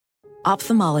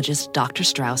Ophthalmologist Dr.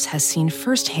 Strauss has seen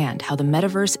firsthand how the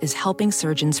metaverse is helping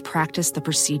surgeons practice the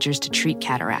procedures to treat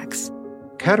cataracts.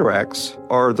 Cataracts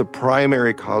are the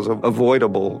primary cause of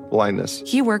avoidable blindness.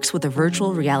 He works with a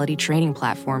virtual reality training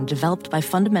platform developed by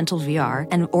Fundamental VR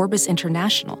and Orbis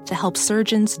International to help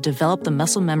surgeons develop the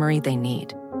muscle memory they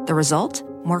need. The result?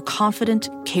 More confident,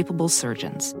 capable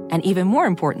surgeons. And even more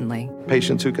importantly,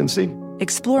 patients who can see.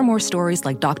 Explore more stories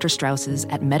like Dr. Strauss's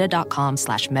at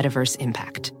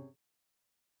meta.com/metaverseimpact.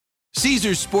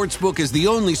 Caesars Sportsbook is the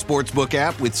only sportsbook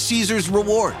app with Caesars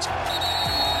Rewards.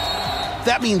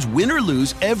 That means win or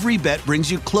lose, every bet brings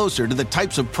you closer to the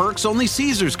types of perks only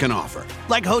Caesars can offer.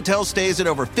 Like hotel stays at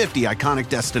over 50 iconic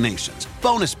destinations,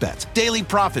 bonus bets, daily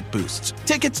profit boosts,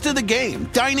 tickets to the game,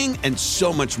 dining, and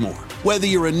so much more. Whether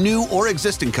you're a new or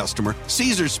existing customer,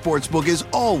 Caesars Sportsbook is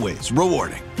always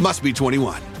rewarding. Must be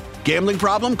 21. Gambling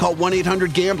problem? Call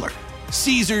 1-800-GAMBLER.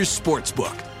 Caesars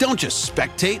Sportsbook. Don't just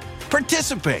spectate,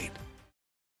 participate.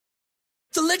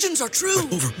 The legends are true.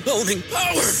 Overwhelming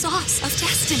power! The sauce of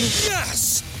destiny.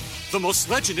 Yes! The most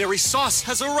legendary sauce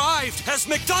has arrived as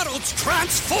McDonald's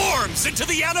transforms into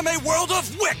the anime world of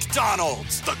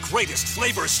WickDonald's. The greatest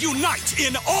flavors unite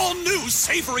in all new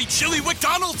savory chili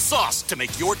McDonald's sauce to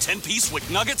make your 10-piece Wick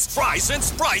Nuggets, fries, and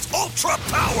Sprite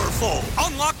ultra-powerful.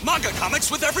 Unlock manga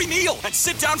comics with every meal and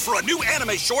sit down for a new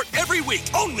anime short every week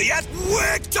only at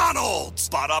WickDonald's.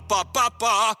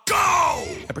 Ba-da-ba-ba-ba, go!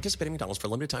 At participating McDonald's for a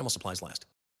limited time while supplies last.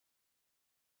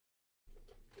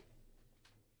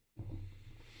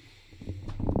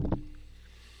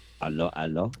 Hello.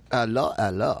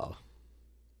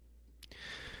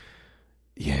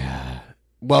 Yeah.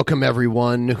 Welcome,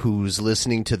 everyone who's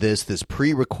listening to this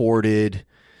pre-recorded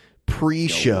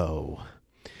pre-show.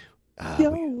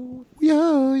 We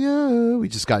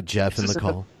just got Jeff in the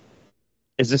call.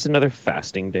 Is this another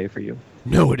fasting day for you?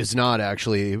 No, it is not,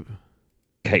 actually.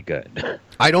 Okay, good.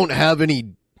 I don't have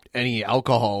any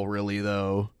alcohol, really,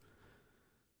 though.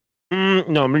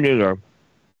 No, me neither.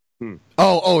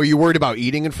 Oh, are you worried about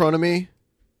eating in front of me?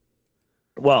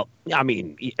 Well, I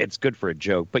mean, it's good for a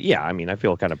joke, but yeah, I mean, I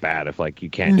feel kind of bad if, like,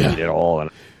 you can't eat at all. And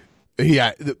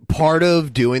yeah, part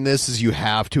of doing this is you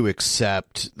have to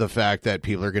accept the fact that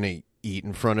people are going to eat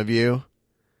in front of you.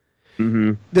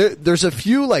 Mm-hmm. There's a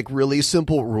few, like, really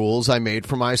simple rules I made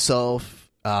for myself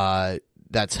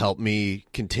that's helped me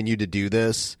continue to do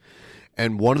this.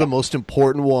 And one of the most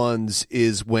important ones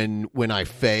is when I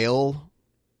fail...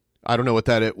 I don't know what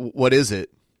that is. What is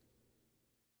it?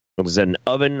 It was an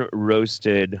oven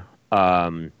roasted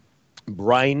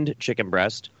brined chicken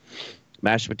breast,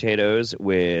 mashed potatoes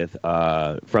with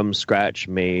from scratch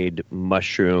made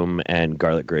mushroom and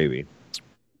garlic gravy.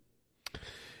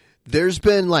 There's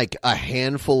been like a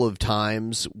handful of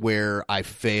times where I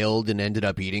failed and ended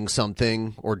up eating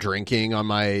something or drinking on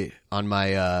my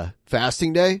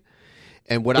fasting day,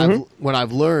 and what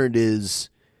I've learned is.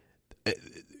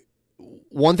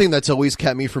 One thing that's always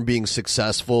kept me from being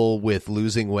successful with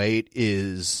losing weight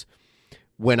is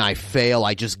when I fail,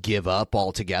 I just give up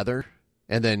altogether.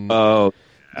 And then,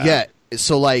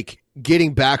 so like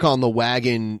getting back on the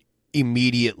wagon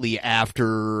immediately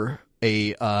after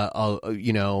an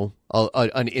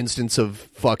instance of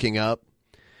fucking up,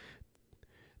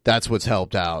 that's what's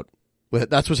helped out.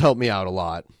 That's what's helped me out a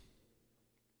lot.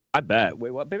 I bet.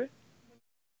 Wait, what, baby?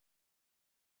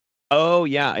 Oh,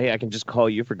 yeah. Hey, I can just call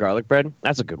you for garlic bread.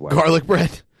 That's a good one. Garlic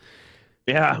bread?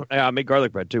 Yeah, I make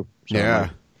garlic bread, too. So yeah.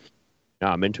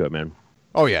 I'm into it, man.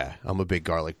 Oh, yeah. I'm a big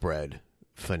garlic bread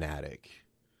fanatic.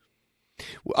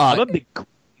 I'm a big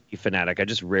gravy fanatic. I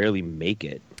just rarely make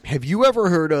it. Have you ever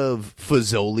heard of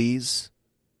Fazoli's?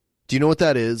 Do you know what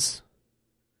that is?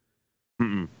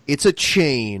 Mm-mm. It's a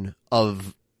chain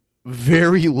of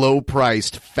very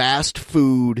low-priced fast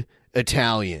food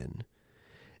Italian.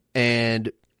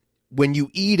 And... when you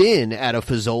eat in at a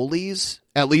Fazoli's,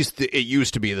 at least it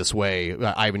used to be this way.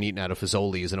 I haven't eaten at a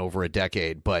Fazoli's in over a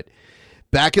decade, but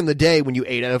back in the day when you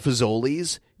ate at a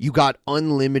Fazoli's, you got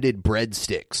unlimited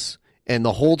breadsticks. And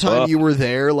the whole time you were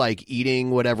there, like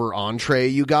eating whatever entree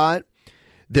you got,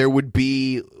 there would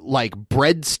be like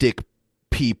breadstick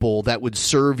people that would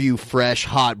serve you fresh,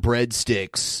 hot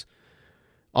breadsticks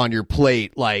on your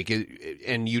plate, like,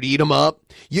 and you'd eat them up.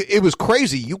 It was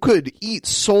crazy. You could eat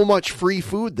so much free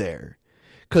food there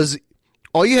because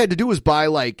all you had to do was buy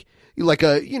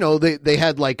they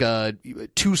had like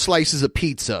 2 slices of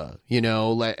pizza,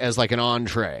 as like an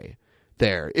entree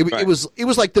there. It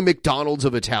was like the McDonald's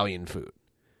of Italian food,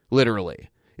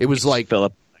 literally. It was like fill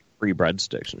up free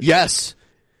breadsticks. Yes,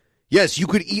 you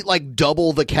could eat like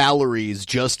double the calories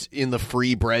just in the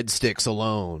free breadsticks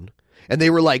alone. And they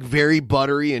were like very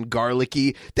buttery and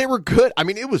garlicky. They were good. I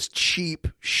mean, it was cheap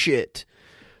shit,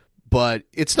 but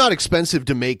it's not expensive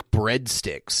to make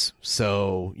breadsticks.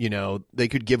 So, you know, they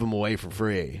could give them away for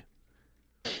free.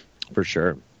 For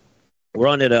sure. We're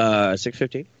on at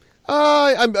 6:15.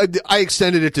 I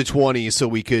extended it to 20 so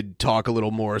we could talk a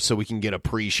little more, so we can get a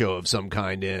pre-show of some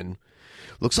kind in.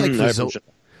 Looks like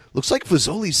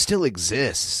Fazoli's still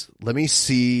exists. Let me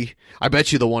see. I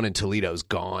bet you the one in Toledo's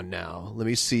gone now. Let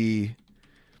me see.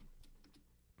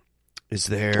 Is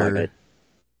there?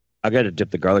 I got to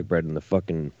dip the garlic bread in the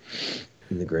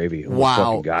gravy. Oh,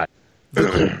 wow. God.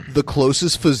 The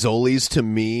closest Fazoli's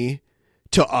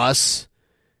to us,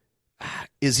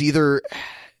 is either,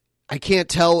 I can't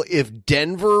tell if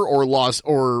Denver or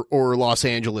Los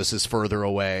Angeles is further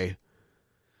away.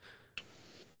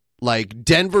 Like,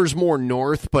 Denver's more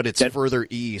north, but it's further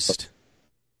east.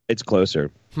 It's closer.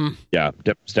 Yeah,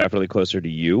 it's definitely closer to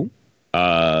you.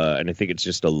 And I think it's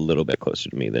just a little bit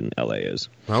closer to me than LA is.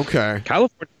 Okay.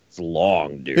 California's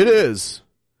long, dude. It is.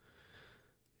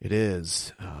 It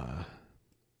is.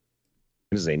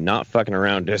 It is a not fucking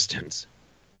around distance.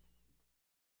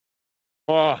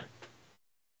 Oh.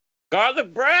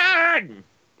 Garlic bread!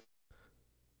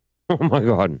 Oh my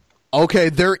God. Okay,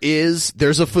 there's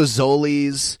a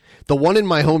Fazoli's. The one in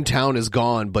my hometown is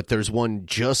gone, but there's one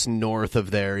just north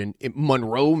of there in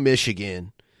Monroe,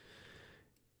 Michigan.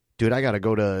 Dude, I gotta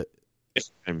go to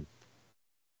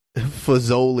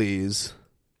Fazoli's.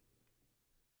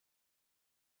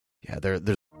 Yeah, there's.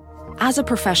 As a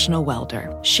professional welder,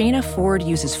 Shayna Ford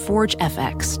uses Forge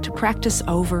FX to practice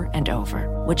over and over,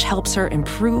 which helps her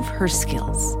improve her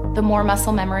skills. The more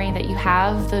muscle memory that you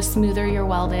have, the smoother your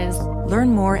weld is. Learn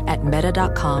more at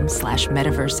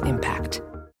meta.com/metaverse impact.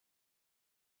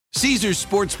 Caesars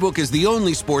Sportsbook is the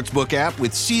only sportsbook app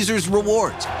with Caesars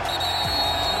Rewards.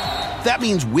 That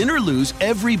means win or lose,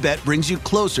 every bet brings you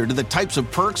closer to the types of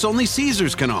perks only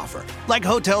Caesars can offer. Like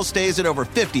hotel stays at over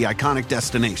 50 iconic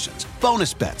destinations,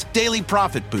 bonus bets, daily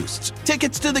profit boosts,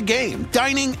 tickets to the game,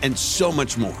 dining, and so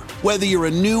much more. Whether you're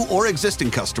a new or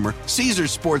existing customer,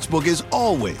 Caesars Sportsbook is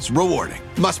always rewarding.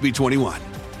 Must be 21.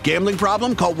 Gambling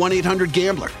problem? Call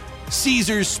 1-800-GAMBLER.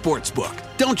 Caesars Sportsbook.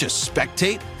 Don't just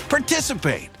spectate,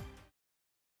 participate.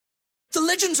 The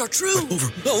legends are true.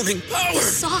 Overwhelming power! The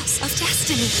sauce of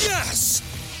destiny. Yes!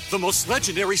 The most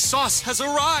legendary sauce has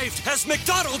arrived as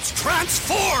McDonald's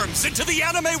transforms into the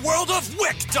anime world of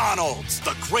WickDonald's.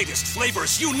 The greatest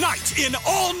flavors unite in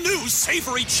all new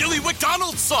savory chili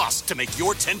McDonald's sauce to make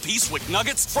your 10-piece Wick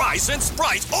Nuggets, fries, and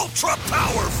Sprite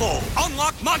ultra-powerful.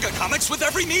 Unlock manga comics with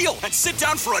every meal and sit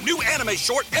down for a new anime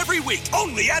short every week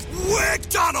only at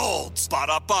WickDonald's.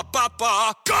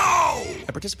 Ba-da-ba-ba-ba, go!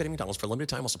 At participating McDonald's for a limited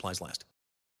time while supplies last.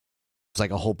 There's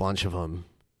like a whole bunch of them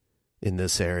in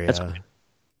this area. That's great.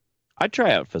 I'd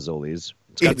try out Fazoli's.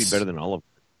 It's got to be better than Olive.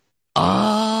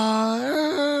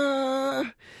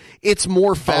 It's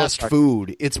more fast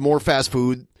food. It's more fast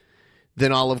food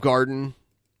than Olive Garden.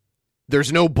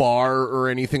 There's no bar or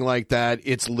anything like that.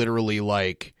 It's literally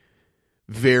like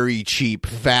very cheap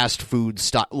fast food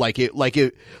stuff. Like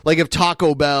if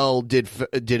Taco Bell did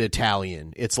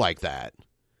Italian, it's like that.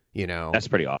 You know, that's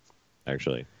pretty awesome.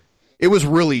 Actually, it was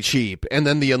really cheap, and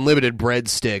then the unlimited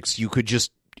breadsticks. You could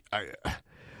just.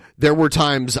 There were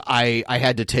times I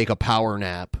had to take a power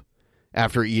nap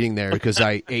after eating there because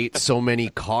I ate so many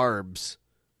carbs.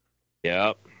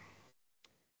 Yep.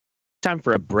 Time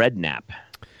for a bread nap.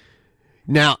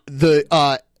 Now, the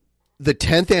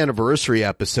 10th anniversary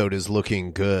episode is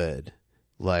looking good.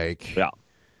 Like, yeah.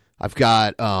 I've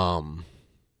got I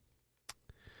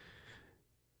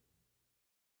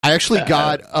actually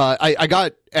got I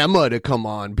got Emma to come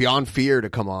on, Beyond Fear to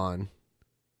come on.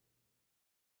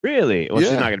 Really? Well, yeah.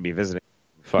 She's not going to be visiting.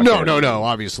 No,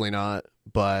 obviously not.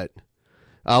 But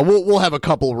we'll have a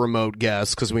couple remote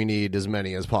guests because we need as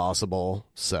many as possible.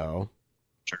 So,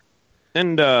 sure.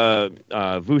 And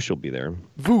Voosh will be there.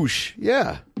 Voosh,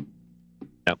 yeah.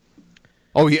 Yep.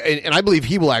 Oh, yeah, and I believe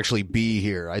he will actually be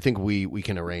here. I think we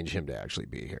can arrange him to actually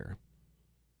be here.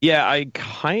 Yeah, I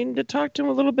kind of talked to him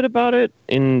a little bit about it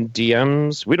in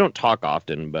DMs. We don't talk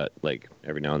often, but like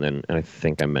every now and then. And I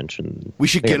think I mentioned we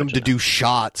should get him to do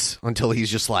shots until he's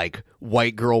just like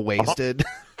white girl wasted.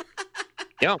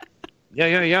 Yeah.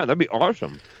 That'd be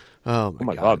awesome. Oh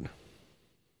my God.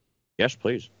 Yes,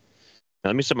 please. Now,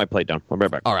 let me set my plate down. I'll be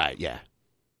right back. All right. Yeah.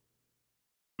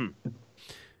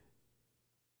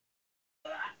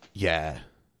 Yeah.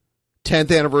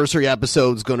 10th anniversary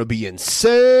episode is going to be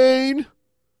insane.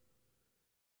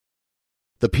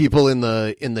 The people in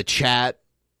the chat,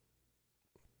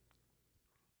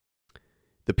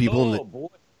 the people boy.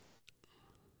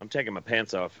 I'm taking my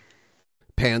pants off.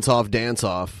 Pants off, dance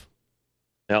off.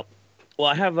 Yep. Well,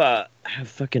 I have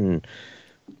fucking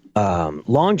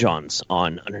long johns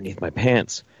on underneath my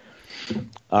pants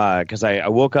because I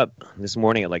woke up this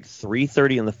morning at like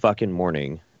 3:30 in the fucking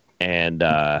morning, and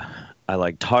I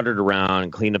like tottered around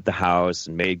and cleaned up the house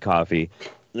and made coffee.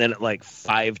 And then at like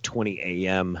 5:20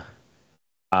 a.m.,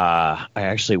 I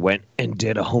actually went and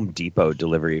did a Home Depot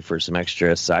delivery for some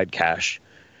extra side cash.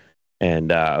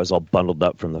 And I was all bundled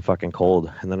up from the fucking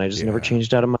cold. And then I just never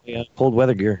changed out of my cold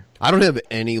weather gear. I don't have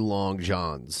any long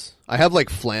johns. I have like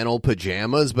flannel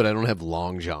pajamas, but I don't have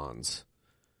long johns.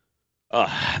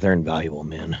 They're invaluable,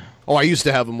 man. Oh, I used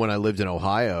to have them when I lived in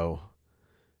Ohio.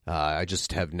 I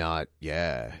just have not,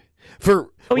 Seattle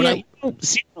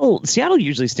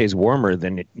usually stays warmer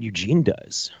than Eugene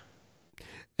does.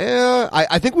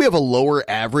 I think we have a lower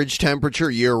average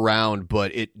temperature year-round,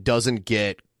 but it doesn't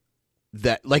get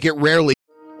that, like it rarely.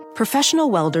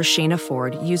 Professional welder Shayna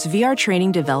Ford used VR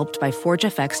training developed by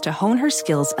ForgeFX to hone her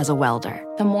skills as a welder.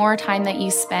 The more time that you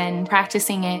spend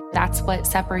practicing it, that's what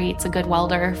separates a good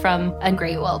welder from a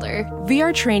great welder.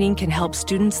 VR training can help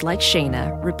students like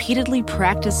Shayna repeatedly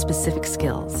practice specific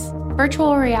skills.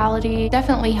 Virtual reality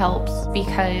definitely helps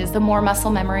because the more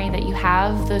muscle memory that you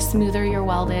have, the smoother your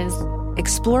weld is.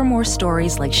 Explore more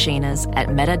stories like Shayna's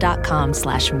at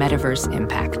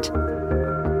meta.com/metaverseimpact.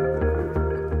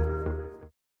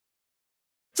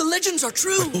 The legends are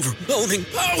true. Overwhelming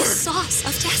power! The sauce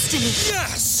of destiny.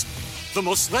 Yes! The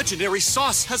most legendary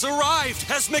sauce has arrived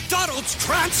as McDonald's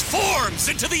transforms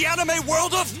into the anime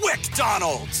world of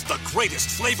WickDonald's. The greatest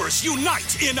flavors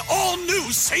unite in all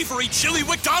new savory chili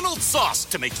McDonald's sauce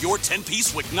to make your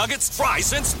 10-piece Wick Nuggets,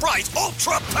 fries, and Sprite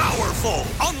ultra-powerful.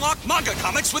 Unlock manga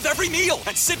comics with every meal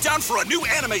and sit down for a new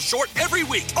anime short every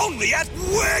week only at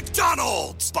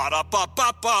WickDonald's.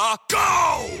 Ba-da-ba-ba-ba,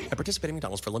 go! At participating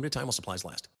McDonald's for limited time while supplies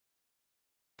last.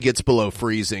 Gets below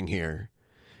freezing here.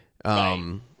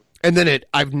 And then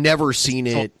I've never seen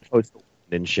it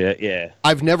and shit. Yeah,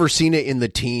 I've never seen it in the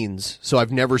teens, so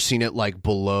I've never seen it like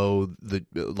below the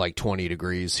like 20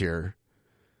 degrees here.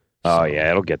 Oh yeah,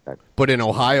 it'll get that. But in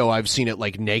Ohio, I've seen it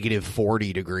like negative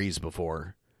 40 degrees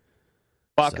before.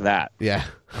 Fuck that. Yeah.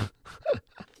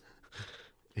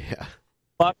 Yeah.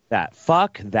 Fuck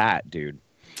that, dude.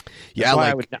 Yeah,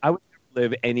 like I would never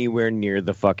live anywhere near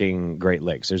the fucking Great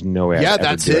Lakes. There's no way. Yeah,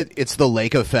 that's it. It's the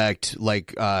lake effect.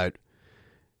 Like,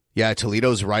 yeah,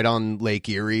 Toledo's right on Lake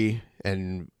Erie,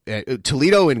 and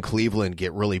Toledo and Cleveland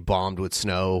get really bombed with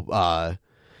snow.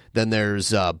 Then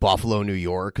there's Buffalo, New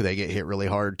York. They get hit really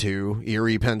hard, too.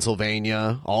 Erie,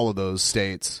 Pennsylvania, all of those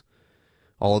states,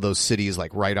 all of those cities,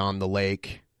 like right on the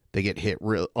lake, they get hit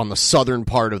on the southern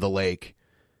part of the lake.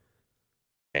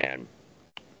 And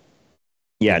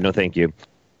yeah, no thank you.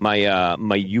 My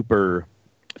Yooper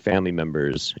family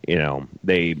members, you know,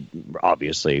 they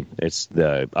obviously, it's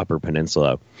the Upper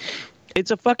Peninsula. It's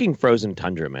a fucking frozen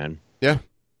tundra, man. Yeah.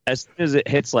 As soon as it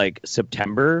hits like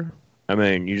September, I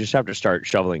mean, you just have to start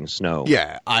shoveling snow.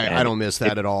 Yeah, I don't miss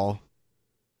that at all.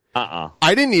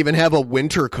 I didn't even have a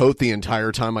winter coat the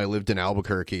entire time I lived in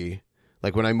Albuquerque.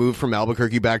 Like when I moved from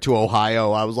Albuquerque back to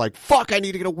Ohio, I was like, fuck, I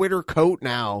need to get a winter coat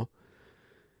now.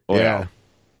 Oh, yeah.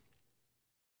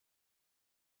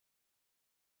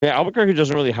 Yeah, Albuquerque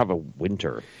doesn't really have a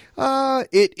winter.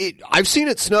 I've seen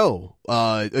it snow.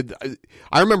 I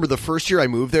remember the first year I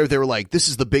moved there, they were like, this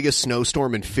is the biggest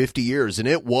snowstorm in 50 years, and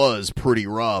it was pretty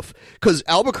rough. Because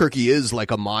Albuquerque is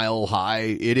like a mile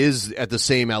high. It is at the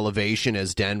same elevation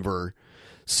as Denver.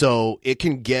 So it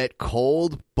can get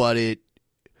cold, but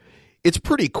it's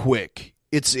pretty quick.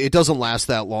 It doesn't last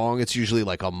that long. It's usually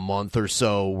like a month or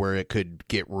so where it could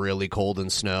get really cold and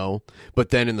snow. But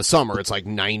then in the summer, it's like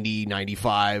 90,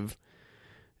 95.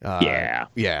 Yeah.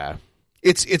 Yeah.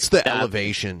 It's the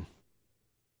elevation.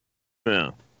 Yeah.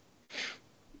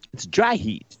 It's dry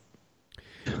heat.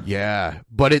 Yeah,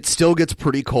 but it still gets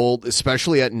pretty cold,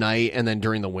 especially at night, and then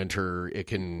during the winter, it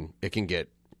can get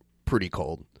pretty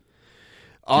cold.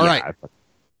 All right.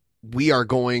 We are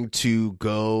going to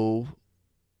go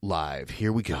live.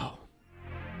 Here we go.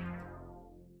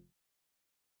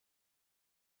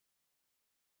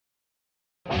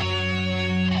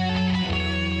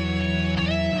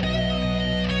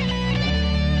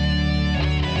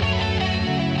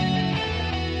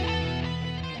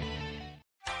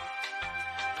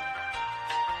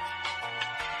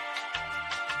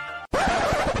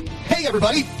 Hey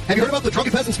everybody, have you heard about the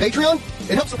Drunken Peasants Patreon?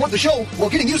 It helps support the show while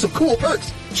getting you some cool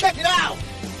perks. Check it out!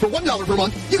 For $1 per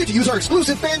month, you get to use our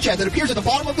exclusive fan chat that appears at the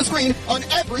bottom of the screen on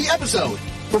every episode.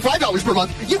 For $5 per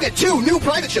month, you get 2 new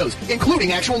private shows,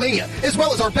 including Actual Mania, as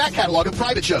well as our back catalog of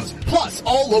private shows, plus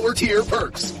all lower tier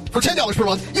perks. For $10 per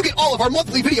month, you get all of our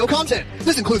monthly video content.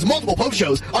 This includes multiple post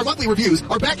shows, our monthly reviews,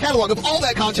 our back catalog of all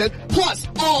that content, plus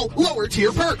all lower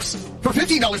tier perks. For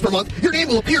 $15 per month, your name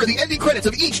will appear in the ending credits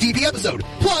of each DP episode,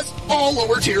 plus all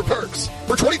lower tier perks.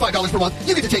 For $25 per month,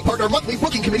 you get to take part in our monthly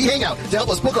booking committee hangout to help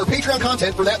us book our Patreon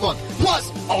content for that month, plus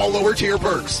all lower tier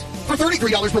perks. For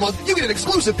 $33 per month, you get an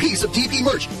exclusive piece of DP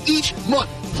merch each month,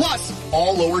 plus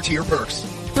all lower tier perks.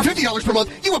 For $50 per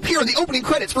month, you appear in the opening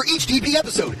credits for each DP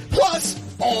episode, plus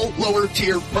all lower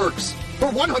tier perks. For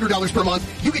 $100 per month,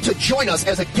 you get to join us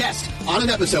as a guest on an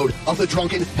episode of the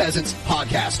Drunken Peasants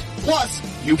podcast. Plus,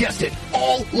 you guessed it,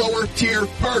 all lower tier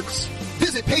perks.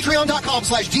 Visit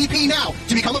patreon.com/DP now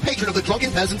to become a patron of the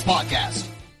Drunken Peasants podcast.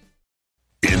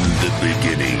 In the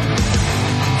beginning,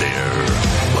 there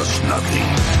was nothing.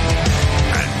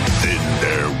 And then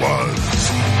there was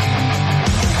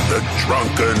the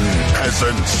Drunken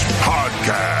Peasants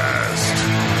podcast.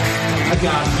 I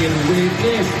gotta get away with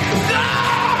this. No!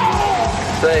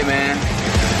 Say, man,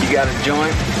 you got a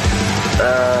joint?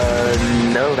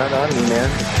 No, not on me, man.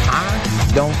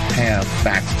 I don't have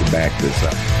facts to back this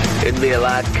up. It'd be a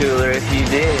lot cooler if you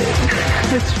did.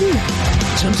 That's true.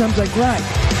 Sometimes I cry.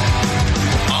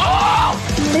 Oh!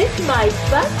 Lick my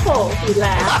butthole, he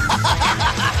laughed.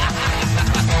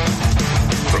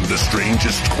 From the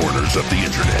strangest corners of the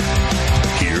internet,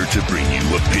 here to bring you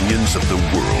opinions of the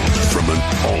world from an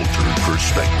altered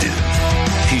perspective.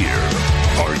 Here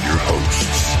are your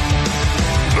hosts,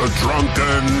 the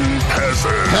Drunken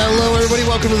Peasants. Hello, everybody.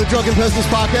 Welcome to the Drunken Peasants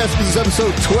podcast. This is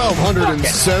episode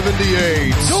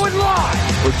 1278. Going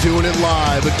live. We're doing it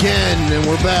live again, and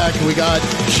we're back. We got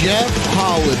Jeff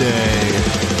Holiday.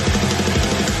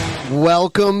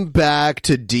 Welcome back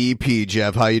to DP,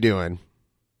 Jeff. How you doing?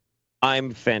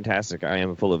 I'm fantastic. I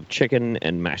am full of chicken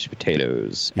and mashed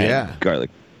potatoes and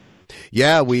garlic.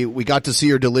 Yeah, we got to see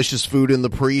your delicious food in the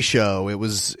pre-show. It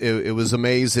was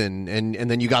amazing, and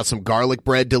then you got some garlic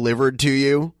bread delivered to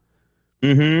you.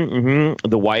 The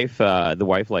wife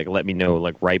like let me know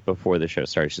like right before the show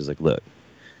started. She's like, "Look,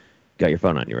 got your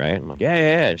phone on you, right?" I'm like,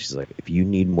 yeah. And she's like, "If you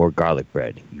need more garlic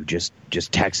bread, you just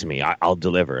text me. I'll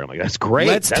deliver." I'm like, "That's great.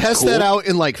 Let's That's test cool. that out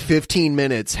in like 15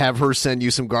 minutes. Have her send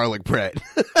you some garlic bread."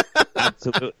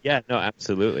 Absolutely. Yeah, no,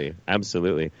 absolutely.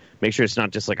 Make sure it's not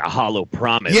just like a hollow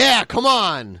promise. Yeah, come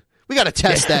on. We got to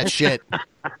test that shit. We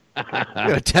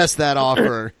got to test that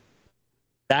offer.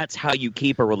 That's how you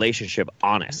keep a relationship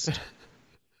honest.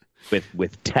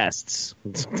 With tests.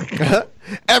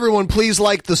 Everyone, please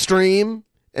like the stream.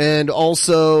 And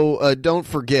also, don't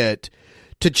forget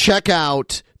to check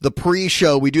out the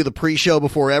pre-show. We do the pre-show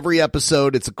before every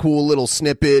episode. It's a cool little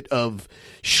snippet of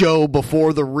show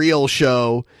before the real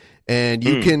show. And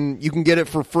you can get it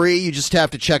for free. You just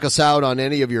have to check us out on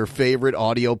any of your favorite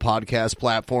audio podcast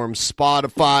platforms: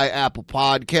 Spotify, Apple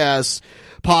Podcasts,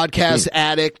 Podcast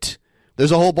Addict.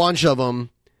 There's a whole bunch of them.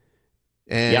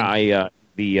 And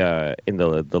yeah, in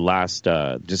the last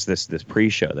just this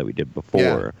pre-show that we did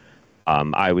before,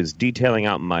 I was detailing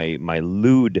out my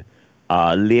lewd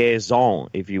liaison,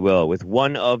 if you will, with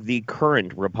one of the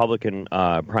current Republican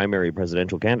primary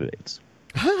presidential candidates.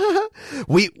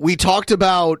 We talked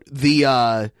about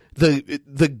the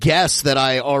guest that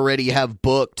I already have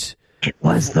booked. It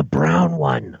was the brown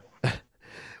one.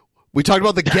 We talked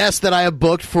about the guest that I have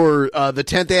booked for the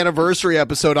 10th anniversary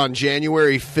episode on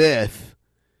January 5th.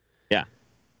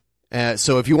 Yeah.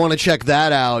 So if you want to check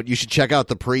that out, you should check out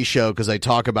the pre-show because I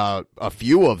talk about a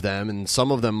few of them, and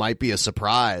some of them might be a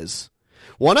surprise.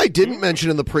 One I didn't mention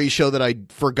in the pre-show that I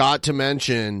forgot to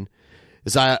mention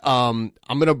is I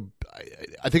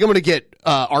think I'm gonna get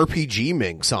RPG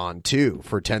Minx on too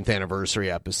for 10th anniversary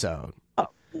episode. Oh,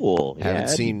 cool! Haven't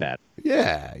seen that.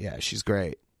 Yeah, she's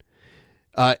great.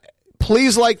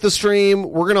 Please like the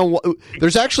stream.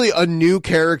 There's actually a new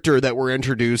character that we're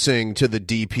introducing to the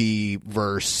DP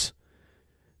verse.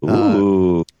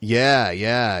 Ooh, yeah.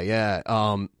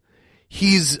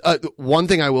 He's one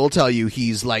thing I will tell you.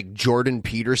 He's like Jordan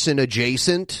Peterson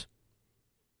adjacent.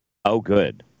 Oh,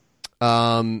 good.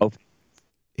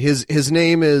 His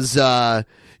name is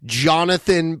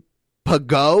Jonathan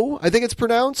Pageau, I think it's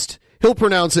pronounced. He'll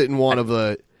pronounce it in one of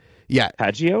the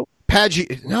Pageau?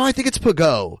 No, I think it's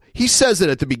Pageau. He says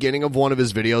it at the beginning of one of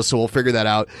his videos, so we'll figure that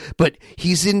out. But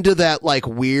he's into that like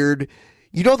weird,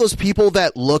 you know, those people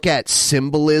that look at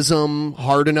symbolism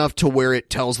hard enough to where it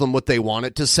tells them what they want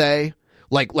it to say,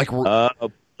 like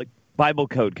Bible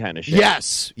code kind of shit.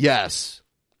 Yes. Yeah.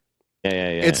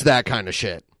 It's that kind of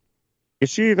shit. You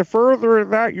see, the further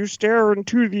that you stare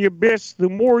into the abyss, the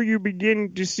more you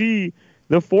begin to see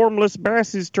The formless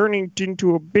bass is turning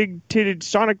into a big-titted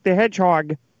Sonic the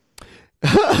Hedgehog.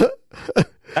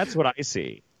 That's what I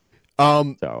see.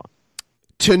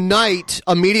 Tonight,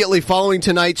 immediately following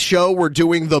tonight's show, we're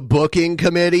doing the booking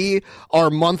committee, our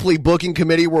monthly booking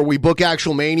committee where we book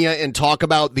Actual Mania and talk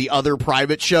about the other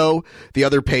private show, the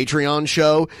other Patreon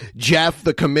show. Jeff,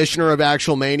 the commissioner of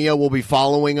Actual Mania, will be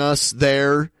following us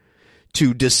there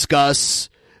to discuss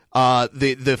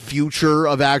the future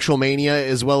of Actual Mania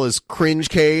as well as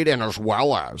Cringecade and as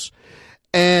well as.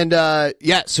 And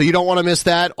so you don't want to miss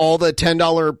that. All the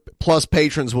 $10 plus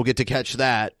patrons will get to catch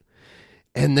that.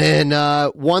 And then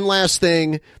one last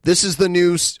thing. This is the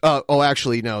new. This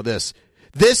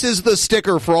is the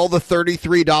sticker for all the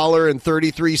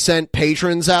 $33.33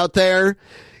 patrons out there.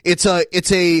 It's a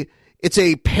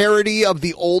parody of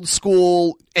the old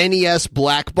school NES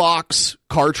black box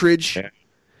cartridge.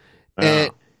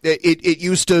 And they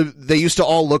used to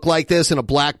all look like this in a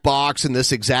black box in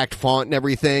this exact font and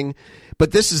everything.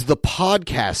 But this is the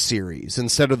podcast series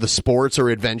instead of the sports or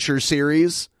adventure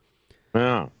series.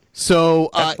 Yeah. So,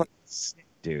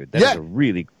 dude, that's a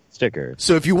really cool sticker.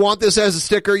 So if you want this as a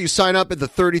sticker, you sign up at the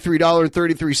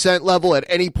 $33.33 level at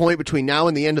any point between now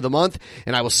and the end of the month,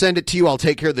 and I will send it to you. I'll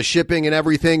take care of the shipping and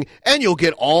everything, and you'll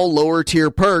get all lower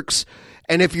tier perks.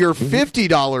 And if you're a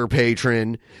 $50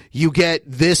 patron, you get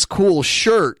this cool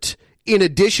shirt in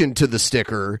addition to the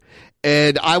sticker,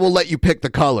 and I will let you pick the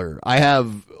color. I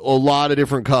have a lot of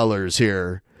different colors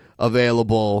here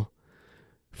available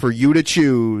for you to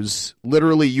choose.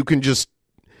 Literally, you can just...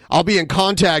 I'll be in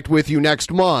contact with you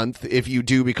next month if you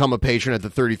do become a patron at the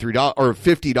 $33 or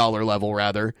 $50 level,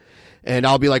 rather. And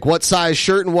I'll be like, what size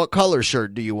shirt and what color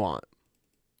shirt do you want?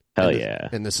 Hell yeah.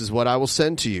 And this is what I will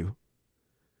send to you.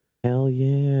 Hell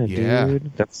yeah,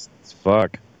 dude. That's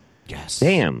fuck. Yes.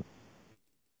 Damn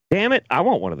it. I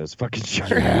want one of those fucking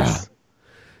shirts. Yeah.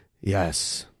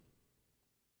 Yes.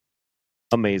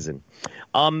 Amazing.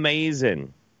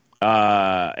 Any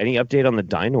update on the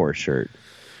Dynor shirt?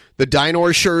 The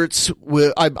Dynor shirts,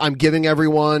 I'm giving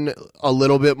everyone a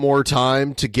little bit more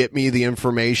time to get me the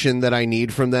information that I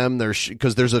need from them.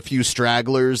 Because there's a few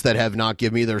stragglers that have not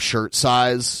given me their shirt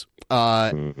size,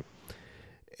 and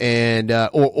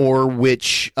or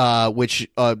which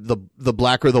the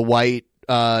black or the white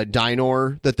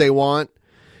Dynor that they want.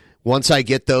 Once I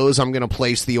get those, I'm going to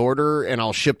place the order and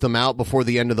I'll ship them out before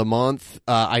the end of the month.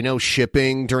 I know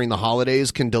shipping during the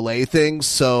holidays can delay things,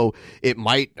 so it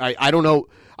might. I don't know.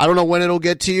 I don't know when it'll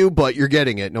get to you, but you're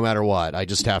getting it no matter what. I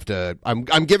just have to.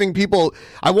 I'm giving people.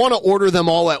 I want to order them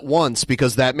all at once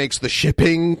because that makes the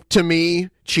shipping to me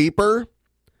cheaper.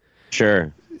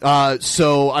 Sure.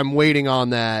 So I'm waiting on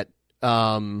that.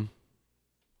 I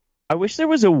wish there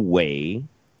was a way.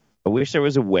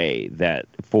 That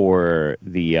for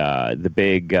the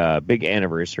big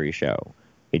anniversary show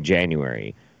in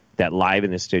January, that live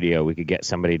in the studio we could get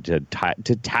somebody to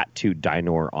tattoo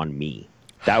Dynor on me.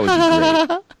 That would be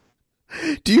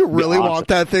great. Do you really want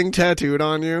that thing tattooed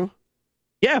on you?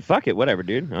 Yeah, fuck it, whatever,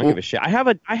 dude. I don't give a shit. I have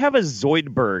a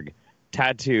Zoidberg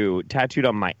tattooed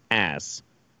on my ass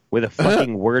with a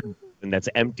fucking word that's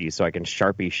empty, so I can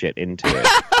Sharpie shit into it.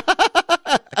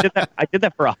 I did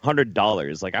that for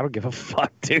 $100. Like, I don't give a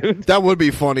fuck, dude. That would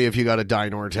be funny if you got a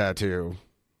Dynor tattoo.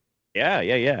 Yeah,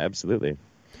 absolutely.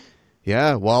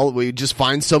 Yeah, well, we just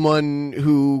find someone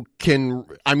who can...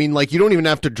 I mean, like, you don't even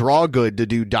have to draw good to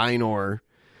do Dynor.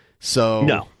 So...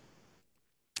 No.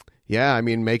 Yeah, I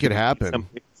mean, make it happen.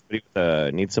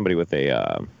 Need somebody with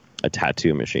a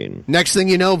tattoo machine. Next thing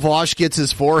you know, Vosh gets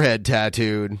his forehead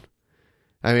tattooed.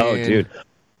 I mean... Oh, dude.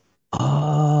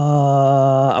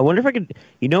 I wonder if I could...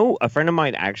 You know, a friend of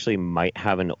mine actually might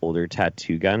have an older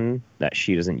tattoo gun that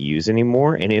she doesn't use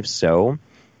anymore, and if so...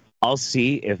 I'll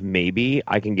see if maybe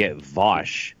I can get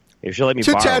Vosh, if she'll let me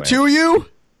borrow it. To tattoo you?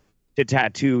 To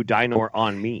tattoo Dynor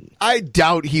on me. I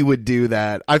doubt he would do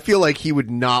that. I feel like he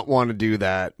would not want to do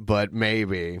that, but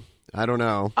maybe. I don't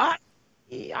know. I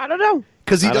don't know.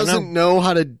 Because he doesn't know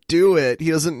how to do it. He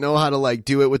doesn't know how to, like,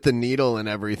 do it with the needle and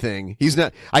everything. He's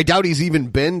not. I doubt he's even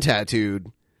been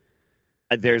tattooed.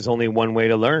 There's only one way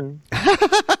to learn.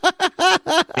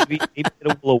 Maybe it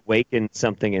will awaken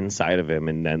something inside of him,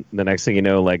 and then the next thing you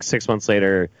know, like 6 months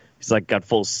later, he's like got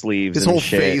full sleeves. His whole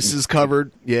face is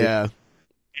covered. Yeah.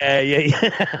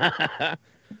 Yeah.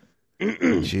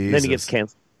 Then he gets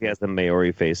canceled. He has the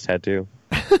Maori face tattoo.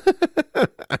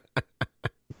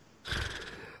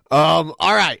 All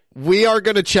right, we are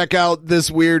going to check out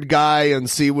this weird guy and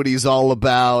see what he's all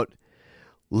about.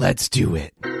 Let's do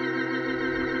it.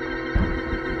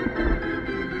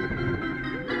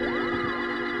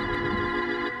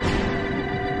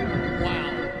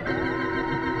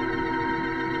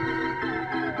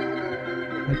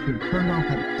 I can turn off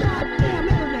the goddamn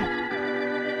internet.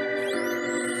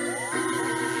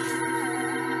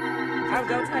 Oh,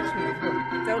 don't touch me.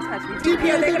 Don't touch me.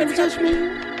 DPI, they're gonna touch me.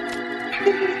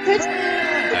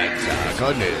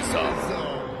 Antagonism.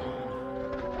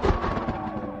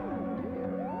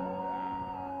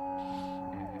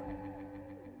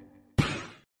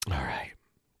 All right.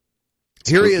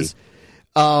 Here he is.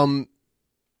 Where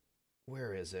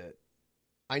is it?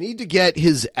 I need to get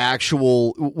his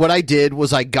actual. What I did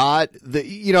was I got the.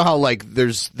 You know how like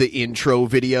there's the intro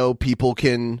video people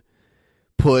can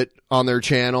put on their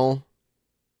channel.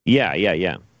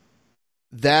 Yeah.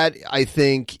 That I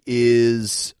think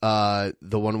is the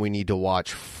one we need to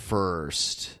watch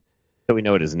first. So we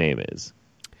know what his name is.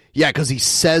 Yeah, because he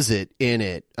says it in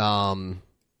it. And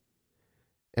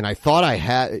I thought I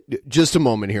had just a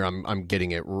moment here. I'm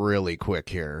getting it really quick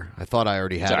here. I thought I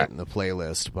already had it in the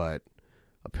playlist, but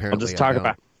apparently I'll just talk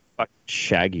about how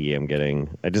shaggy I'm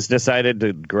getting. I just decided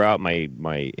to grow out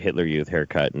my Hitler Youth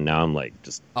haircut, and now I'm like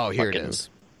just here it is.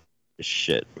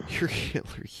 Shit, your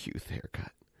Hitler Youth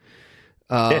haircut.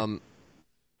 All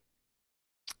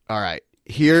right,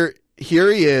 here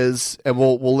he is, and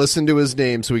we'll listen to his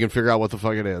name so we can figure out what the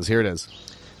fuck it is. Here it is.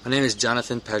 My name is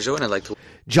Jonathan Pageau, and I'd like to.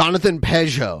 Jonathan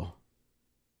Pageau.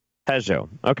 Pageau.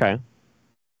 Okay.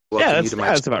 Yeah,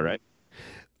 that's about right.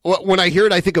 Well, when I hear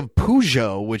it, I think of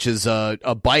Pageau, which is a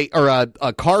bike or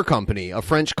a car company, a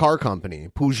French car company.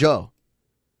 Pageau.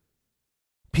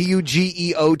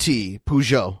 Pugeot.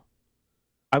 Pageau.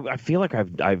 I feel like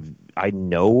I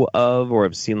know of or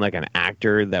I've seen like an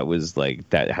actor that was like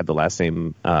that had the last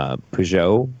name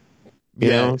Pageau. You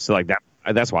know, so like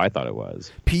that's why I thought it was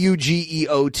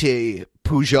Pugeot.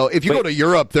 Pageau. If you go to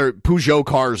Europe, Pageau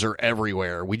cars are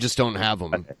everywhere. We just don't have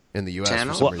them in the U.S.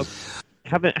 for some reason.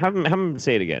 Have him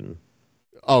say it again.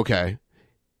 Okay.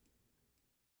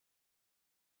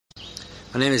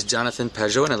 My name is Jonathan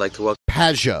Pageau, and I'd like to welcome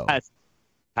Pageau.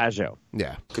 Pageau.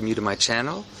 Yeah. Welcome you to my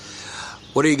channel.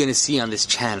 What are you going to see on this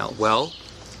channel? Well,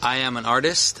 I am an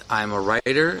artist. I'm a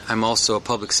writer. I'm also a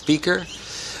public speaker.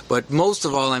 But most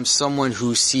of all, I'm someone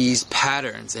who sees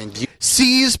patterns and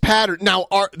sees patterns. Now,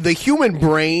 the human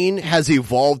brain has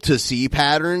evolved to see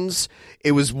patterns.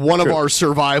 It was one of our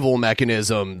survival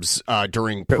mechanisms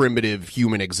during primitive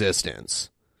human existence.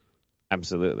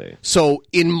 Absolutely. So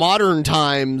in modern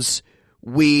times,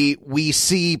 we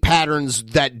see patterns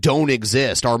that don't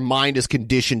exist. Our mind is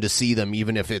conditioned to see them,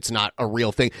 even if it's not a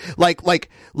real thing. Like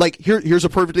here's a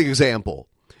perfect example.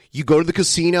 You go to the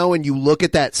casino and you look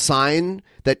at that sign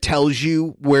that tells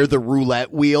you where the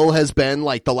roulette wheel has been,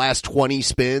 like the last 20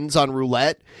 spins on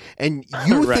roulette, and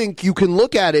you think you can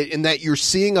look at it and that you're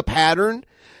seeing a pattern,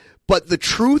 but the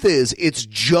truth is it's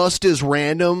just as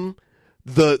random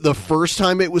the first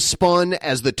time it was spun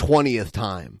as the 20th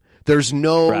time. There's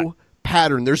no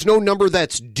pattern. There's no number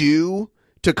that's due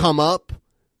to come up.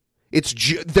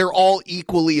 They're all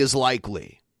equally as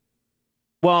likely.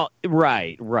 Well,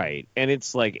 right. And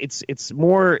it's like, it's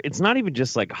more, it's not even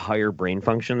just like higher brain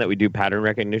function that we do pattern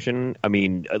recognition. I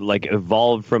mean, like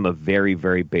evolved from a very,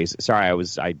 very basic, I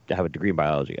have a degree in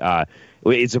biology.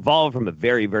 It's evolved from a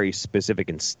very, very specific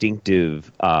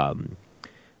instinctive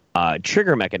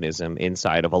trigger mechanism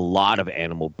inside of a lot of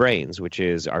animal brains, which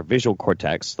is our visual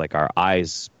cortex, like our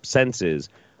eyes, senses,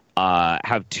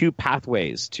 have two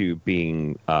pathways to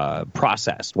being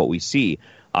processed, what we see.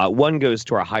 One goes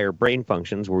to our higher brain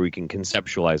functions where we can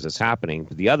conceptualize this happening.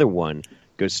 But the other one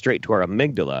goes straight to our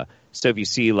amygdala. So if you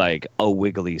see like a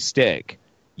wiggly stick,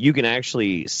 you can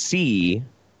actually see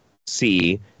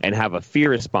and have a fear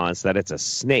response that it's a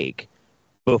snake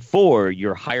before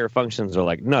your higher functions are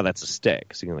like, no, that's a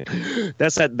stick. So you're like,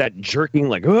 that's that jerking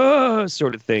like,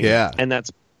 sort of thing. Yeah. And that's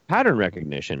pattern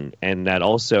recognition. And that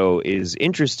also is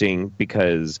interesting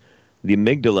because the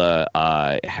amygdala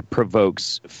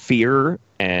provokes fear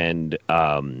and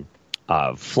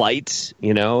flight,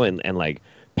 and like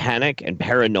panic and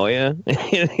paranoia,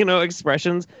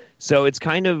 expressions. So it's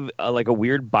kind of like a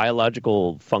weird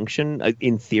biological function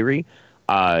in theory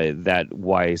that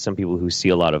why some people who see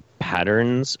a lot of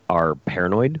patterns are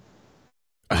paranoid.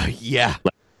 Yeah.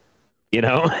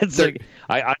 It's like,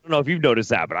 I don't know if you've noticed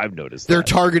that, but I've noticed they're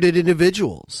targeted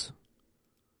individuals.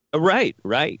 Right.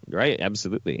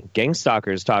 Absolutely. Gang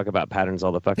stalkers talk about patterns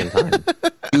all the fucking time.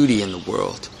 Beauty in the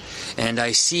world. And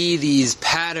I see these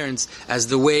patterns as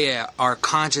the way our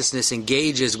consciousness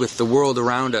engages with the world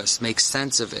around us, makes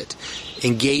sense of it,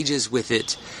 engages with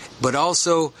it. But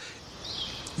also,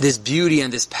 this beauty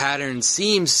and this pattern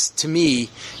seems to me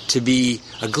to be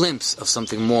a glimpse of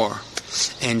something more.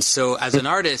 And so as an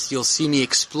artist, you'll see me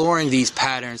exploring these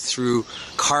patterns through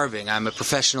carving. I'm a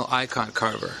professional icon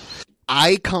carver.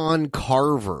 icon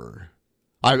carver.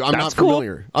 I'm not cool.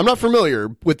 familiar. I'm not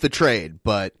familiar with the trade,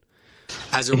 but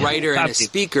as a writer and a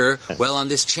speaker, well, on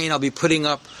this chain I'll be putting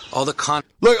up all the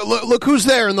Look who's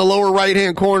there in the lower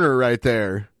right-hand corner right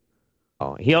there.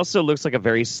 Oh, he also looks like a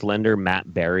very slender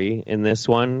Matt Berry in this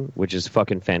one, which is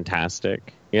fucking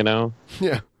fantastic, you know?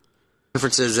 Yeah.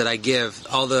 Conferences that I give,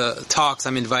 all the talks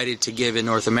I'm invited to give in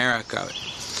North America.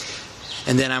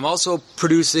 And then I'm also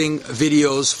producing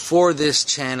videos for this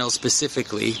channel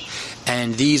specifically,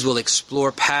 and these will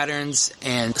explore patterns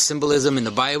and symbolism in the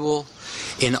Bible,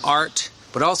 in art,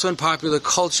 but also in popular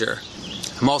culture.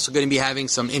 I'm also going to be having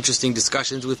some interesting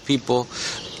discussions with people,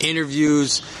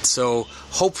 interviews, so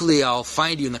hopefully I'll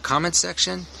find you in the comments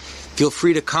section. Feel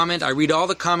free to comment. I read all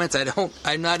the comments.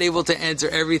 I'm not able to answer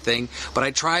everything, but I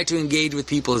try to engage with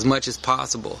people as much as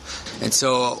possible. And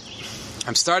so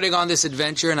I'm starting on this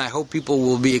adventure, and I hope people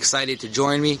will be excited to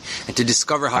join me and to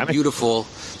discover how beautiful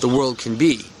the world can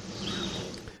be.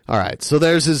 All right, so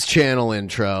there's his channel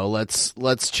intro.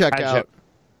 Let's check out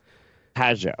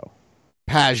Pageau.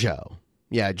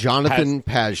 Yeah, Jonathan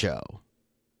Pageau.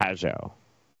 Pageau.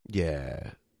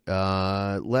 Yeah.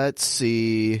 Let's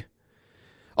see.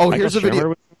 Oh, here's a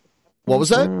video. What was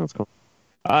that? That's cool.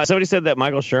 Somebody said that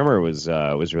Michael Shermer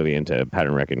was really into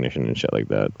pattern recognition and shit like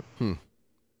that. And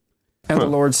the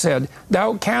Lord said,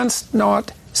 "Thou canst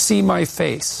not see my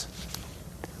face,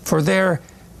 for there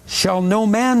shall no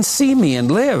man see me and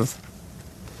live."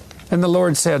 And the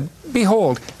Lord said,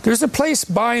 "Behold, there's a place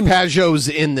by me." Pageau's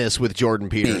in this with Jordan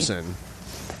Peterson.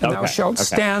 And thou shalt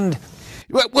stand.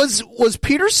 Was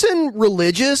Peterson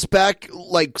religious back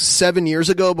like 7 years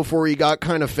ago before he got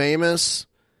kind of famous?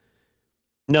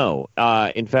 No.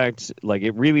 In fact, like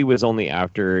it really was only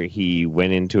after he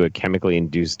went into a chemically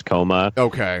induced coma.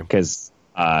 Okay. Because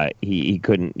he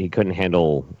couldn't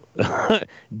handle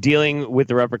dealing with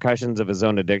the repercussions of his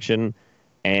own addiction,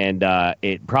 and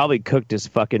it probably cooked his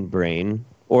fucking brain,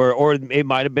 or it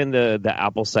might have been the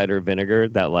apple cider vinegar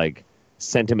that like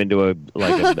sent him into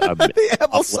the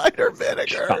apple cider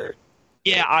vinegar.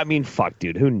 Yeah, I mean, fuck,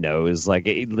 dude. Who knows? Like,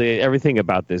 everything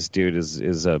about this dude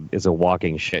is a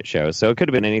walking shit show. So it could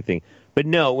have been anything. But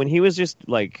no, when he was just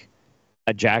like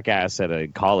a jackass at a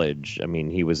college, I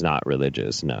mean, he was not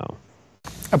religious. No.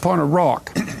 Upon a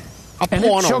rock, and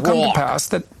it shall come to pass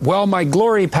that while my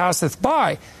glory passeth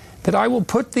by, that I will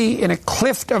put thee in a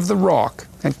cleft of the rock,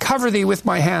 and cover thee with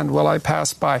my hand while I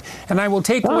pass by, and I will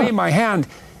take away my hand,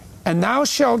 and thou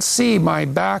shalt see my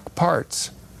back parts,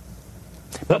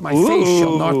 but my face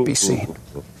shall not be seen.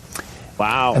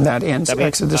 Wow. And that ends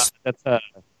Exodus. I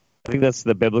think that's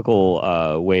the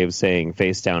biblical way of saying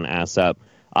face down, ass up.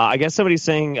 I guess somebody's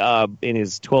saying in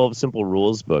his 12 Simple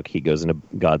Rules book, he goes into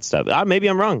God stuff. Maybe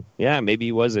I'm wrong. Yeah, maybe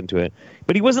he was into it.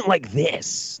 But he wasn't like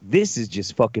this. This is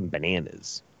just fucking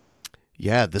bananas.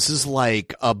 Yeah, this is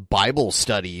like a Bible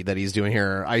study that he's doing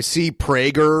here. I see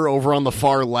Prager over on the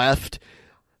far left.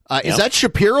 Is that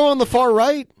Shapiro on the far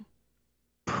right?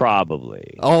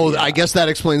 Probably. Oh, yeah. I guess that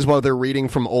explains why they're reading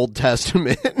from Old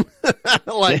Testament.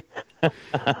 Like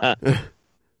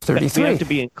 33. We have to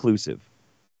be inclusive.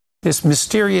 This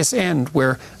mysterious end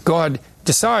where God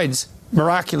decides,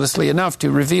 miraculously enough, to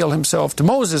reveal himself to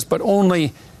Moses, but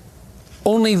only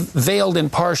veiled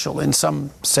and partial in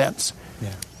some sense.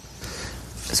 Yeah.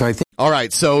 So I think. All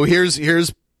right. So here's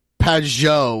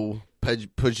Pageau.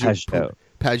 Pageau.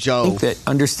 I think that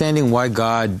understanding why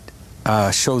God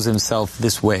shows himself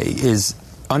this way is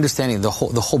understanding the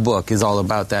whole book is all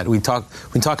about that. We've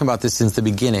been talking about this since the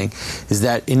beginning, is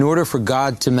that in order for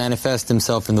God to manifest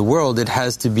himself in the world, it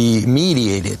has to be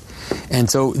mediated. And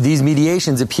so these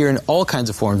mediations appear in all kinds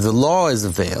of forms. The law is a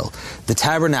veil. The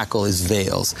tabernacle is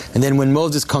veils. And then when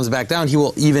Moses comes back down, he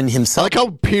will even himself... I like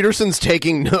how Peterson's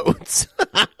taking notes.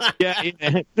 Yeah,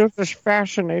 this is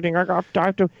fascinating. I got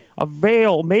a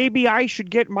veil. Maybe I should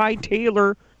get my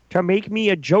tailor to make me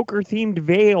a Joker-themed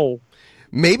veil.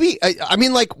 Maybe, I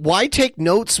mean, like, why take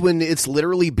notes when it's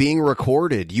literally being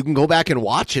recorded? You can go back and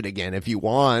watch it again if you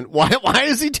want. Why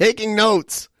is he taking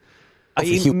notes?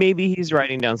 Maybe he's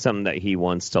writing down something that he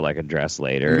wants to, like, address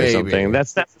later or something.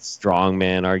 That's a strong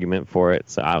man argument for it,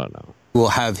 so I don't know. Will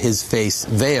have his face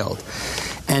veiled.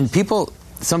 And people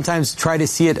sometimes try to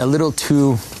see it a little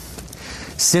too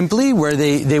simply, where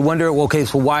they wonder, well, okay,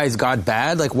 so why is God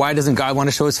bad? Like, why doesn't God want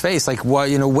to show his face? Like,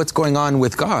 what's going on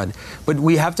with God? But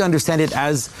we have to understand it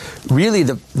as really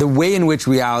the way in which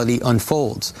reality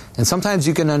unfolds. And sometimes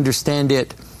you can understand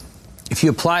it if you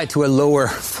apply it to a lower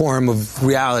form of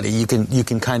reality, you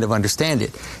can kind of understand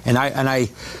it. And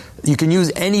you can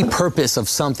use any purpose of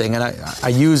something. And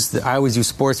I always use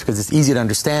sports because it's easy to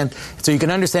understand. So you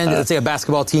can understand, let's say, a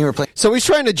basketball team or play. So he's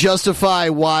trying to justify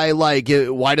why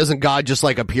doesn't God just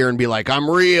like appear and be like, I'm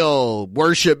real,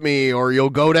 worship me, or you'll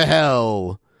go to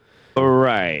hell.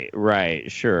 Right,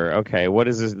 sure, okay. What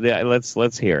is this? Yeah,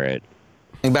 let's hear it.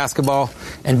 Basketball,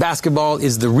 and basketball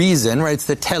is the reason, right? It's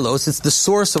the telos, it's the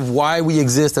source of why we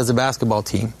exist as a basketball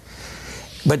team.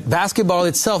 But basketball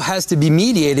itself has to be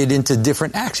mediated into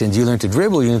different actions. You learn to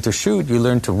dribble, you learn to shoot, you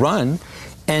learn to run,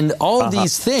 and all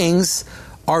these things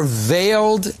are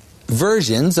veiled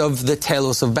versions of the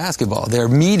telos of basketball. They're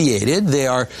mediated. They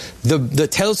are the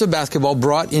telos of basketball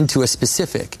brought into a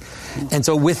specific. And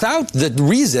so without the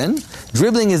reason,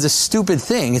 dribbling is a stupid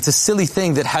thing. It's a silly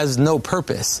thing that has no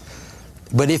purpose.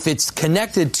 But if it's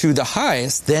connected to the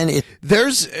highest, then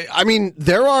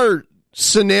there are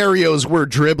scenarios where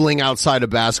dribbling outside of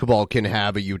basketball can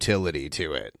have a utility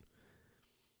to it.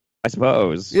 I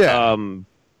suppose. Yeah.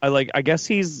 I guess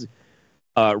he's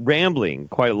rambling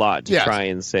quite a lot to try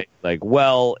and say, like,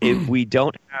 well, if we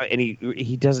don't have any,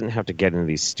 he doesn't have to get into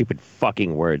these stupid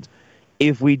fucking words.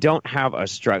 If we don't have a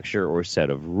structure or set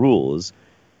of rules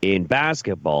in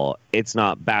basketball, it's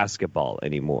not basketball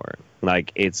anymore.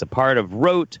 Like, it's a part of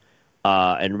rote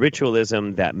and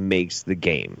ritualism that makes the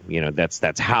game. You know,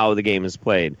 that's how the game is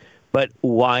played. But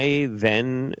why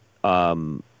then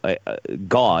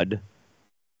God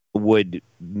would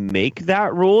make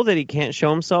that rule that he can't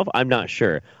show himself? I'm not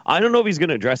sure. I don't know if he's going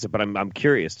to address it, but I'm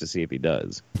curious to see if he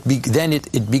does. Then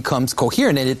it becomes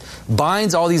coherent, and it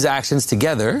binds all these actions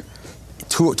together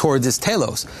toward this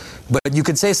telos. But you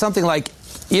could say something like,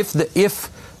 if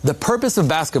the purpose of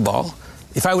basketball,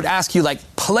 if I would ask you, like,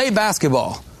 play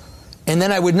basketball, and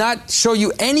then I would not show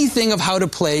you anything of how to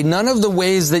play, none of the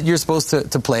ways that you're supposed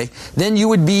to play, then you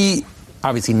would be,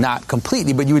 obviously not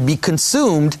completely, but you would be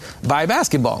consumed by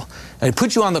basketball. I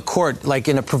put you on the court, like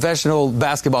in a professional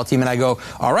basketball team, and I go,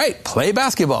 all right, play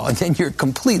basketball. And then you're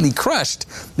completely crushed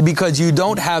because you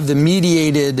don't have the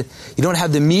mediated,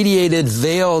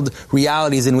 veiled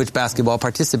realities in which basketball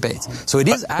participates. So it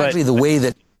is actually the way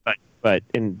that... But,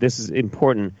 and this is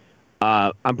important,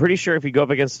 I'm pretty sure if you go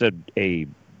up against a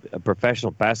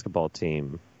professional basketball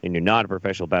team, and you're not a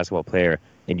professional basketball player,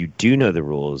 and you do know the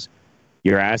rules,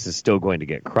 your ass is still going to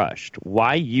get crushed.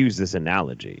 Why use this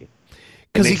analogy?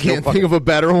 Because he can't think of a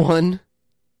better one.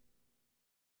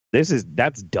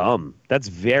 That's dumb. That's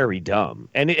very dumb.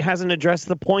 And it hasn't addressed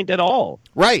the point at all.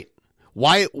 Right.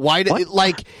 Why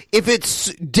if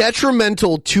it's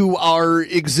detrimental to our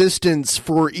existence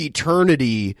for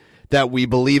eternity that we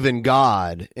believe in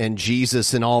God and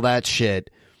Jesus and all that shit,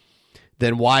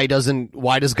 then why does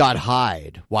God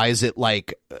hide? Why does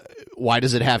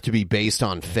it have to be based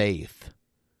on faith?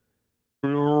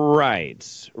 Right.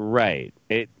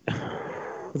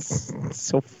 It's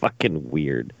so fucking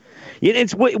weird.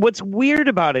 It's what's weird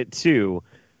about it too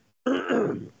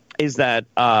is that,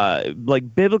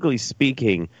 like, biblically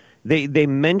speaking, they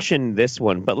mention this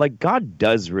one, but like God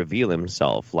does reveal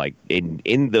himself, like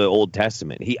in the Old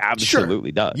Testament. He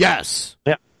absolutely does. Yes.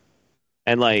 Yeah.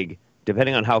 And like,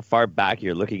 depending on how far back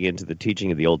you're looking into the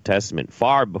teaching of the Old Testament,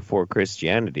 far before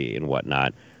Christianity and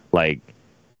whatnot, like,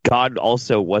 God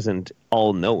also wasn't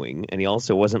all-knowing, and he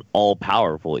also wasn't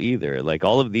all-powerful either. Like,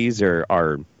 all of these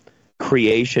are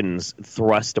creations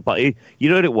thrust upon... You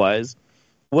know what it was?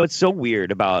 What's so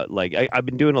weird about, like, I've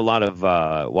been doing a lot of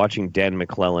watching Dan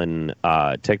McClellan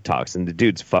TikToks, and the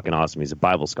dude's fucking awesome. He's a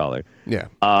Bible scholar. Yeah.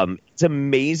 It's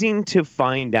amazing to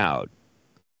find out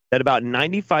that about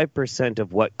 95%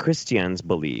 of what Christians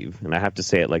believe, and I have to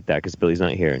say it like that because Billy's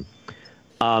not here,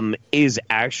 is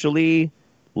actually...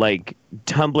 like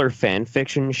Tumblr fan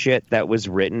fiction shit that was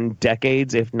written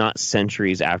decades, if not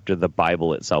centuries, after the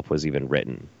Bible itself was even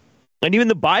written. And even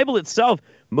the Bible itself,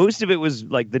 most of it was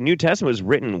like the New Testament was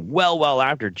written well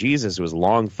after Jesus was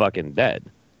long fucking dead.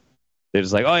 They're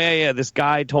just like, oh yeah, this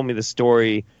guy told me the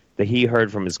story that he heard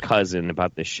from his cousin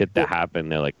about the shit that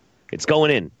happened. They're like, it's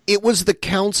going in. It was the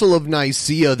Council of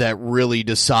Nicaea that really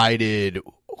decided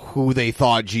who they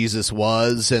thought Jesus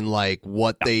was and like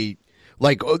what they...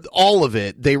 Like, all of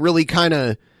it, they really kind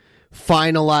of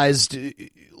finalized,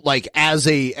 like, as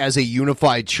a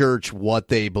unified church, what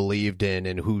they believed in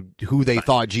and who they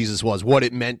thought Jesus was, what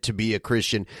it meant to be a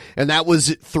Christian. And that was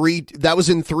in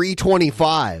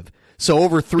 325. So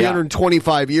over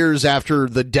 325 years after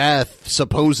the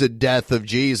supposed death of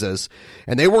Jesus.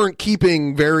 And they weren't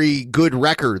keeping very good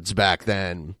records back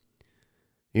then,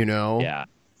 you know? Yeah.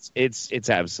 It's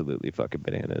absolutely fucking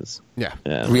bananas. Yeah.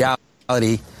 Reality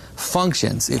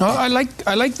functions. I like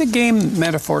the game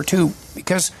metaphor too,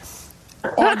 because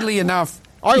oddly enough,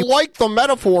 I like the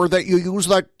metaphor that you use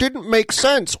that didn't make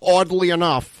sense, oddly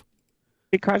enough.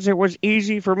 Because it was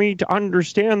easy for me to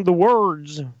understand the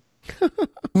words. You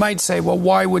might say, well,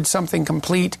 why would something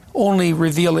complete only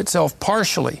reveal itself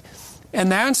partially?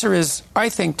 And the answer is, I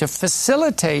think, to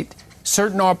facilitate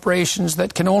certain operations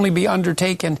that can only be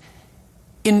undertaken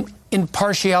in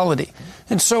partiality.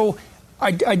 And so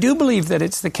I do believe that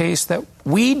it's the case that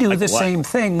we do the same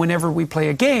thing whenever we play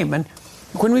a game. And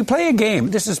when we play a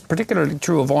game, this is particularly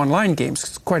true of online games,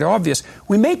 it's quite obvious,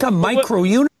 we make a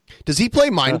micro-universe. Does he play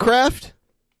Minecraft?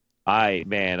 I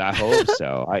hope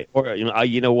so.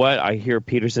 You know what? I hear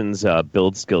Peterson's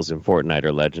build skills in Fortnite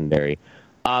are legendary.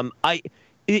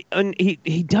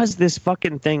 He does this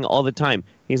fucking thing all the time.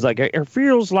 He's like, it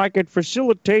feels like it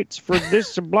facilitates for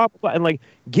this blah blah, and like,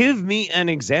 give me an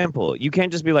example. You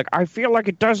can't just be like, I feel like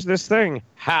it does this thing.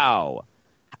 How?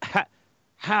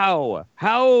 How?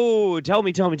 Tell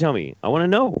me. I want to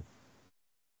know.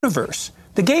 Universe.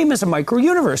 The game is a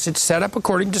micro-universe. It's set up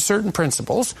according to certain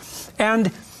principles,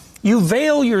 and you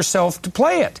veil yourself to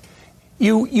play it.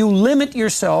 You limit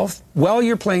yourself while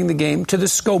you're playing the game to the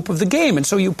scope of the game, and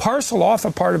so you parcel off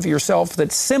a part of yourself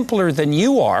that's simpler than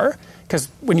you are, because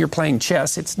when you're playing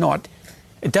chess, it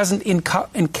doesn't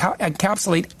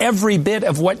encapsulate every bit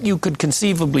of what you could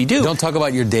conceivably do. Don't talk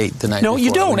about your date the night before. No,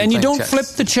 you don't, and you don't chess. flip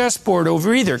the chessboard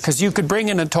over either, because you could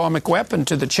bring an atomic weapon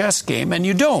to the chess game, and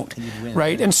you don't,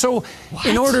 right? And so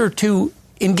in order to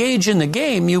engage in the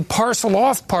game, you parcel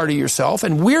off part of yourself,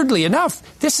 and weirdly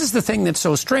enough, this is the thing that's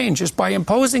so strange, is by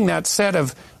imposing that set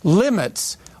of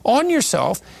limits on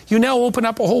yourself, you now open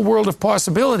up a whole world of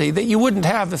possibility that you wouldn't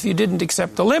have if you didn't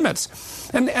accept the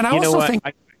limits. And I also think...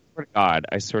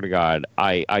 I swear to God,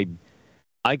 I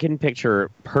can picture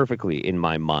perfectly in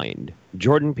my mind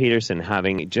Jordan Peterson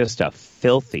having just a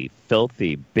filthy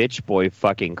bitch boy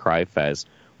fucking cry fest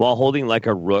while holding like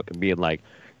a rook and being like,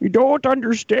 you don't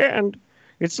understand.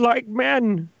 It's like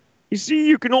men. You see,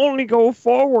 you can only go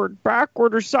forward,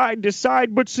 backward, or side to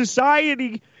side, but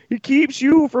society, it keeps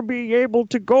you from being able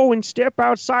to go and step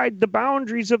outside the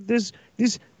boundaries of this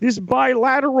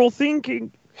bilateral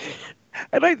thinking.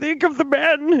 And I think of the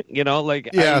men,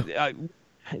 yeah.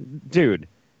 Dude,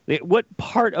 what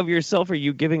part of yourself are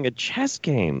you giving a chess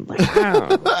game? Like,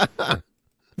 how?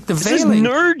 This is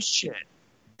nerd shit.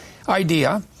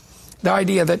 The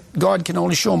idea that God can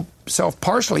only show himself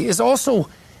partially is also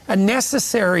a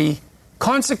necessary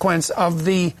consequence of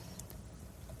the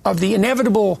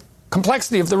inevitable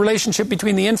complexity of the relationship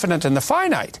between the infinite and the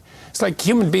finite. It's like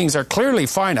human beings are clearly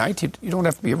finite. You don't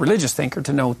have to be a religious thinker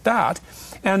to note that.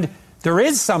 And there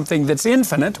is something that's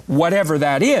infinite, whatever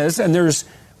that is, and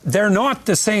they're not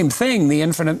the same thing, the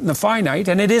infinite and the finite,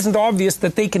 and it isn't obvious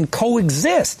that they can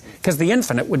coexist, because the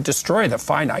infinite would destroy the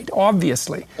finite,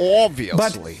 obviously.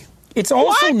 But it's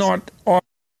also not...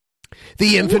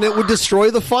 The infinite would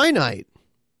destroy the finite.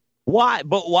 Why?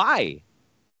 But why?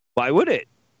 Why would it?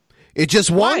 It just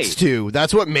wants to.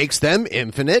 That's what makes them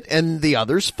infinite and the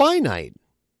others finite.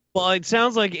 Well, it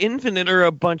sounds like Infinite are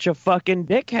a bunch of fucking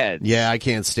dickheads. Yeah, I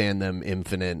can't stand them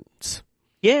Infinites.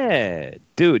 Yeah,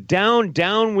 dude,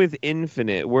 down with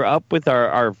Infinite. We're up with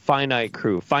our finite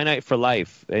crew, finite for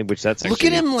life. Which that's look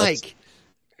at him like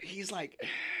he's like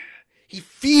he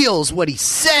feels what he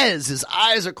says. His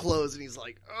eyes are closed, and he's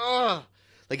like, ugh,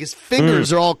 like his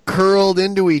fingers are all curled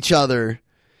into each other.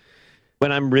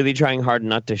 When I'm really trying hard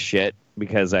not to shit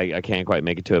because I can't quite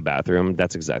make it to a bathroom,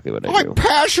 that's exactly what I do. I'm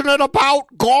passionate about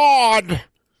God.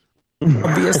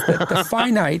 Obvious that the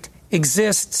finite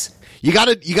exists. You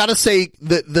gotta say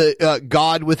the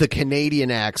God with a Canadian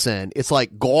accent. It's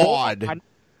like God.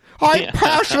 I'm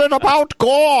passionate about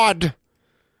God.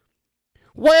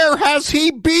 Where has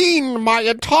he been my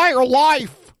entire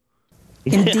life?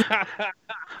 Indeed.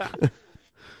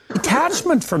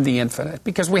 Detachment from the infinite,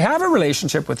 because we have a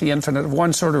relationship with the infinite of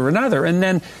one sort or another, and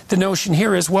then the notion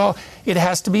here is, well, it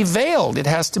has to be veiled, it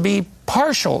has to be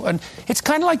partial, and it's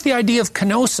kind of like the idea of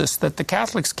kenosis that the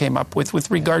Catholics came up with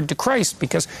regard to Christ,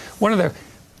 because one of the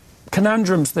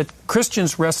conundrums that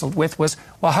Christians wrestled with was,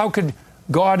 well, how could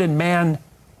God and man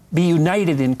be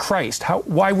united in Christ?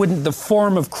 Why wouldn't the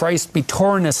form of Christ be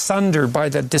torn asunder by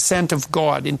the descent of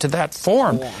God into that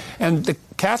form? Yeah. And the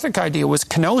Catholic idea was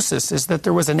kenosis, is that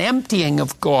there was an emptying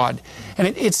of God. And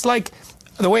it's like,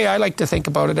 the way I like to think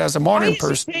about it as a modern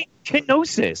person.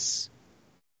 Kenosis?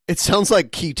 It sounds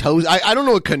like ketosis. I don't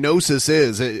know what kenosis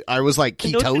is. I was like,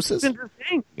 ketosis? Isn't a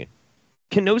thing.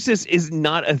 Kenosis is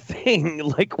not a thing.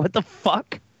 Like, what the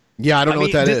fuck? Yeah, I don't know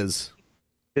what that is.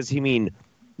 Does he mean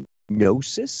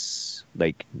gnosis,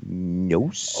 like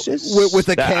gnosis with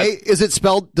a K. Is it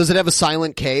spelled? Does it have a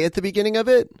silent K at the beginning of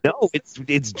it? No, it's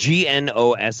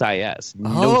GNOSIS.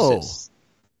 Gnosis.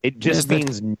 It just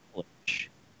means knowledge.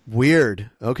 Weird.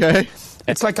 Okay.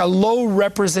 It's like a low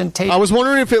representation. I was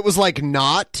wondering if it was like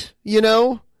not,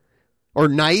 or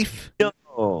knife. No.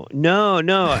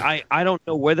 I don't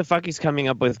know where the fuck he's coming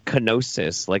up with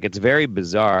kenosis. Like, it's very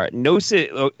bizarre. Gnosis,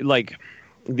 like,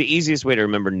 the easiest way to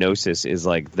remember gnosis is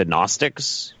like the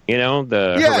Gnostics, the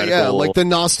heretical... like the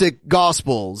Gnostic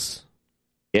Gospels.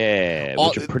 Yeah,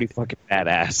 which are pretty fucking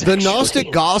badass. The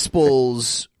Gnostic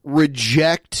Gospels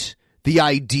reject the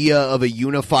idea of a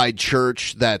unified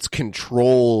church that's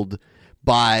controlled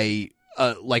by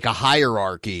like a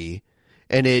hierarchy,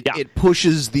 and it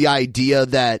pushes the idea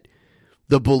that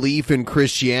the belief in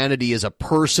Christianity is a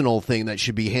personal thing that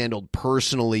should be handled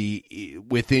personally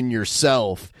within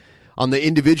yourself on the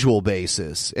individual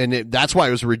basis, and that's why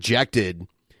it was rejected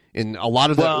in a lot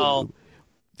of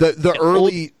the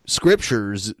early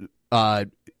scriptures.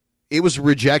 It was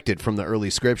rejected from the early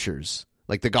scriptures,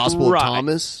 like the Gospel of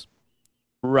Thomas.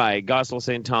 Right, Gospel of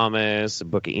St. Thomas, the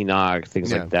Book of Enoch,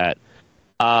 things like that.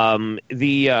 So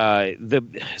the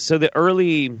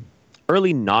early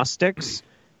Gnostics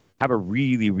have a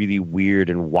really, really weird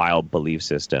and wild belief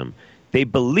system. They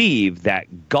believe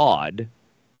that God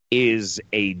is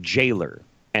a jailer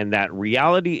and that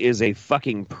reality is a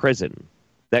fucking prison.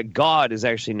 That God is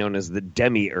actually known as the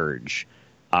demiurge,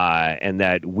 and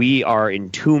that we are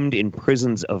entombed in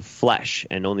prisons of flesh,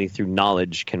 and only through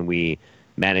knowledge can we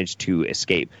managed to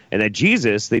escape. And that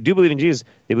Jesus, they do believe in Jesus.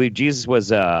 They believe Jesus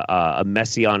was a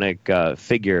messianic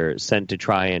figure sent to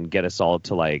try and get us all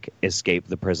to like escape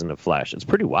the prison of flesh. It's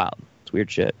pretty wild. It's weird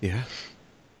shit. Yeah.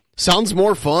 Sounds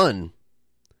more fun.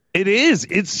 It is.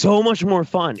 It's so much more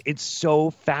fun. It's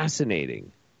so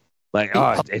fascinating. Like,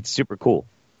 it's super cool.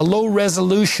 A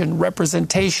low-resolution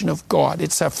representation of God.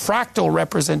 It's a fractal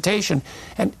representation,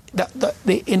 and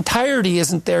the entirety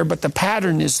isn't there, but the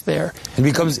pattern is there. It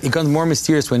becomes more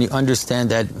mysterious when you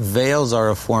understand that veils are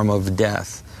a form of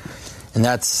death, and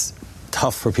that's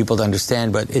tough for people to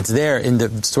understand, but it's there in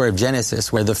the story of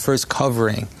Genesis, where the first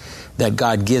covering that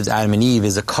God gives Adam and Eve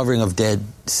is a covering of dead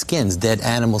skins, dead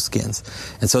animal skins.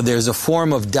 And so there's a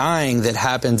form of dying that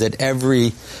happens at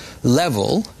every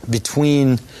level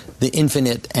between the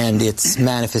infinite and its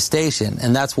manifestation.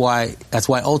 And that's why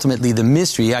ultimately the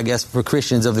mystery, I guess, for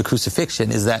Christians of the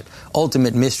crucifixion is that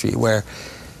ultimate mystery where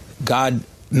God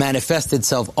manifests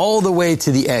itself all the way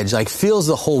to the edge, like fills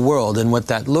the whole world. And what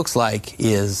that looks like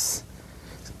is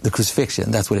the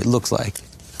crucifixion. That's what it looks like.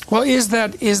 Well, is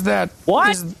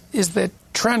that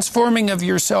transforming of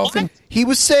yourself? He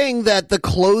was saying that the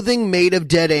clothing made of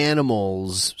dead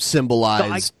animals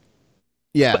symbolized...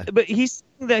 But he's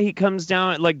saying that he comes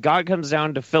down, like God comes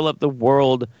down to fill up the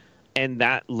world, and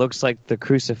that looks like the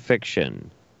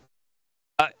crucifixion.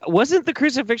 Wasn't the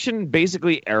crucifixion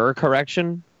basically error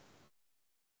correction?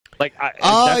 Like,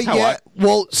 that's how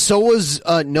well, so was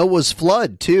Noah's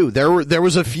flood too. There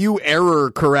was a few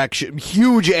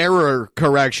huge error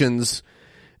corrections.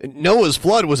 Noah's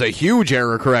flood was a huge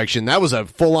error correction. That was a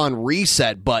full-on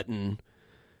reset button.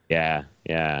 Yeah.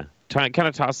 Kind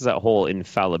of tosses that whole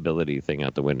infallibility thing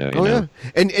out the window. You know?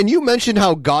 Yeah. And you mentioned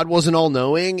how God wasn't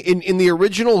all-knowing. In the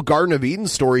original Garden of Eden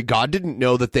story, God didn't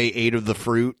know that they ate of the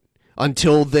fruit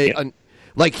until they...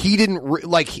 he didn't...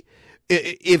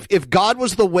 If God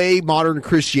was the way modern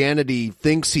Christianity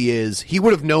thinks he is, he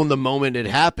would have known the moment it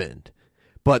happened.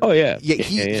 But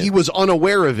he was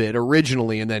unaware of it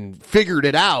originally and then figured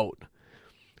it out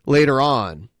later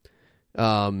on.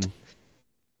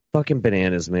 Fucking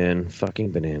bananas, man.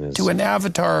 Fucking bananas. To an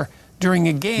avatar during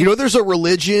a game. There's a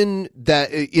religion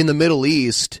that in the Middle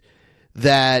East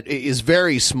that is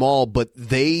very small, but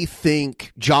they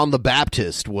think John the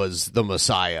Baptist was the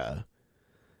Messiah.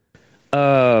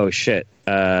 Oh, shit.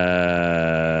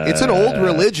 It's an old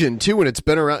religion, too, and it's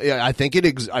been around. Yeah, I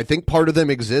think part of them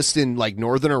exists in, like,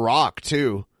 northern Iraq,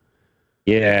 too.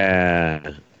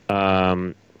 Yeah.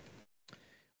 I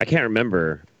can't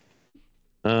remember.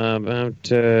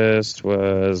 Baptist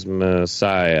was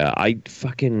Messiah. What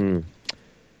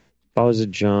was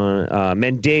it, John?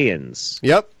 Mandaeans.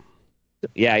 Yep.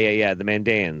 Yeah. The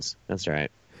Mandaeans. That's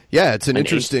right. Yeah, it's an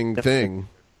interesting thing.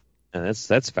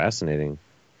 That's fascinating.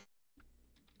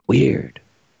 Weird.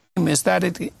 Is that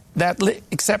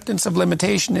acceptance of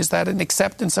limitation? Is that an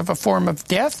acceptance of a form of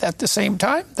death at the same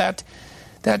time? That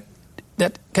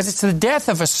because it's the death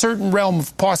of a certain realm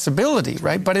of possibility,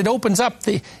 right? But it opens up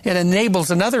it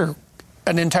enables an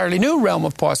entirely new realm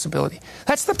of possibility.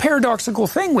 That's the paradoxical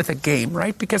thing with a game,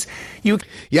 right? Because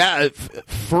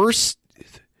first,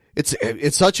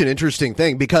 It's such an interesting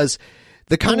thing because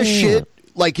the kind of shit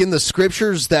like in the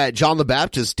scriptures that John the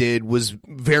Baptist did was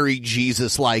very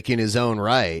Jesus-like in his own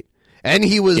right. And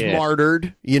he was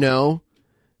martyred, you know.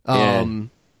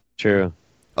 True.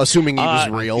 Assuming he was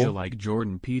real. I feel like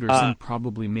Jordan Peterson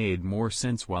probably made more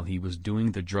sense while he was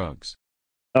doing the drugs.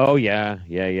 Oh, yeah.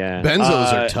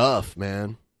 Benzos are tough,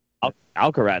 man.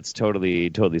 Alcarat's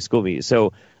totally schooled me.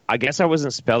 So I guess I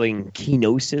wasn't spelling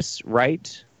kenosis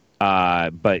right,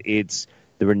 but it's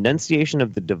the renunciation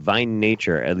of the divine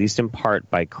nature, at least in part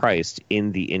by Christ,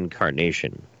 in the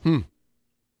incarnation.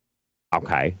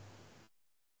 Okay.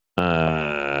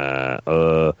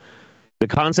 The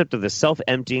concept of the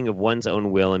self-emptying of one's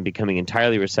own will and becoming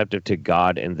entirely receptive to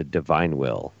God and the divine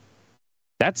will.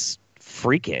 That's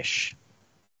freakish.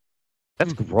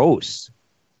 That's gross.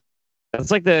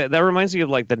 That's like that reminds me of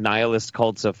like the nihilist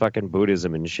cults of fucking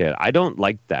Buddhism and shit. I don't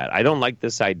like that. I don't like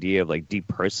this idea of like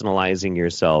depersonalizing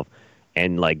yourself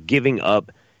and like giving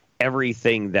up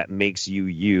everything that makes you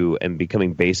you and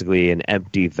becoming basically an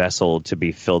empty vessel to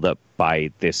be filled up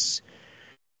by this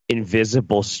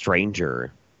invisible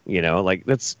stranger. You know, like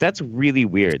that's really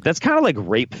weird. That's kind of like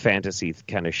rape fantasy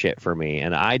kind of shit for me,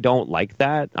 and I don't like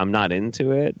that. I'm not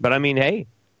into it. But I mean, hey,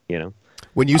 you know.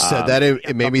 When you said that,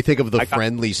 it made me think of the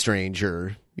friendly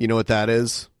stranger. You know what that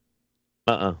is?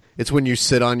 It's when you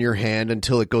sit on your hand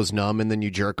until it goes numb and then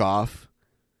you jerk off.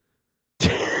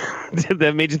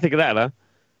 That made you think of that, huh?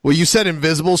 Well, you said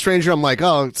invisible stranger. I'm like,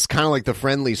 oh, it's kind of like the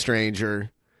friendly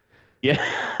stranger.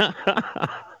 Yeah.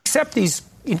 Except these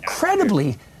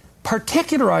incredibly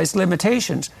particularized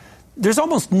limitations. There's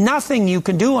almost nothing you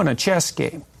can do on a chess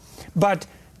game, but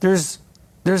there's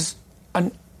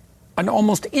an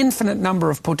almost infinite number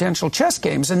of potential chess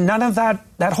games, and none of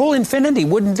that whole infinity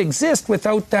wouldn't exist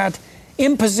without that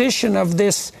imposition of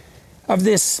this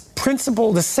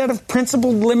principle, the set of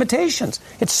principled limitations.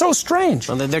 It's so strange.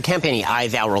 Well, there can't be any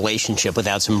I-thou relationship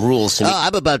without some rules to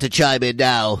I'm about to chime in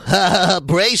now.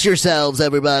 Brace yourselves,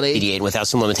 everybody. mediate without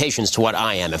some limitations to what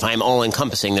I am. If I'm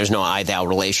all-encompassing, there's no I-thou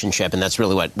relationship, and that's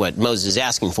really what Moses is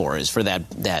asking for, is for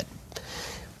that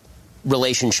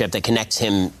relationship that connects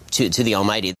him to the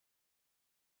Almighty.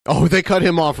 Oh, they cut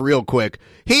him off real quick.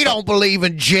 He don't believe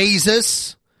in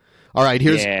Jesus. All right,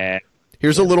 here's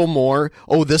a little more.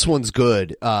 Oh, this one's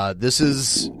good. This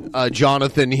is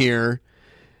Jonathan here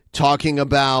talking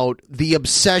about the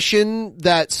obsession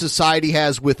that society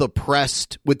has with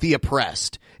the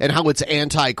oppressed and how it's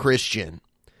anti-Christian.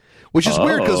 Which is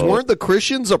weird because weren't the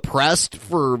Christians oppressed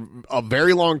for a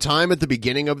very long time at the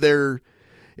beginning of their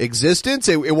existence?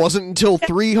 It wasn't until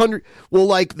 300. Well,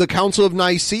 like the Council of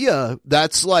Nicaea,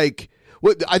 that's like.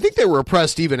 I think they were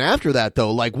oppressed even after that,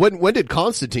 though. Like when did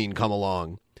Constantine come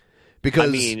along? Because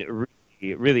I mean,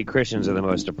 really, Christians are the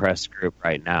most oppressed group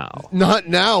right now. Not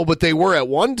now, but they were at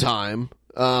one time.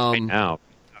 Right now,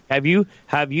 have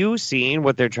you seen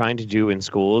what they're trying to do in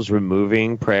schools?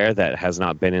 Removing prayer that has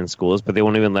not been in schools, but they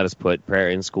won't even let us put prayer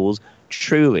in schools.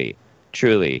 Truly,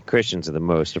 Christians are the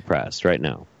most oppressed right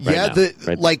now. Like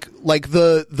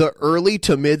the early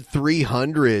to mid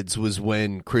 300s was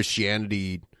when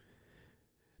Christianity.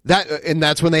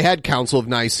 That's when they had Council of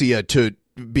Nicaea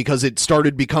because it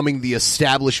started becoming the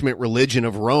establishment religion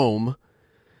of Rome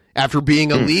after being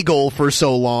illegal for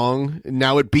so long.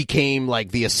 Now it became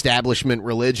like the establishment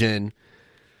religion.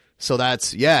 So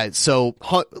so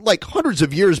like hundreds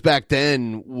of years back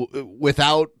then,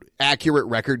 without accurate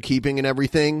record keeping and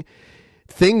everything,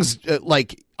 things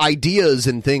like ideas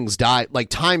and things died. Like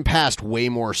time passed way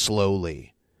more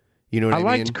slowly. You know what I mean? I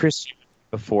liked Christianity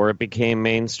before it became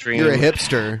mainstream. You're a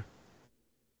hipster.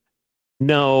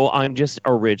 No, I'm just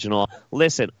original.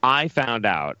 Listen, I found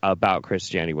out about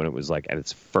Christianity when it was like at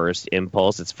its first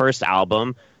impulse, its first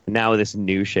album. Now this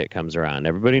new shit comes around.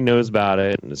 Everybody knows about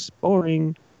it, and it's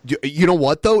boring. You know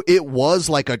what, though? It was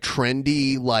like a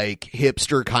trendy, like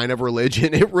hipster kind of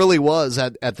religion. It really was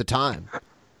at the time.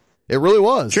 It really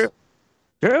was.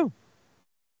 True.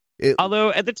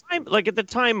 Although at the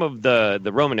time of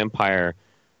the Roman Empire,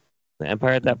 the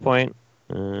empire at that point,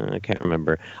 I can't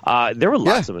remember. There were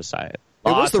lots of messiahs. It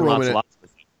was the Roman.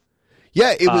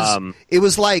 Yeah, it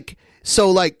was like so.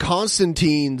 Like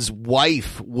Constantine's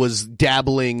wife was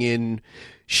dabbling in.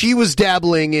 She was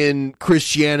dabbling in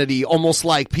Christianity, almost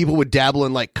like people would dabble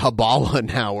in like Kabbalah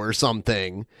now or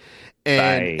something.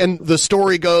 And the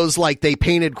story goes like they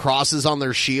painted crosses on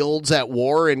their shields at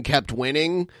war and kept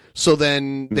winning. So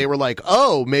then they were like,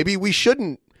 oh, maybe we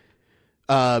shouldn't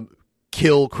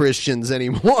kill Christians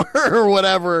anymore or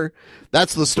whatever.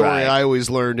 That's the story I always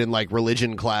learned in like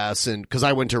religion class, and because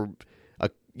I went to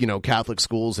Catholic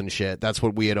schools and shit. That's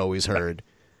what we had always heard.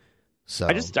 So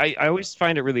I always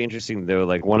find it really interesting, though,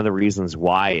 like one of the reasons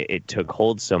why it took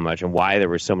hold so much and why there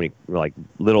were so many like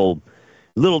little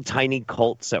tiny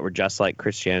cults that were just like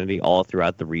Christianity all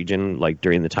throughout the region, like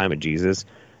during the time of Jesus.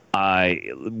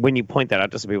 When you point that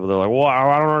out to some people, they're like, well,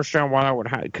 I don't understand why that would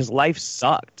happen. Because life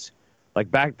sucked. Like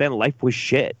back then, life was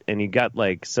shit. And you got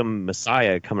like some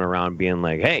messiah coming around being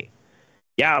like, hey,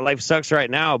 yeah, life sucks right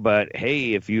now, but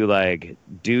hey, if you like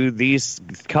do these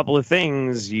couple of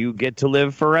things, you get to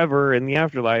live forever in the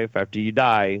afterlife after you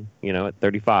die, at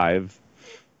 35.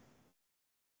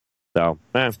 So,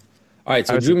 All right,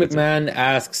 so Drew McMahon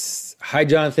asks, hi,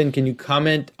 Jonathan, can you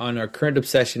comment on our current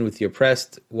obsession with the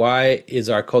oppressed? Why is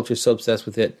our culture so obsessed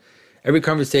with it? Every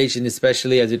conversation,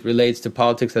 especially as it relates to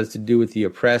politics, has to do with the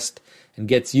oppressed and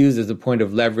gets used as a point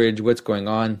of leverage. What's going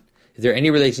on? Is there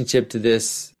any relationship to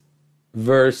this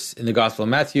verse in the Gospel of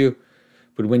Matthew?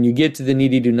 But when you get to the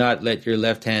needy, do not let your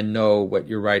left hand know what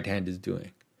your right hand is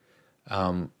doing.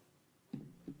 I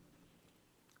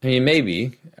mean,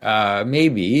 maybe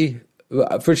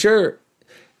for sure.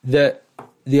 The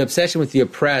obsession with the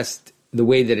oppressed, the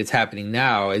way that it's happening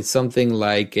now, is something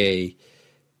like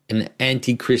an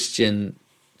anti-Christian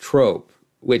trope.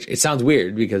 Which it sounds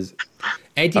weird because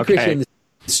anti-Christian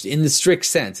in the strict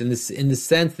sense, in the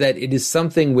sense that it is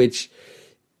something which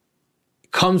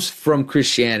comes from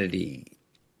Christianity,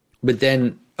 but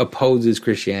then opposes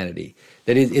Christianity.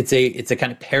 That is, it's a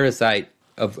kind of parasite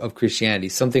of Christianity,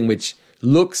 something which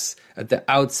looks at the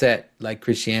outset like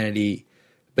Christianity,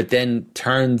 but then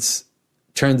turns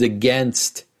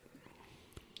against,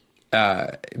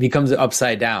 becomes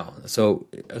upside down. So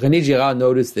René Girard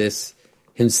noticed this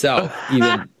himself,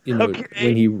 even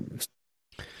when he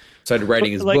started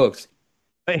writing his books.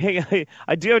 Hey,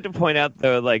 I do have to point out,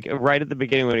 though, like right at the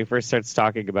beginning when he first starts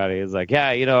talking about it, he's like,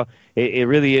 yeah, it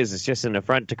really is. It's just an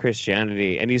affront to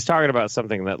Christianity. And he's talking about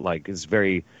something that like is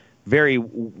very, very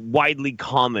widely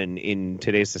common in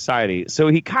today's society. So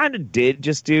he kind of did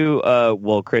just do,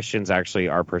 well, Christians actually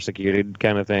are persecuted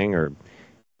kind of thing. Or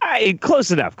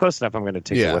close enough. I'm going to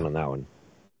take a win on that one.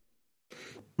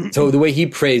 So the way he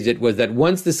praised it was that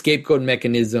once the scapegoat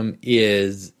mechanism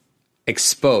is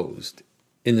exposed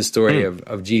in the story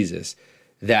of Jesus,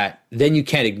 that then you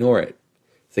can't ignore it.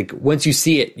 It's like once you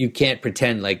see it, you can't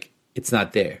pretend like it's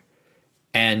not there.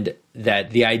 And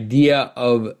that the idea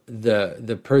of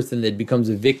the person that becomes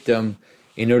a victim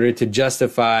in order to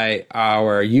justify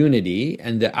our unity,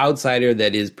 and the outsider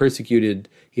that is persecuted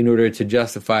in order to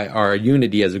justify our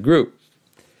unity as a group,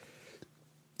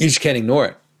 you just can't ignore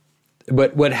it.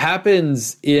 But what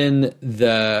happens in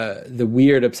the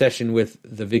weird obsession with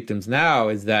the victims now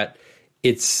is that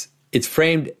it's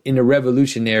framed in a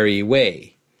revolutionary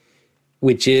way,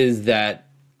 which is that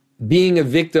being a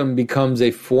victim becomes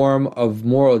a form of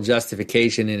moral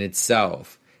justification in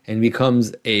itself, and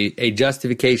becomes a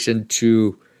justification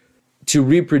to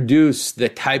reproduce the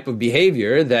type of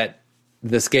behavior that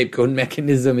the scapegoat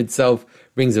mechanism itself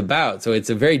brings about. So it's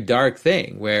a very dark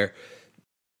thing where...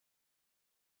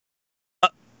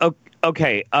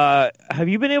 Okay, have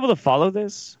you been able to follow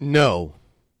this? No.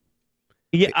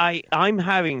 Yeah, I'm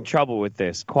having trouble with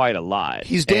this quite a lot.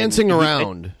 He's dancing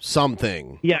around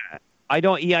something. Yeah,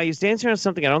 he's dancing around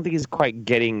something. I don't think he's quite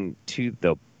getting to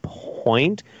the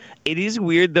point. It is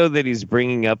weird, though, that he's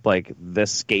bringing up, like, the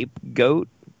scapegoat.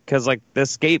 Because, like, the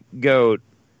scapegoat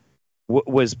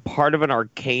was part of an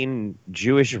arcane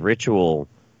Jewish ritual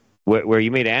where you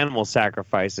made animal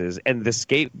sacrifices. And the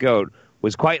scapegoat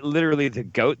was quite literally the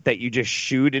goat that you just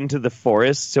shooed into the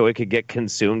forest so it could get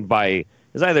consumed by...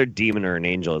 It's either a demon or an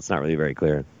angel. It's not really very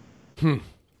clear.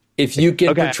 If you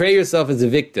can portray yourself as a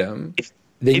victim,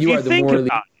 then you are the morally...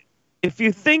 If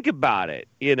you think about it,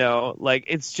 like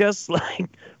it's just like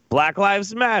Black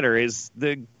Lives Matter is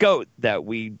the goat that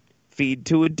we feed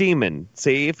to a demon.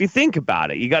 See, if you think about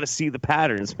it, you got to see the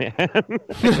patterns, man.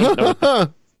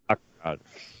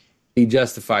 He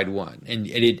justified one, and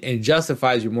it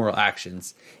justifies your moral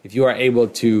actions if you are able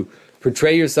to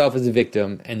portray yourself as a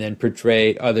victim and then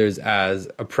portray others as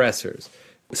oppressors.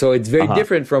 So it's very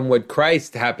different from what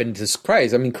Christ happened to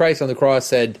Christ. I mean, Christ on the cross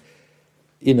said,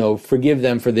 forgive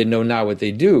them for they know not what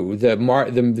they do.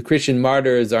 The Christian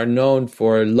martyrs are known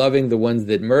for loving the ones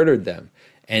that murdered them.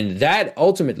 And that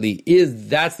ultimately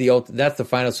that's the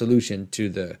final solution to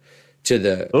the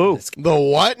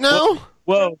what now?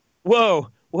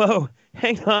 Whoa.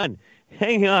 Hang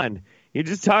on. You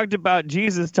just talked about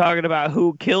Jesus talking about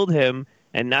who killed him,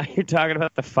 and now you're talking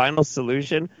about the final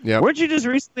solution? Yep. Weren't you just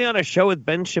recently on a show with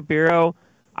Ben Shapiro?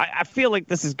 I feel like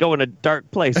this is going a dark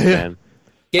place, man.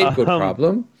 Scapegoat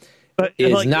problem. But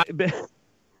is not...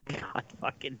 God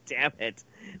fucking damn it.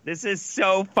 This is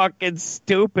so fucking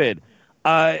stupid.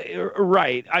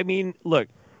 Right. I mean, look.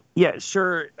 Yeah,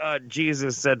 sure.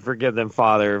 Jesus said, "Forgive them,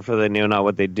 Father, for they know not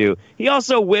what they do." He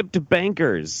also whipped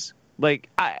bankers. Like,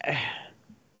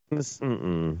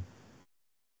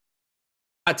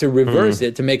 Not to reverse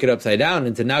it, to make it upside down,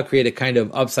 and to now create a kind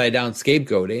of upside down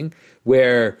scapegoating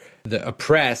where the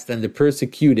oppressed and the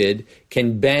persecuted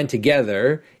can band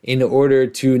together in order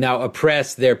to now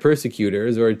oppress their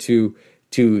persecutors or to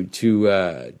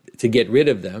get rid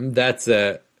of them.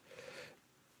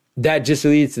 That just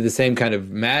leads to the same kind of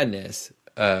madness,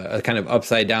 a kind of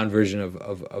upside down version of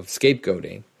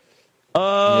scapegoating.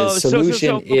 Oh, the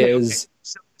solution is.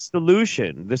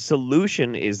 The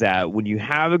solution is that when you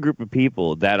have a group of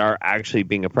people that are actually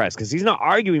being oppressed, because he's not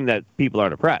arguing that people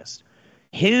aren't oppressed.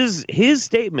 His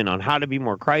statement on how to be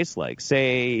more Christ-like,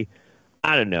 say,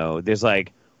 I don't know, there's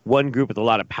like one group with a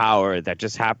lot of power that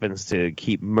just happens to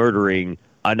keep murdering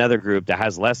another group that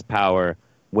has less power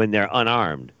when they're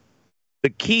unarmed.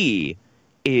 The key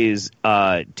is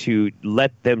to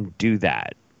let them do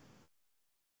that.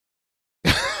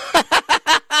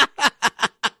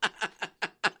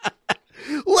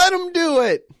 Let them do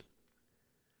it.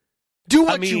 Do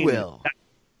what you will.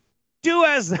 Do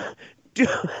as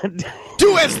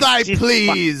thy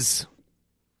please.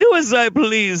 Do as I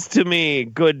please to me,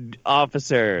 good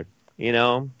officer. You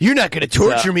know, you're not going to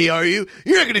torture me, are you?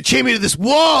 You're not going to chain me to this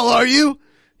wall, are you?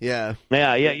 Yeah.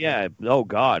 Oh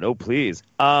God. Oh please.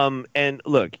 And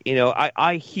look, you know,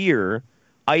 I hear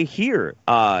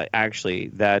actually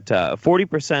that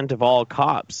 40% of all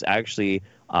cops actually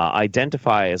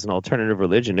identify as an alternative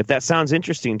religion. If that sounds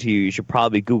interesting to you, you should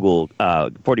probably Google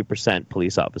 40%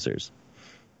 police officers.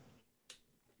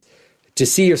 To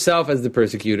see yourself as the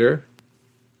persecutor,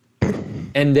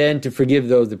 and then to forgive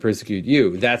those that persecute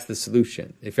you. That's the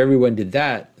solution. If everyone did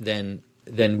that, then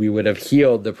we would have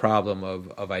healed the problem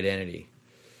of identity.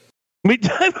 What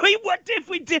if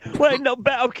we did? Wait, no,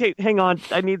 okay, hang on.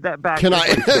 I need that back. Can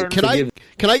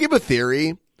I give a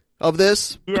theory of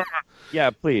this? Yeah,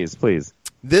 please.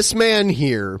 This man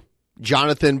here,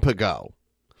 Jonathan Pageau,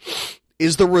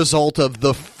 is the result of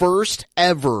the first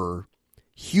ever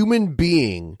human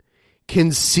being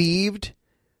conceived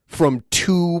from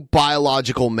two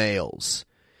biological males.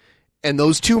 And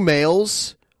those two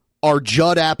males are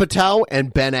Judd Apatow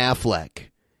and Ben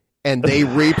Affleck. And they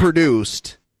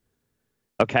reproduced.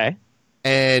 Okay.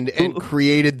 And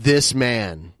created this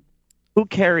man. Who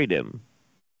carried him?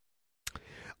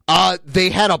 They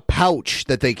had a pouch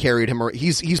that they carried him.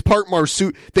 He's part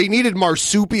They needed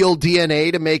marsupial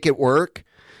DNA to make it work.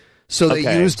 So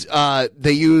they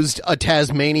used a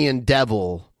Tasmanian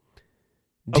devil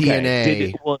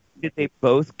DNA. Did they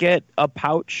both get a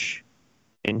pouch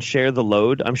and share the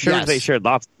load? I'm sure they shared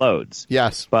lots of loads.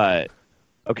 Yes. But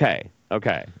okay.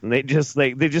 And they just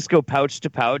go pouch to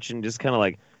pouch and just kind of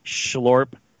like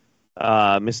schlorp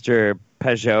Mr.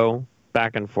 Pageau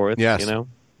back and forth. Yes. You know?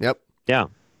 Yep. Yeah.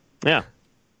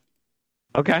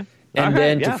 Okay. And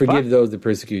then to forgive those that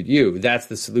persecute you. That's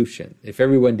the solution. If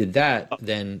everyone did that,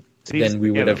 then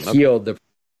we would have healed the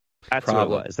problem.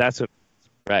 What it was. That's what.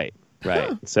 Right.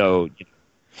 So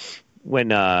when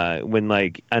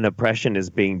like an oppression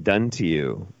is being done to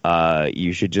you,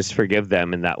 you should just forgive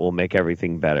them, and that will make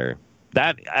everything better.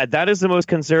 That is the most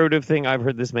conservative thing I've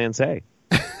heard this man say.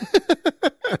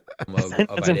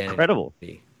 That's incredible.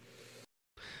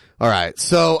 All right,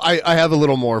 so I have a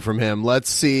little more from him. Let's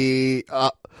see.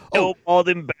 All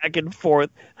them back and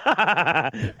forth.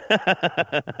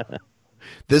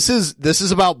 This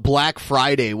is about Black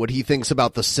Friday. What he thinks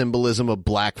about the symbolism of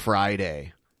Black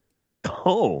Friday.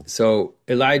 Oh, so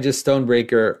Elijah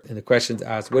Stonebreaker in the questions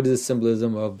asked, "What is the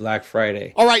symbolism of Black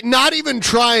Friday?" All right, not even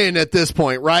trying at this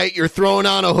point, right? You're throwing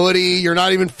on a hoodie. You're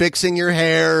not even fixing your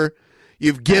hair.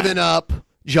 You've given up,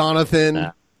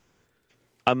 Jonathan.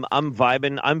 I'm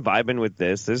vibing with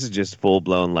this. This is just full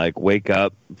blown like wake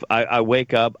up. I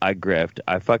wake up, I grift.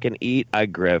 I fucking eat, I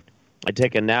grift. I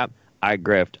take a nap, I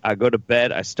grift. I go to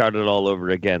bed, I start it all over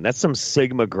again. That's some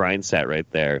Sigma grind set right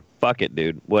there. Fuck it,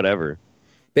 dude. Whatever.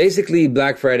 Basically,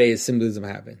 Black Friday is symbolism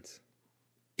happens.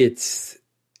 It's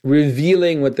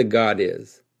revealing what the God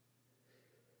is.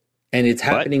 And it's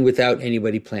happening without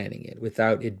anybody planning it,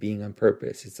 without it being on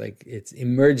purpose. It's like it's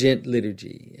emergent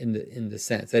liturgy in the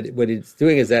sense that what it's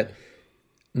doing is that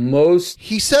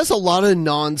he says a lot of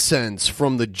nonsense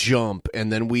from the jump,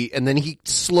 and then it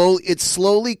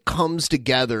slowly comes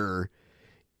together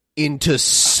into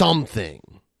something.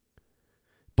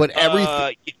 But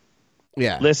everything,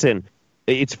 yeah. Listen,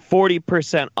 it's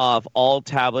 40% off all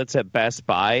tablets at Best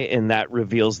Buy, and that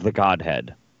reveals the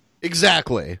Godhead.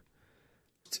 Exactly.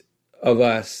 Of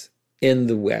us in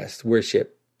the West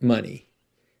worship money,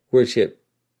 worship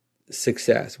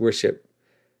success, worship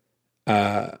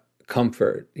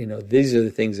comfort. These are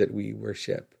the things that we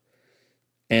worship.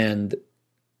 And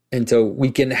so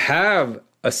we can have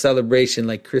a celebration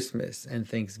like Christmas and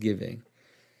Thanksgiving.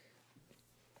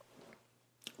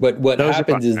 But what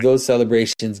happens is those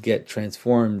celebrations get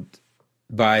transformed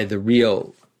by the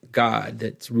real God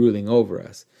that's ruling over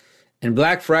us. And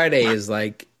Black Friday is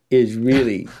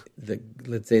really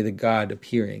the God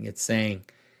appearing. It's saying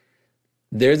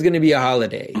there's going to be a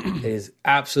holiday that is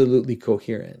absolutely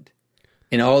coherent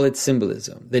in all its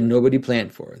symbolism that nobody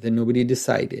planned for, that nobody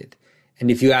decided. And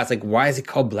if you ask, why is it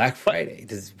called Black Friday?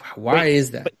 Why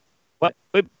is that? But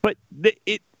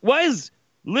it was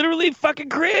literally fucking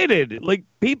created.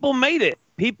 People made it.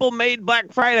 People made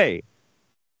Black Friday.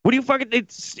 What do you fucking...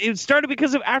 It started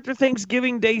because of after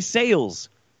Thanksgiving Day sales.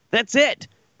 That's it.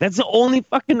 That's the only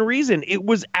fucking reason. It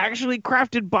was actually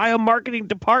crafted by a marketing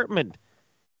department.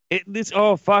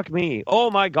 Oh, fuck me.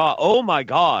 Oh, my God. Oh, my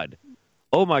God.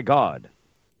 Oh, my God.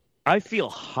 I feel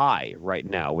high right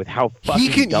now with how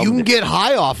fucking dumb you can get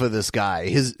high off of this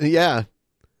guy. Yeah.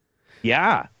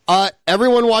 Yeah.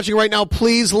 Everyone watching right now,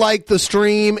 please like the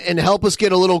stream and help us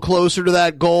get a little closer to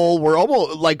that goal. We're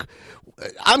almost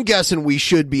I'm guessing we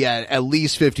should be at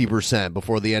least 50%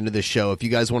 before the end of the show. If you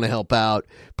guys want to help out,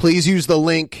 please use the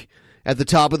link at the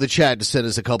top of the chat to send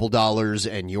us a couple dollars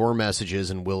and your messages,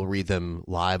 and we'll read them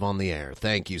live on the air.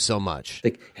 Thank you so much.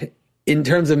 In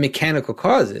terms of mechanical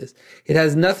causes, it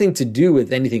has nothing to do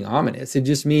with anything ominous. It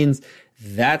just means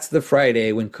that's the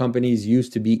Friday when companies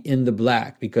used to be in the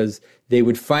black because they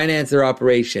would finance their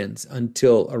operations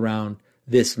until around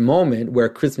this moment where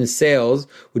Christmas sales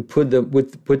would put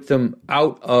them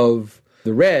out of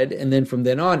the red, and then from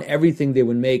then on, everything they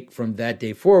would make from that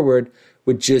day forward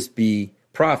would just be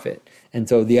profit. And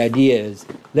so the idea is,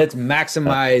 let's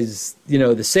maximize,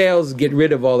 the sales, get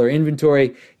rid of all our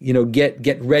inventory,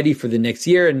 get ready for the next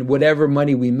year, and whatever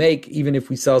money we make, even if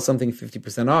we sell something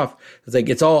 50% off,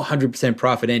 it's all 100%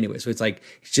 profit anyway. So it's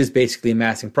just basically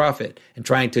amassing profit and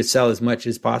trying to sell as much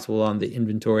as possible on the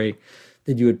inventory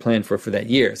that you would plan for that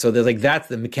year. So that's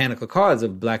the mechanical cause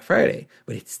of Black Friday,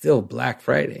 but it's still Black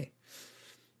Friday.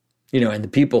 And the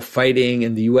people fighting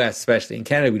in the U.S., especially in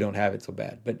Canada, we don't have it so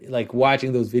bad. But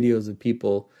watching those videos of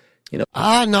people,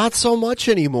 not so much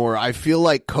anymore. I feel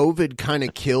like COVID kind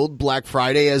of killed Black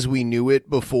Friday as we knew it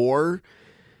before.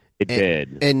 It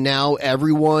did. And now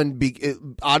everyone,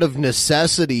 out of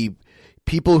necessity,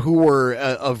 people who were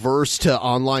averse to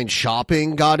online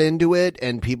shopping got into it,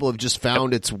 and people have just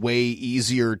found it's way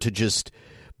easier to just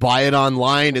buy it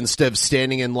online instead of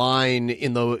standing in line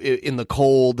in the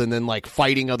cold and then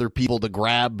fighting other people to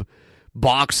grab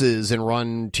boxes and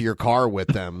run to your car with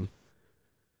them.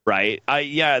 Right.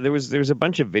 There was a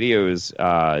bunch of videos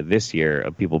this year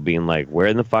of people being where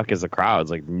in the fuck is the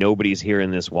crowds? Nobody's here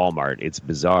in this Walmart. It's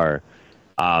bizarre.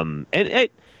 And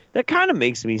that kind of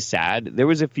makes me sad. There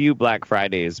was a few Black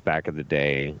Fridays back in the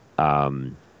day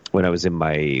when I was in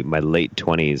my late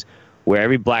 20s where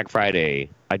every Black Friday,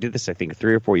 I did this, I think,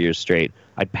 3 or 4 years straight.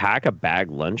 I'd pack a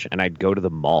bag lunch and I'd go to the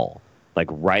mall,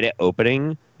 right at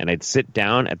opening, and I'd sit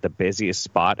down at the busiest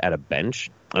spot at a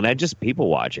bench, and I'd just people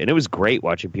watch. And it was great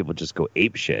watching people just go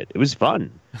ape shit. It was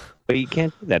fun, but you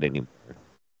can't do that anymore.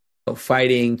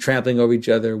 Fighting, trampling over each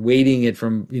other, waiting it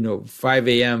from 5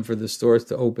 a.m. for the stores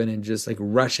to open, and just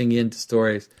rushing into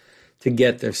stores to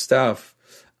get their stuff.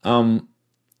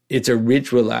 It's a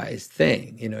ritualized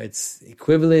thing. It's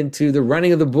equivalent to the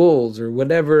running of the bulls or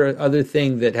whatever other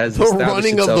thing that has the established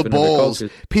running itself of the in other bulls.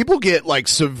 cultures. People get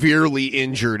severely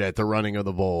injured at the running of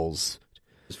the bulls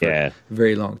for a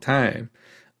very long time.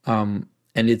 And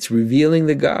it's revealing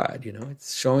the God,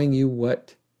 it's showing you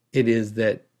what it is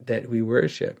that we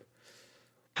worship.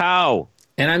 How?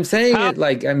 And I'm saying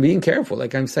it I'm being careful.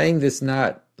 I'm saying this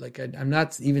not I'm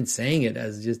not even saying it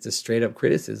as just a straight up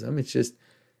criticism. It's just,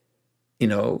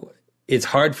 it's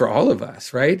hard for all of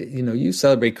us, right? You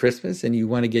celebrate Christmas and you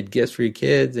want to get gifts for your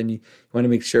kids and you want to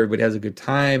make sure everybody has a good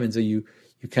time. And so you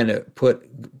kind of put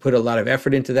a lot of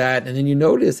effort into that. And then you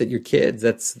notice that your kids,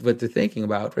 that's what they're thinking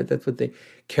about, right? That's what they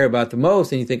care about the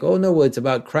most. And you think, oh no, well, it's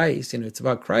about Christ. It's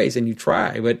about Christ. And you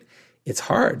try, but it's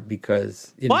hard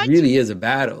because it really is a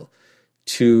battle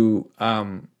to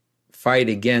fight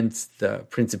against the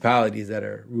principalities that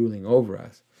are ruling over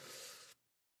us.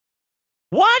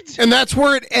 What? And that's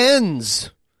where it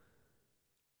ends.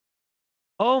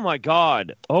 Oh my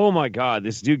God. Oh my God.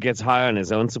 This dude gets high on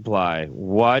his own supply.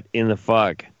 What in the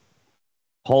fuck?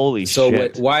 Holy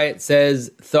shit. So Wyatt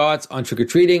says, thoughts on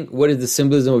trick-or-treating. What is the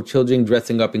symbolism of children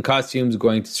dressing up in costumes,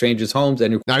 going to strangers' homes,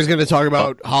 and now he's going to talk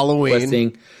about Halloween.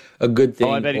 Requesting a good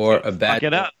thing or a bad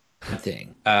thing?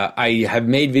 thing. I have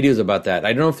made videos about that.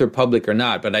 I don't know if they're public or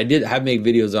not, but I have made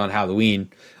videos on Halloween,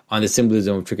 on the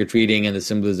symbolism of trick-or-treating and the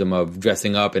symbolism of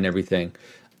dressing up and everything.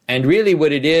 And really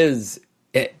what it is,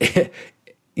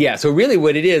 so really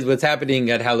what it is, what's happening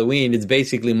at Halloween is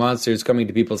basically monsters coming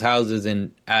to people's houses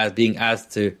and being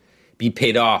asked to be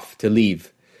paid off to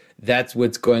leave. That's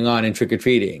what's going on in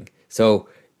trick-or-treating. So,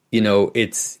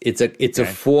 it's a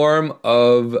form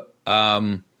of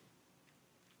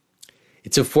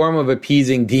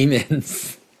appeasing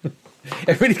demons.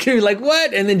 Everybody's gonna be like,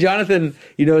 what? And then Jonathan,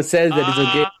 says that it's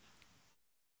okay.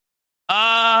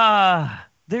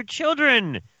 They're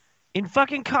children in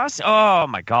fucking costume. Oh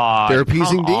my God. They're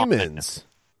appeasing demons.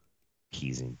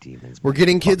 Appeasing demons. We're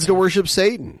getting kids to worship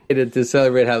Satan. To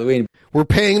celebrate Halloween. We're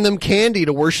paying them candy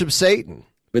to worship Satan.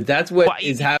 But that's what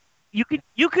is happening.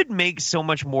 You could make so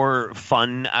much more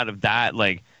fun out of that.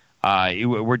 Like,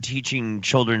 we're teaching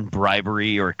children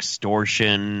bribery or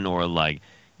extortion or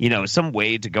some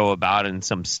way to go about in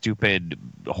some stupid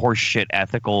horseshit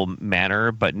ethical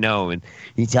manner. But no, and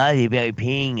it's all about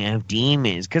paying off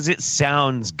demons because it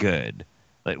sounds good.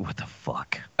 Like, what the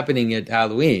fuck? Happening at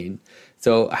Halloween.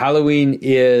 So Halloween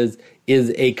is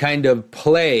a kind of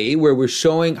play where we're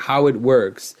showing how it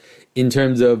works in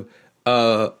terms of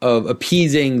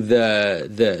appeasing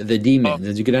the demons.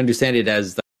 As you can understand it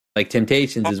as like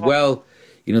temptations as well.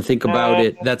 Think about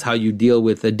it. That's how you deal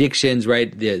with addictions,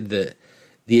 right? The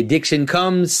addiction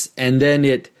comes, and then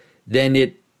it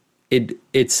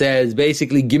says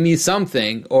basically, give me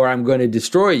something, or I'm going to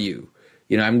destroy you.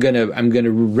 I'm gonna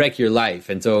wreck your life.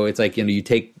 And so it's like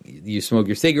you smoke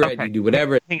your cigarette, you do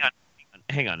whatever.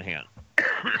 Hang on.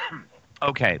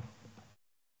 Okay.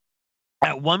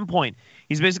 At one point,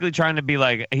 he's basically trying to be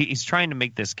like, he's trying to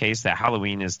make this case that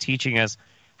Halloween is teaching us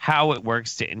how it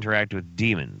works to interact with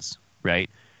demons, right?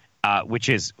 Which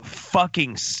is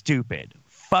fucking stupid.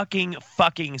 Fucking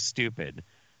stupid.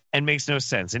 And makes no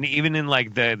sense. And even in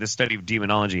like the study of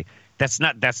demonology, that's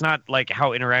not like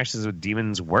how interactions with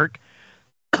demons work.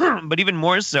 But even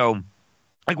more so,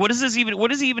 like what is he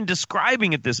even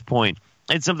describing at this point?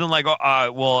 It's something like,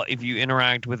 well, if you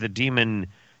interact with a demon,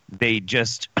 they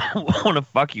just want to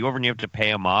fuck you over and you have to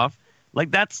pay them off.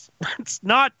 Like that's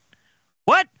not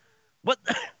what?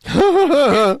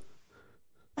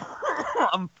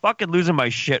 I'm fucking losing my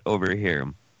shit over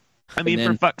here. I mean,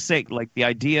 for fuck's sake, like the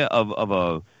idea of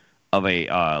a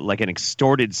like an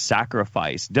extorted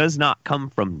sacrifice does not come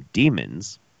from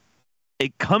demons.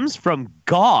 It comes from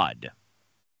God.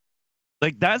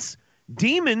 Like that's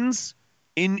demons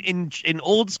in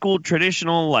old school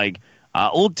traditional like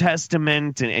Old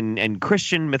Testament and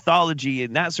Christian mythology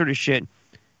and that sort of shit.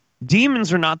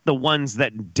 Demons are not the ones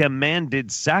that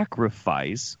demanded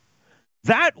sacrifice.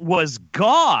 That was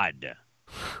God.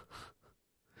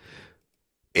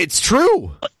 It's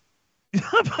true.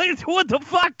 What the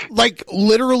fuck? Like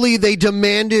literally, they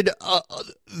demanded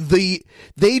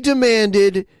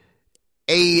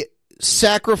a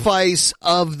sacrifice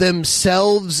of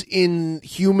themselves in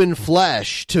human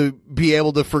flesh to be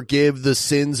able to forgive the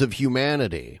sins of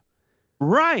humanity.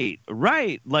 Right.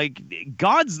 Like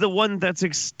God's the one that's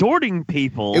extorting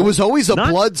people. It was always a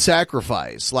blood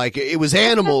sacrifice. Like it was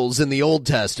animals in the Old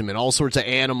Testament, all sorts of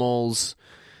animals.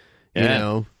 You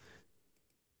know.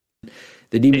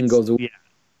 The demon goes away.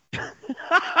 Yeah.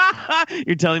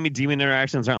 You're telling me demon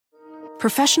interactions aren't.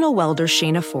 Professional welder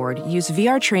Shayna Ford used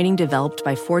VR training developed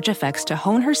by ForgeFX to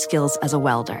hone her skills as a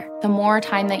welder. The more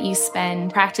time that you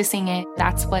spend practicing it,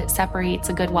 that's what separates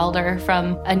a good welder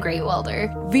from a great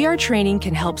welder. VR training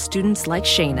can help students like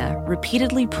Shayna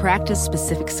repeatedly practice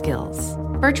specific skills.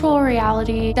 Virtual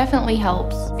reality definitely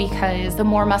helps because the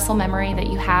more muscle memory that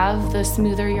you have, the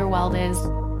smoother your weld is.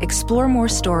 Explore more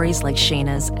stories like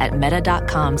Shayna's at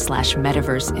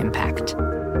meta.com/metaverseimpact.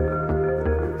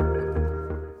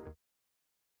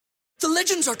 The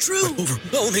legends are true.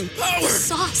 Overwhelming power! The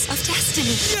sauce of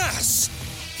destiny. Yes!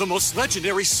 The most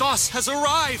legendary sauce has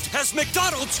arrived as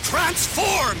McDonald's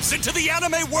transforms into the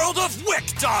anime world of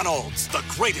WickDonald's. The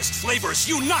greatest flavors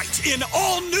unite in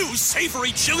all new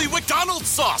savory chili McDonald's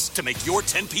sauce to make your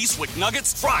 10-piece Wick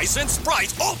Nuggets, fries, and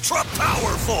Sprite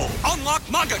ultra-powerful. Unlock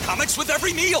manga comics with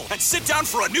every meal and sit down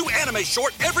for a new anime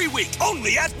short every week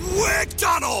only at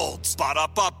WickDonald's.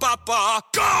 Ba-da-ba-ba-ba,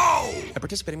 go! At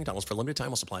participating McDonald's for a limited time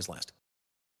while supplies last.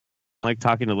 Like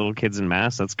talking to little kids in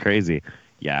mass? That's crazy.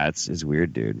 Yeah, it's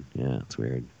weird, dude. Yeah, it's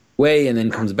weird. Way and then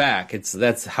comes back.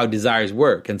 That's how desires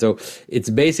work. And so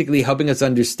it's basically helping us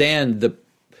understand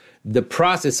the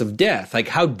process of death, like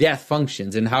how death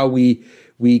functions and how we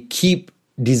keep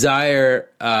desire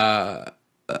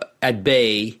at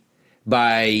bay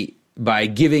by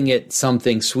giving it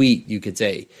something sweet, you could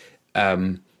say.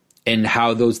 and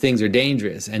how those things are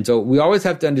dangerous. And so we always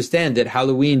have to understand that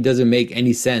Halloween doesn't make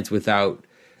any sense without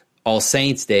All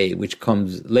Saints Day, which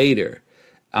comes later,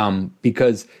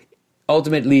 because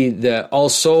ultimately the All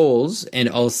Souls and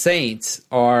All Saints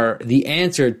are the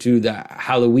answer to the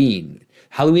Halloween.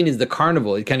 Halloween is the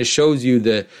carnival. It kind of shows you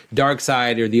the dark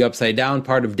side or the upside down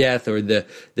part of death, or the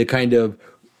kind of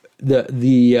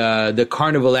the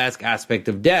carnival-esque aspect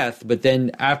of death. But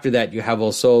then after that, you have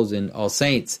All Souls and All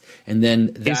Saints, and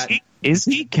then that is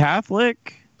he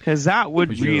Catholic? Because that would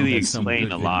Pageau really has some explain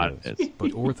good a lot videos, of this.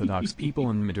 But Orthodox people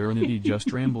in modernity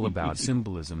just ramble about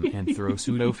symbolism and throw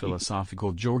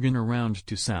pseudo-philosophical jargon around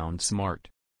to sound smart.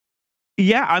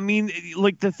 Yeah, I mean,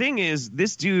 like, the thing is,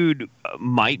 this dude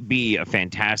might be a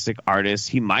fantastic artist.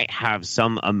 He might have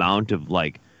some amount of,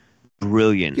 like,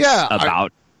 brilliance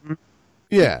about him.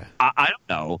 Yeah. I don't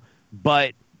know.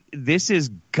 But this is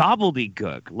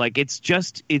gobbledygook. Like, it's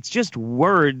just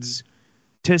words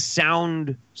to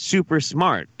sound super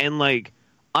smart. And, like,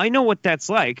 I know what that's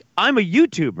like. I'm a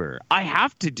YouTuber. I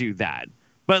have to do that.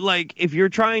 But, like, if you're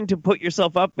trying to put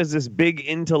yourself up as this big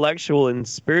intellectual and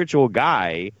spiritual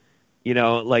guy, you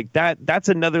know, like, that's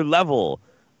another level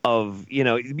of, you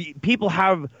know, people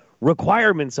have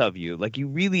requirements of you. Like, you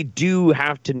really do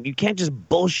have to, you can't just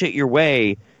bullshit your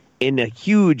way in a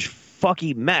huge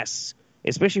fucking mess,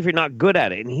 especially if you're not good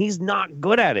at it. And he's not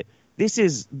good at it. This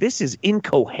is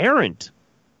incoherent.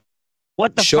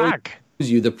 What the fuck? Shows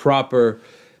you the proper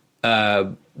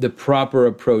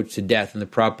approach to death and the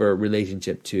proper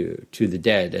relationship to the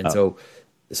dead. And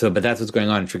but that's what's going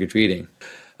on in trick-or-treating.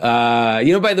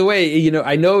 You know, by the way, you know,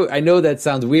 I know that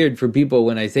sounds weird for people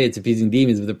when I say it's appeasing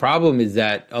demons, but the problem is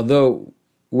that although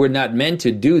we're not meant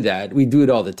to do that, we do it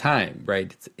all the time,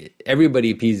 right?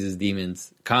 Everybody appeases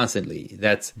demons constantly.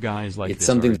 That's guys like this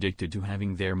something are addicted to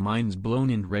having their minds blown,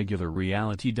 and regular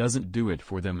reality doesn't do it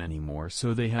for them anymore,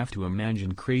 so they have to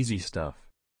imagine crazy stuff.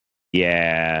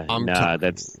 Yeah,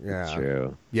 that's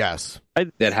true. Yes.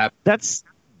 That happens. That's,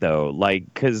 though,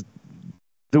 like, because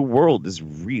the world is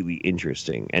really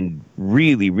interesting and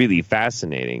really, really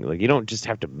fascinating. Like, you don't just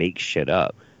have to make shit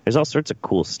up. There's all sorts of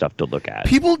cool stuff to look at.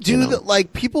 People do that.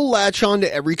 Like, people latch on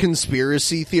to every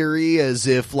conspiracy theory as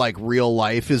if, like, real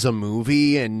life is a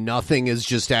movie and nothing is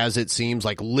just as it seems.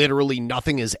 Like, literally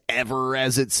nothing is ever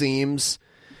as it seems.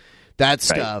 That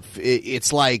stuff.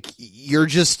 It's like you're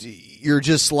just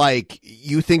like,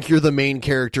 you think you're the main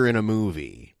character in a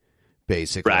movie,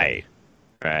 basically.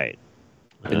 Right.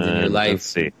 In your life. Let's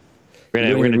see.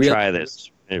 We're gonna try this.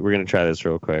 We're gonna try this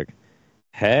real quick.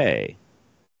 Hey,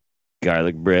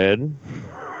 garlic bread.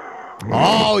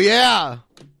 Oh yeah.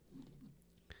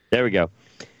 There we go. All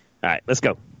right, let's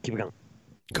go. Keep it going.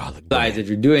 Garlic bread. That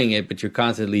you're doing it, but you're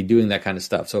constantly doing that kind of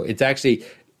stuff. So it's actually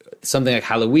something like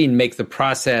Halloween makes the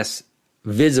process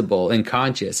visible and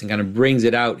conscious and kind of brings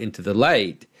it out into the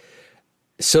light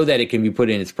so that it can be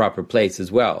put in its proper place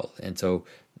as well. And so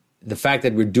the fact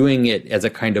that we're doing it as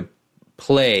a kind of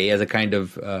play, as a kind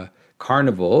of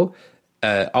carnival,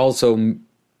 also,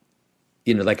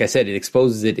 you know, like I said, it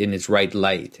exposes it in its right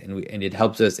light, and it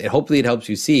helps us. Hopefully, it helps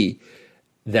you see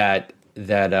that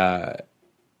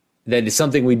is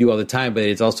something we do all the time, but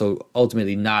it's also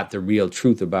ultimately not the real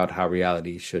truth about how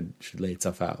reality should lay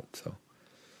itself out. So,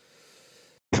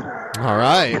 all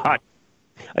right. God.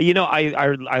 You know,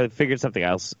 I figured something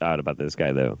else out about this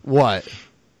guy, though. What?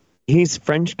 He's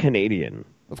French Canadian.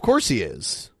 Of course he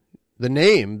is. The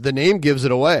name gives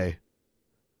it away.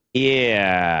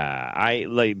 Yeah,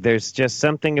 there's just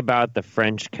something about the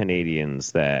French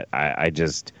Canadians that I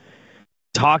just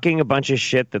talking a bunch of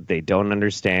shit that they don't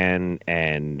understand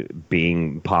and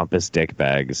being pompous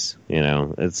dickbags. You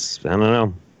know, I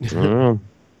don't know.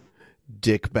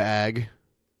 Dickbag.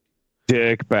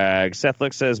 Seth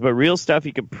Look says, but real stuff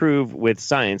you can prove with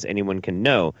science, anyone can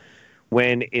know.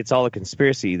 When it's all a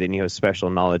conspiracy, then you have special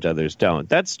knowledge others don't.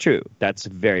 That's true. That's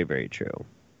very, very true.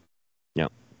 Yeah.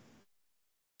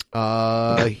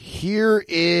 Here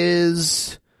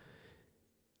is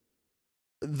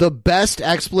the best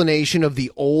explanation of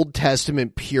the Old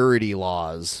Testament purity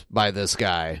laws by this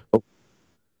guy.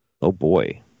 Oh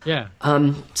boy. Yeah.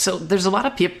 So there's a lot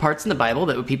of parts in the Bible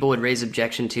that people would raise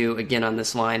objection to, again, on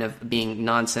this line of being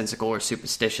nonsensical or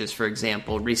superstitious. For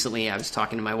example, recently I was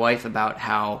talking to my wife about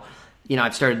how, you know,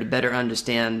 I've started to better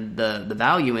understand the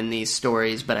value in these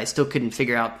stories, but I still couldn't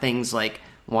figure out things like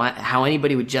how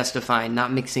anybody would justify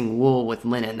not mixing wool with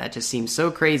linen. That just seems so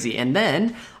crazy. And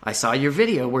then I saw your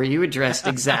video where you addressed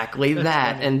exactly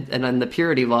that and the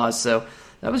purity laws. So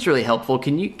that was really helpful.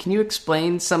 Can you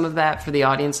explain some of that for the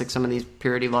audience, like some of these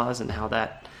purity laws and how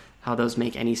that how those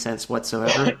make any sense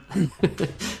whatsoever.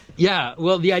 Yeah,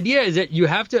 well, the idea is that you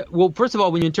have to, well, first of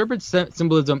all, when you interpret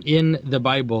symbolism in the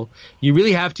Bible, you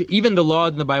really have to, even the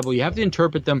laws in the Bible, you have to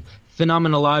interpret them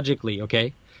phenomenologically,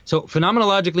 okay? So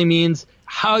phenomenologically means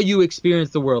how you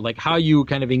experience the world, like how you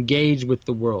kind of engage with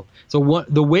the world. So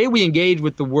the way we engage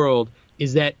with the world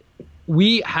is that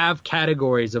we have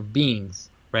categories of beings,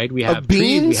 right? We have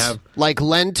beans, trees, we have like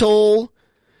lentil,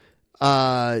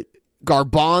 garbanzo,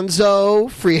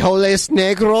 frijoles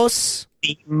negros.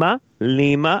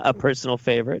 Lima, a personal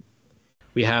favorite.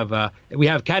 We have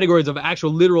categories of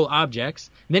actual literal objects.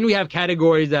 And then we have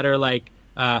categories that are like,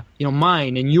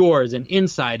 mine and yours and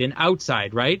inside and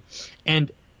outside, right?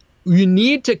 And you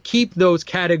need to keep those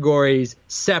categories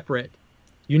separate.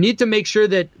 You need to make sure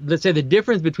that, let's say, the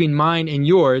difference between mine and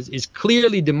yours is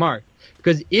clearly demarked.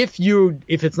 Because if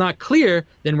it's not clear,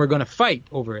 then we're going to fight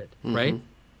over it, right?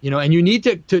 And you need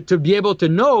to be able to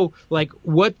know, like,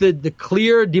 what the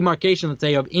clear demarcation, let's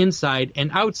say, of inside and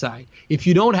outside. If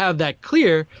you don't have that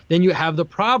clear, then you have the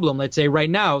problem, let's say, right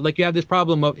now, like you have this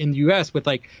problem in the U.S. with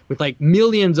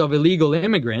millions of illegal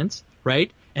immigrants,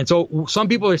 right? And so some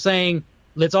people are saying,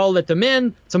 let's all let them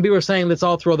in. Some people are saying, let's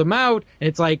all throw them out. And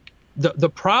it's like, the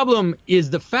problem is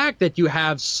the fact that you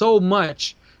have so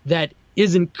much that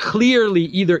isn't clearly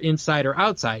either inside or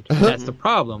outside. That's the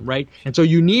problem, right? And so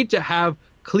you need to have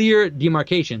clear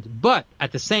demarcations. But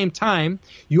at the same time,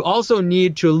 you also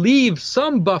need to leave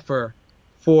some buffer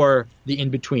for the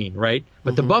in-between, right?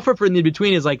 But the buffer for the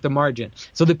in-between is like the margin.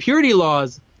 So the purity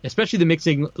laws, especially the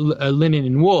mixing linen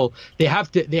and wool, they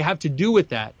have to do with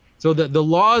that. So the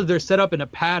laws, they're set up in a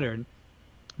pattern.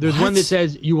 There's one that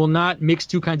says you will not mix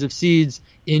two kinds of seeds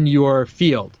in your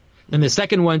field. And the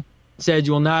second one says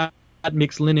you will not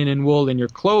mix linen and wool in your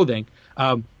clothing.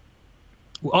 I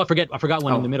forgot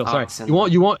one in the middle. Sorry.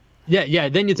 You won't. Yeah.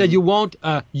 Then it said you won't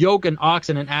yoke an ox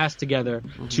and an ass together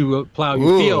to plow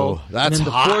your field. That's and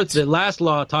then the last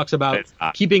law talks about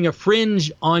keeping a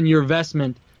fringe on your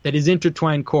vestment that is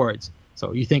intertwined cords.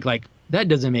 So you think like that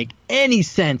doesn't make any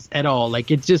sense at all.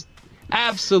 Like it's just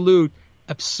absolute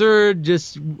absurd,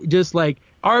 just like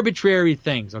arbitrary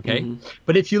things. Okay.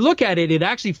 But if you look at it, it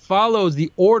actually follows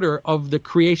the order of the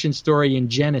creation story in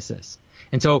Genesis.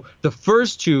 And so the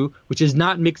first two, which is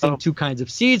not mixing two kinds of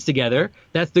seeds together,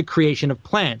 that's the creation of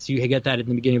plants. You get that at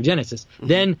the beginning of Genesis.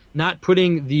 Then not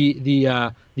putting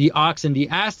the ox and the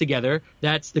ass together,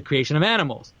 that's the creation of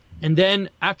animals. And then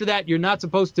after that, you're not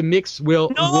supposed to mix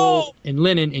wool and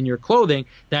linen in your clothing.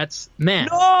 That's man.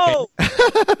 No!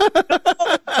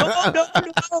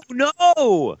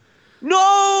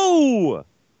 No!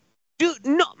 Dude,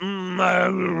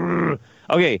 no!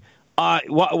 Okay.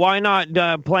 Why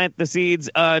not plant the seeds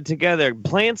together?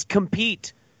 Plants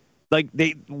compete. Like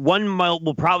one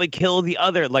will probably kill the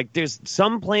other. Like there's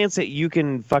some plants that you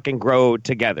can fucking grow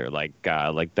together, like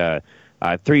the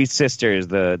three sisters,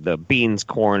 the beans,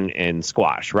 corn, and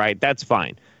squash. Right, that's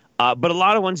fine. But a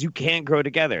lot of ones you can't grow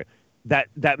together.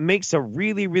 That makes a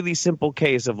really really simple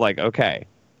case of like, okay,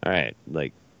 all right,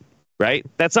 like, right?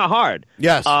 That's not hard.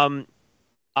 Yes.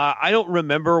 I don't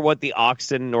remember what the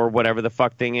oxen or whatever the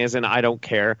fuck thing is, and I don't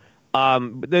care.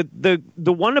 The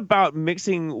one about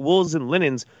mixing wools and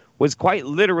linens was quite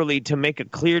literally to make a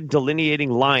clear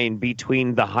delineating line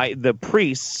between the high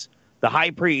priests,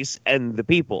 and the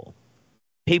people.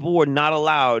 People were not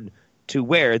allowed to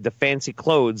wear the fancy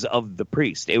clothes of the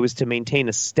priest. It was to maintain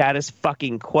a status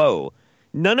fucking quo.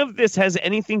 None of this has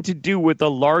anything to do with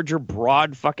the larger,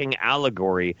 broad fucking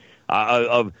allegory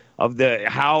of the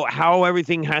how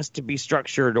everything has to be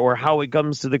structured or how it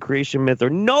comes to the creation myth. Or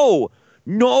no,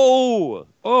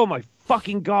 oh my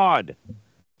fucking god,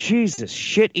 Jesus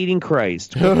shit-eating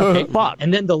Christ. Okay. Fuck.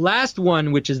 And then the last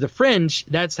one, which is the fringe,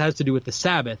 that has to do with the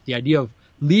Sabbath, the idea of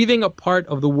leaving a part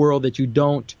of the world that you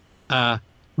don't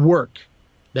work.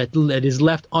 That is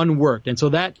left unworked. And so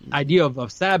that idea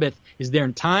of Sabbath is there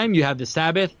in time. You have the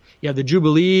Sabbath, you have the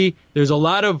Jubilee. There's a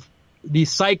lot of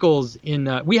these cycles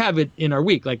we have it in our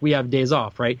week, like we have days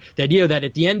off, right? The idea that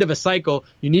at the end of a cycle,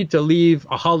 you need to leave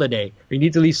a holiday, or you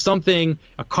need to leave something,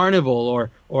 a carnival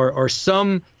or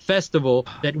some festival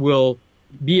that will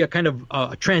be a kind of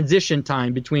a transition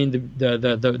time between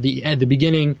the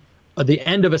beginning, the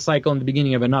end of a cycle and the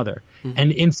beginning of another.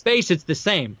 And in space, it's the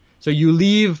same. So you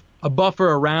leave a buffer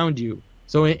around you.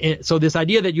 So this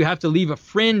idea that you have to leave a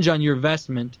fringe on your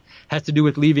vestment has to do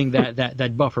with leaving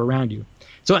that buffer around you.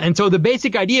 So the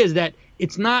basic idea is that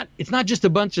it's not just a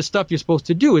bunch of stuff you're supposed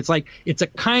to do. It's like it's a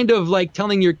kind of like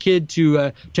telling your kid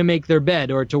to make their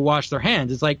bed or to wash their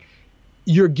hands. It's like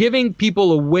you're giving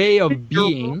people a way of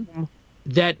being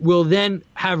that will then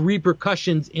have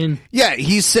repercussions in. Yeah,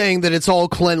 he's saying that it's all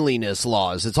cleanliness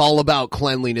laws. It's all about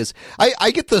cleanliness.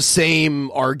 I get the same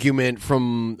argument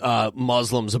from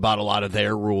Muslims about a lot of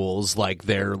their rules, like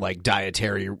their like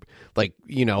dietary, like,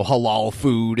 you know, halal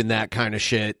food and that kind of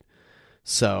shit.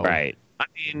 So right. I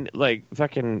mean, like,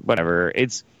 fucking whatever.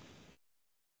 It's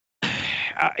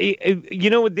you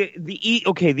know,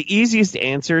 the easiest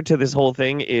answer to this whole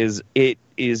thing is it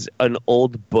is an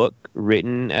old book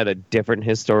written at a different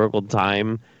historical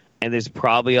time, and there's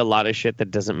probably a lot of shit that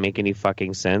doesn't make any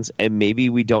fucking sense, and maybe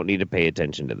we don't need to pay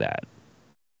attention to that.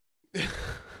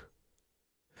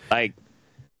 Like,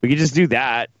 we could just do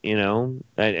that, you know,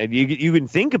 and you can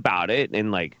think about it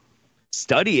and like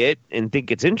study it and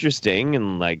think it's interesting,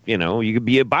 and like, you know, you could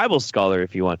be a Bible scholar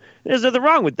if you want. There's nothing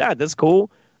wrong with that. That's cool.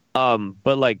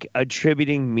 But like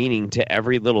attributing meaning to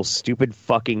every little stupid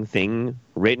fucking thing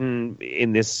written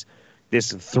in this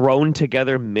thrown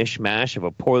together mishmash of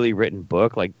a poorly written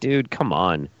book, like, dude, come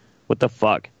on, what the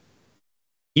fuck?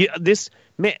 Yeah, this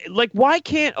man, like, why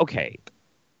can't we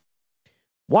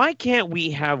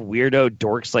have weirdo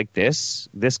dorks like this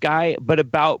guy, but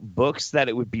about books that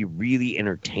it would be really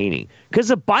entertaining? Because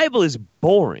the Bible is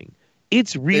boring.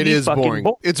 It's really fucking boring.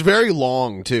 It's very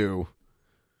long too.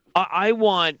 I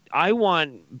want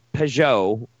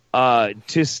Pageau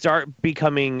to start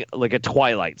becoming like a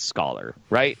Twilight scholar,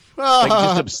 right? Like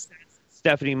just obsessed with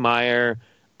Stephanie Meyer,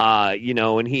 you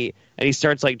know, and he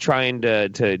starts like trying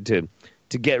to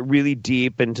get really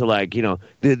deep into, like, you know,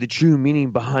 the true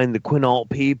meaning behind the Quinault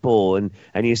people, and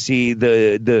you see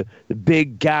the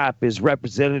big gap is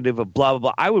representative of blah blah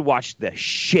blah. I would watch the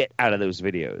shit out of those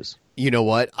videos. You know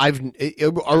what? Are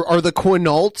the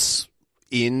Quinaults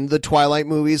in the Twilight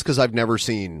movies? Because I've never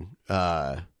seen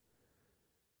a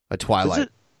Twilight.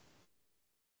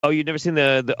 Oh, you've never seen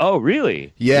the oh,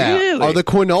 really? Yeah. Really? Are the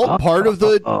Quinault part of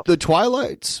the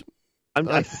Twilights?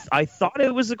 I thought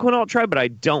it was the Quinault tribe, but I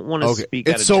don't want to speak.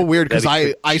 It's so weird because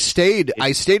I stayed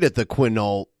at the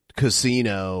Quinault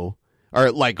casino,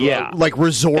 or like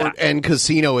resort and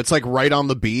casino. It's like right on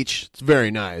the beach. It's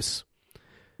very nice.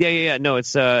 Yeah. No,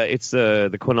 it's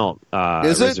the Quinault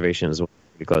reservation is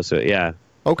pretty close to it. Yeah.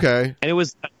 Okay. And it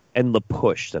was La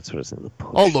Push. That's what it's in. La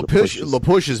Push. Oh, La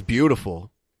Push is beautiful.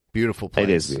 Beautiful place. It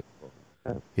is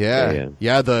beautiful.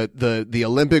 Yeah. The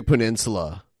Olympic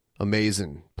Peninsula.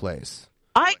 Amazing place.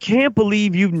 I can't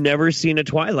believe you've never seen a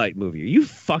Twilight movie. Are you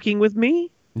fucking with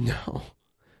me? No,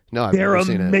 I've They're never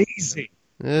seen amazing.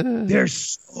 it. They're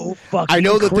so fucking. I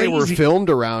know that crazy. they were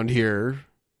filmed around here.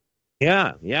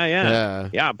 Yeah.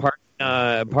 Part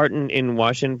in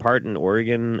Washington, part in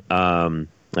Oregon,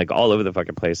 like all over the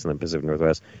fucking place in the Pacific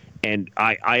Northwest. And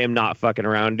I am not fucking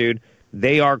around, dude.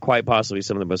 They are quite possibly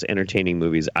some of the most entertaining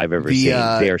movies I've ever seen.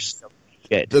 They are so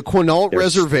shit. The Quinault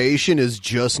Reservation is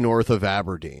just north of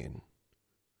Aberdeen.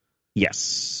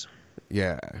 Yes.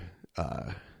 Yeah.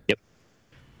 Yep.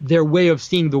 Their way of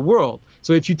seeing the world.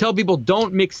 So if you tell people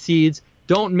don't mix seeds,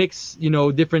 don't mix, you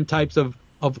know, different types of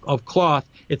cloth,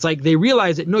 it's like they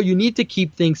realize that, no, you need to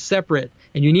keep things separate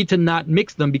and you need to not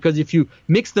mix them, because if you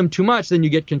mix them too much, then you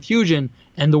get confusion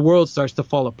and the world starts to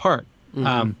fall apart.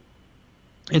 Mm-hmm.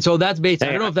 And so that's basic.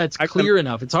 I don't know if that's clear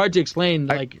enough. It's hard to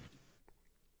explain. I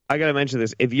gotta mention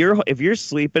this. If you're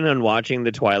sleeping on watching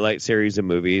the Twilight series of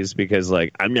movies because,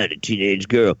 like, I'm not a teenage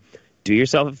girl, do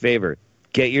yourself a favor.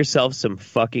 Get yourself some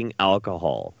fucking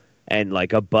alcohol and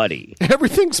like a buddy.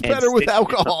 Everything's better with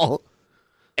alcohol.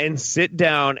 And sit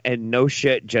down and no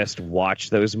shit, just watch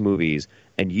those movies.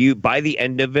 And you, by the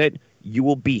end of it, you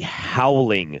will be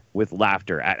howling with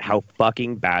laughter at how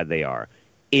fucking bad they are.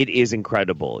 It is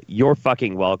incredible. You're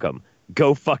fucking welcome.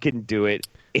 Go fucking do it.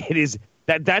 It is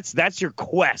that's your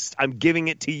quest. I'm giving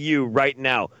it to you right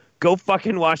now. Go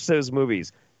fucking watch those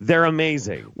movies. They're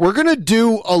amazing. We're going to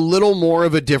do a little more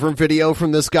of a different video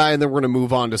from this guy, and then we're going to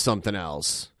move on to something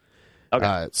else.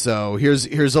 Okay. So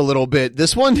here's a little bit.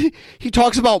 This one, he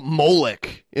talks about Moloch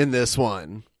in this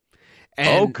one.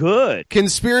 And good.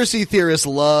 Conspiracy theorists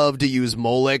love to use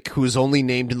Moloch, who's only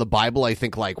named in the Bible, I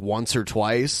think, like once or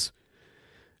twice.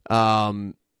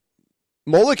 Moloch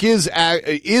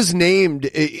is named.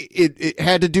 It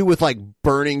had to do with like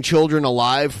burning children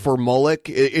alive for Moloch.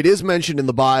 It is mentioned in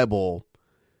the Bible.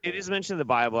 It is mentioned in the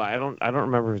Bible. I don't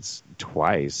remember if it's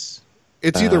twice.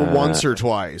 It's either once or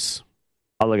twice.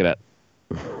 I'll look it up.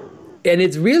 And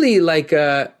it's really like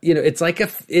it's like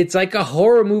a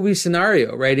horror movie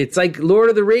scenario, right? It's like Lord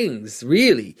of the Rings,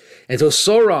 really. And so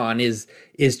Sauron is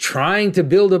trying to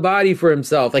build a body for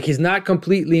himself. Like, he's not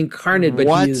completely incarnate, but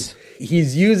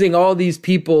he's using all these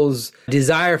people's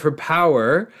desire for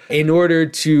power in order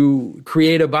to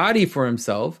create a body for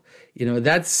himself.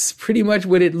 That's pretty much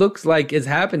what it looks like is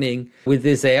happening with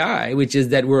this AI, which is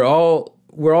that we're all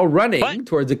running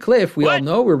towards a cliff. We all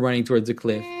know we're running towards a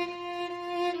cliff.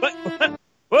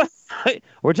 What?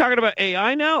 We're talking about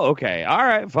AI now? Okay. All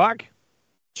right. Fuck.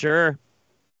 Sure.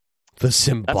 The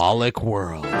symbolic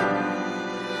world.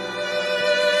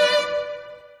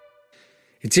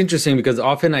 It's interesting because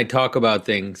often I talk about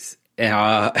things and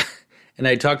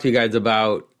I talk to you guys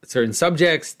about certain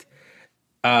subjects,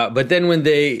 but then when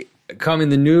they come in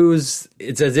the news,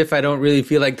 it's as if I don't really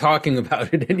feel like talking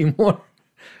about it anymore.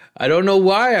 I don't know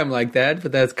why I'm like that,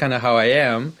 but that's kind of how I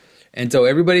am. And so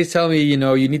everybody's telling me, you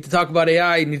need to talk about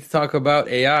AI, you need to talk about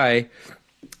AI.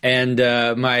 And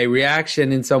my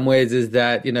reaction in some ways is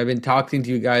that, I've been talking to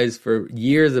you guys for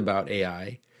years about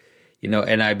AI,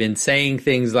 and I've been saying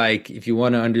things like, if you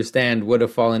want to understand what a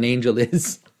fallen angel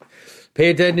is, pay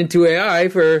attention to AI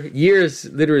for years,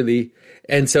 literally.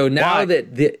 And so now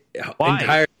that the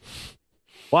entire...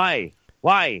 Why?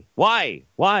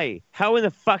 How in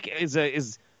the fuck is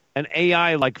an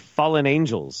AI like fallen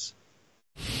angels?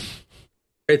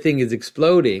 Everything is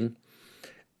exploding.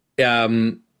 I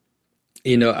don't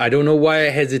know why I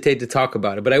hesitate to talk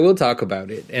about it, but I will talk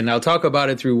about it. And I'll talk about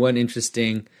it through one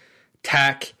interesting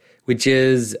tack, which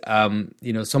is,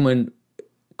 someone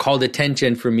called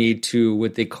attention for me to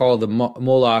what they call the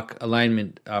Moloch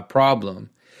alignment problem.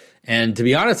 And to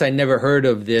be honest, I never heard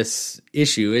of this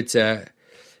issue.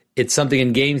 It's something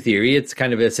in game theory. It's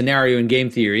kind of a scenario in game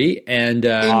theory. And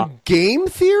in game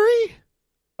theory?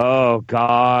 Oh,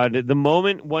 God. The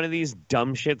moment one of these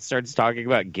dumb shits starts talking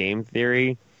about game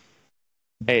theory,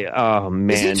 hey, oh,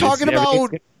 man. Is he talking about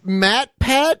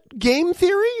MatPat game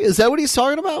theory? Is that what he's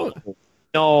talking about?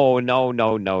 No.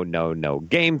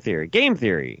 Game theory.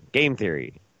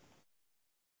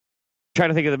 Trying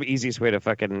to think of the easiest way to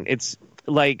fucking... It's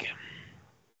like...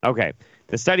 Okay.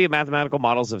 The study of mathematical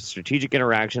models of strategic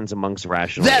interactions amongst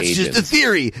rational agents. That's just a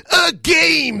theory. A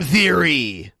game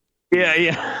theory.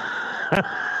 Yeah.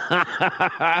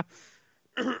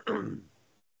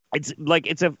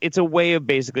 It's a way of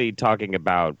basically talking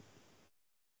about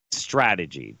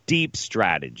strategy, deep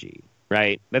strategy,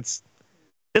 right? That's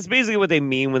basically what they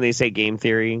mean when they say game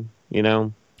theory,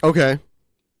 Okay.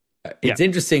 It's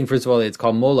interesting. First of all, it's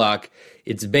called Moloch.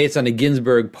 It's based on a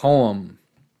Ginsberg poem.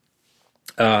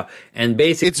 And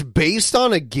basically, it's based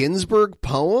on a Ginsberg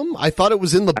poem? I thought it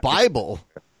was in the Bible.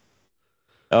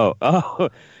 Oh. I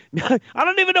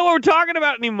don't even know what we're talking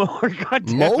about anymore. God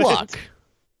damn Moloch.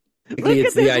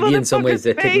 It's the idea in some ways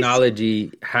that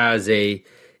technology has a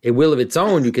will of its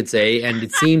own, you could say, and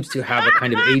it seems to have a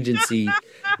kind of agency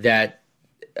that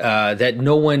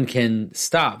no one can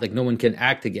stop, like no one can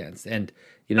act against. And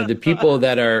the people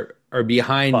that are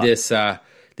behind this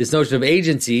notion of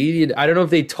agency, I don't know if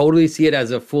they totally see it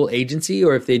as a full agency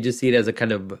or if they just see it as a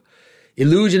kind of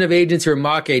illusion of agency or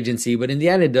mock agency. But in the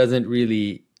end, it doesn't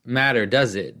really matter,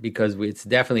 does it? Because it's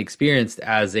definitely experienced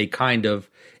as a kind of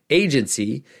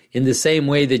agency in the same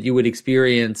way that you would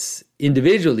experience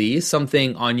individually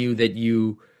something on you that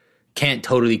you can't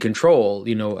totally control,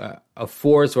 a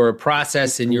force or a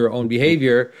process in your own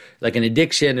behavior, like an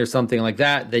addiction or something like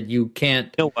that you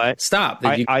can't stop.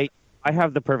 I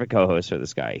have the perfect co-host for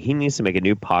this guy. He needs to make a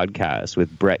new podcast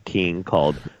with Brett King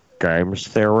called Games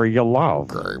Theory You Love.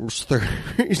 Games Theory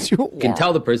You Love. You can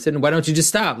tell the person, why don't you just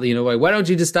stop? Why don't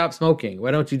you just stop smoking? Why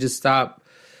don't you just stop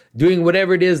doing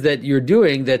whatever it is that you're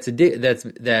doing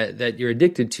that you're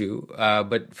addicted to?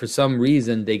 But for some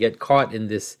reason, they get caught in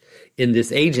this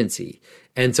agency.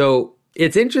 And so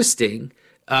it's interesting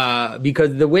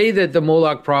because the way that the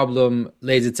Moloch problem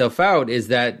lays itself out is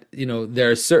that,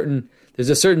 there's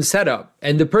a certain setup,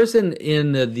 and the person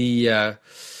in the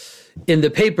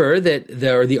paper or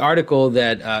the article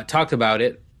that talked about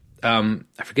it, I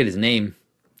forget his name.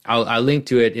 I'll link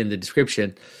to it in the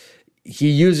description. He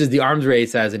uses the arms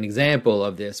race as an example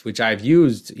of this, which I've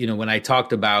used, when I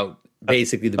talked about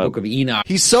basically the Book of Enoch.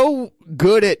 He's so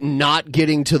good at not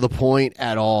getting to the point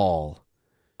at all.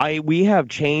 We have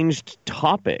changed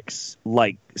topics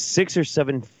like 6 or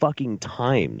 7 fucking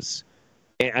times.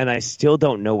 And I still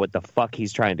don't know what the fuck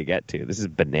he's trying to get to. This is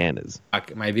bananas.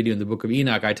 My video in the Book of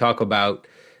Enoch, I talk about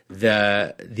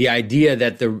the idea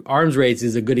that the arms race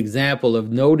is a good example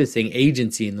of noticing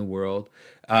agency in the world,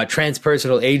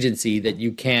 transpersonal agency that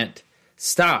you can't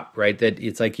stop, right? That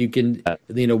it's like you can,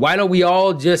 why don't we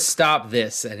all just stop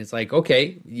this? And it's like,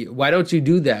 okay, why don't you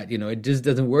do that? It just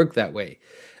doesn't work that way.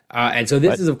 And so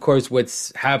this is, of course,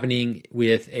 what's happening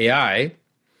with AI.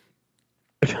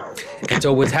 And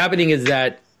so what's happening is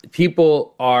that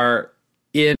people are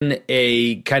in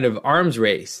a kind of arms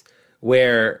race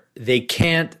where they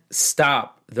can't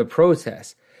stop the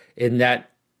process, in that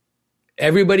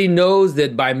everybody knows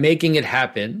that by making it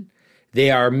happen, they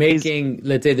are making,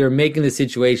 let's say, they're making the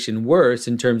situation worse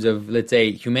in terms of, let's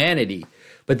say, humanity.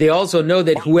 But they also know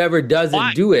that whoever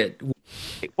doesn't do it.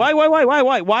 Why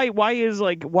is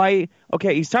like, why?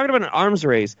 Okay, he's talking about an arms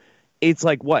race. It's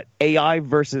like, what? AI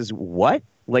versus what?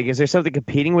 Like, is there something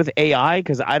competing with AI?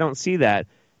 Because I don't see that.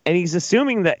 And he's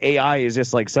assuming that AI is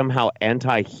just like somehow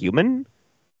anti-human.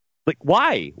 Like,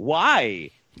 why?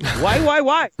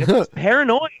 It's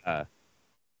paranoia.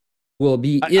 Will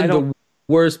be in the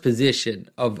worst position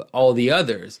of all the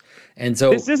others. And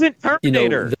so this isn't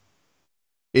Terminator.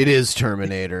 It is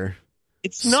Terminator.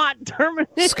 It's not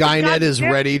Terminator. Skynet is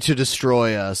ready to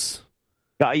destroy us.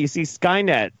 You see,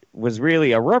 Skynet was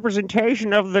really a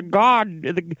representation of the god,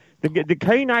 the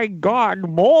canine god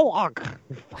Moloch.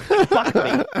 Fuck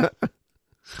me.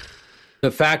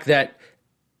 The fact that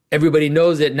everybody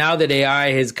knows that now that AI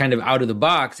is kind of out of the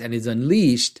box and is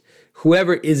unleashed,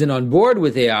 whoever isn't on board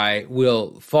with AI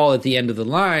will fall at the end of the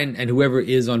line, and whoever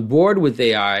is on board with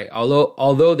AI,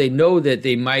 although they know that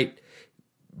they might,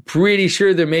 pretty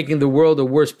sure they're making the world a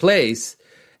worse place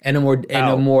and a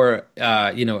more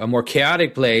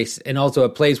chaotic place, and also a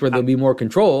place where there'll be more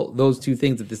control. Those two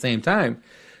things at the same time.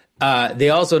 They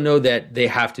also know that they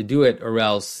have to do it, or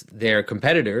else their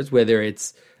competitors, whether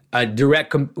it's a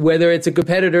whether it's a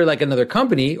competitor like another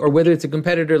company, or whether it's a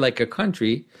competitor like a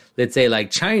country, let's say like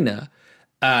China,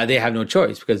 they have no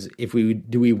choice. Because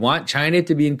do we want China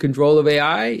to be in control of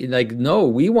AI? Like, no,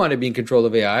 we want to be in control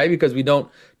of AI because we don't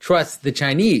trust the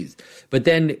Chinese. But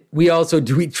then do we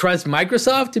trust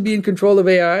Microsoft to be in control of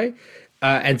AI?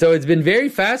 And so it's been very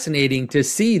fascinating to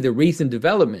see the recent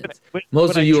developments.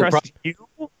 Would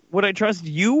I trust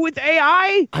you with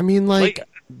AI? I mean, like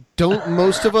don't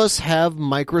most of us have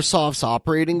Microsoft's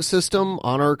operating system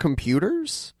on our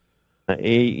computers?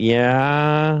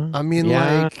 Yeah. I mean,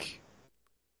 like...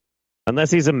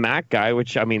 Unless he's a Mac guy,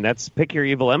 which, I mean, that's pick your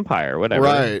evil empire, whatever.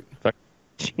 Right.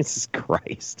 Jesus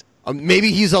Christ.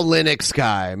 Maybe he's a Linux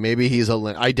guy.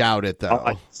 I doubt it,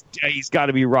 though. He's got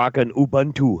to be rocking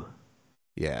Ubuntu.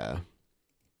 Yeah.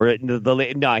 Or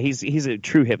he's a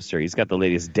true hipster. He's got the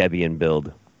latest Debian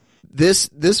build. This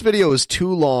video is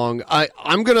too long.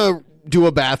 I'm going to do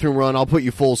a bathroom run. I'll put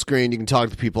you full screen. You can talk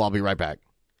to people. I'll be right back.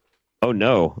 Oh,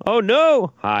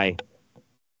 no. Hi.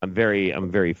 I'm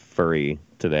very furry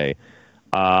today.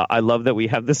 I love that we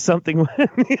have this something.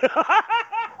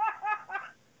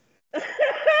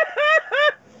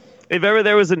 If ever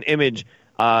there was an image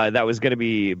that was going to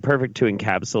be perfect to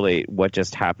encapsulate what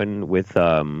just happened with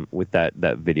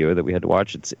that video that we had to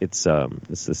watch, it's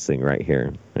this thing right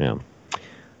here. Yeah,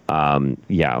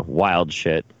 wild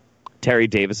shit. Terry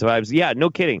Davis vibes. Yeah, no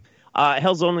kidding.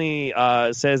 Hell's Only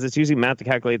says it's using math to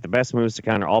calculate the best moves to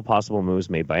counter all possible moves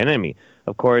made by an enemy.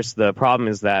 Of course, the problem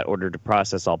is that in order to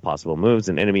process all possible moves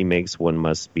an enemy makes, one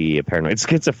must be a paranoid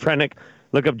schizophrenic.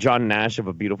 Look up John Nash of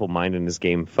A Beautiful Mind in this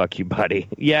game. Fuck you, buddy.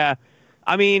 Yeah,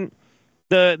 I mean,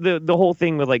 the whole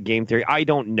thing with like game theory. I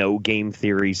don't know game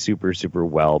theory super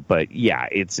well, but yeah,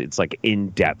 it's like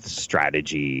in-depth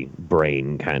strategy,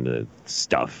 brain kind of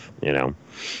stuff,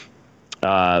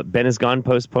 Ben is gone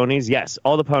post ponies. Yes,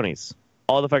 all the ponies.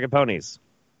 All the fucking ponies.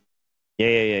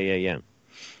 Yeah.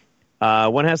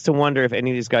 One has to wonder if any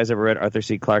of these guys ever read Arthur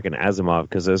C. Clarke and Asimov,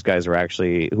 because those guys who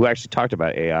actually talked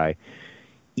about AI.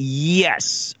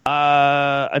 Yes.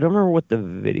 I don't remember what the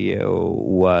video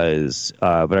was,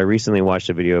 but I recently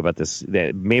watched a video about this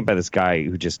made by this guy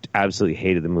who just absolutely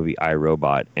hated the movie I,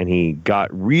 Robot, and he got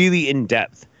really in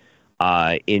depth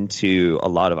into a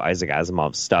lot of Isaac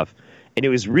Asimov's stuff. And it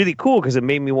was really cool because it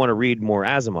made me want to read more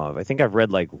Asimov. I think I've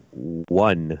read like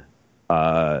one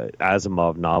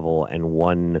Asimov novel and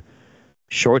one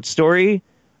short story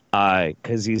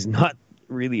because he's not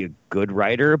really a good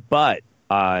writer, but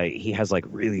he has like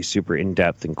really super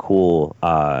in-depth and cool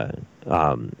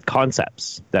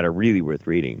concepts that are really worth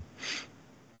reading.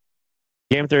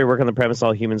 Game theory work on the premise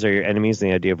all humans are your enemies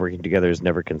and the idea of working together is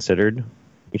never considered.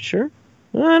 You sure?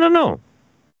 I don't know.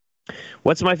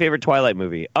 What's my favorite Twilight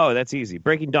movie? Oh, that's easy.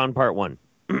 Breaking Dawn Part 1.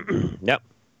 Yep.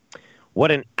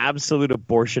 What an absolute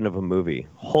abortion of a movie.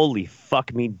 Holy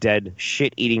fuck me dead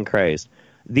shit-eating Christ.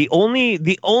 The only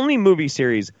movie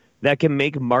series that can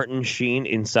make Martin Sheen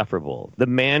insufferable. The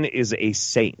man is a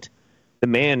saint. The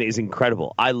man is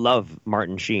incredible. I love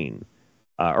Martin Sheen.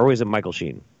 Or was it Michael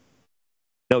Sheen?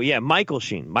 No, yeah, Michael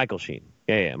Sheen. Michael Sheen.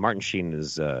 Yeah. Martin Sheen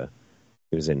is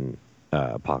he was in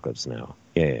Apocalypse Now.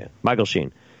 Yeah. Michael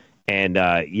Sheen. And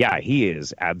he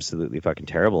is absolutely fucking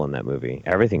terrible in that movie.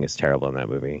 Everything is terrible in that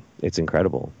movie. It's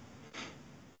incredible.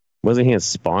 Wasn't he in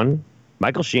Spawn?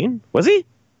 Michael Sheen? Was he?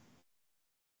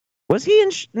 Was he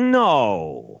in...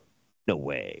 No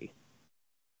way.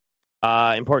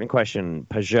 Important question.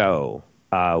 Pageau.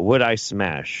 Would I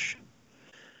smash?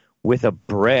 With a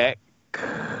brick?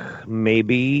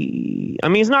 Maybe. I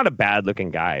mean, he's not a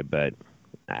bad-looking guy, but...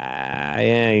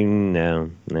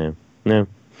 no.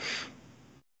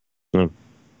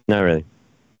 Not really.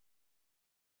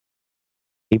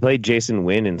 He played Jason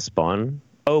Wynn in Spawn.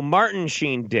 Oh, Martin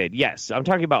Sheen did. Yes, I'm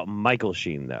talking about Michael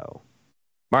Sheen, though.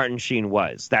 Martin Sheen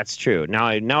was. That's true. Now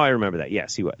I remember that.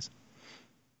 Yes, he was.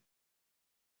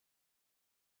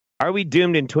 Are we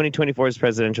doomed in 2024's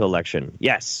presidential election?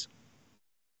 Yes.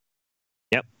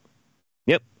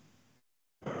 Yep.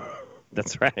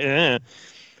 That's right.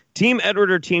 Team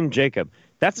Edward or Team Jacob?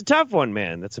 That's a tough one,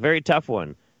 man. That's a very tough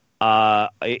one.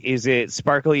 Is it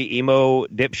sparkly emo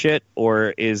dipshit,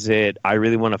 or is it I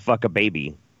really want to fuck a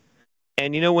baby?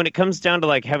 And when it comes down to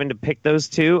like having to pick those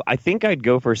two, I think I'd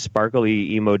go for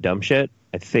sparkly emo dumb shit.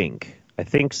 I think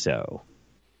so.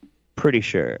 Pretty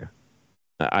sure.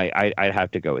 I'd have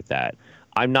to go with that.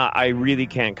 I really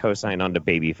can't co-sign on to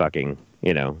baby fucking.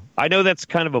 I know that's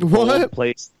kind of a bold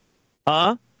place.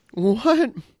 Huh?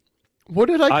 What? What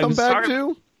did I come back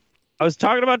to? I was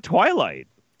talking about Twilight.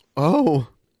 Oh.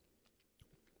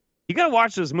 You gotta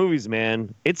watch those movies,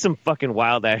 man. It's some fucking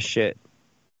wild ass shit.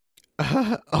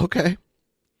 Okay.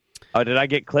 Oh, did I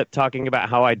get clipped talking about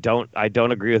how I don't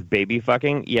agree with baby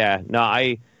fucking? Yeah, no,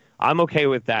 I'm okay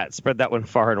with that. Spread that one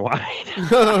far and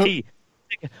wide.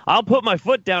 I'll put my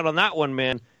foot down on that one,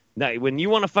 man. Now, when you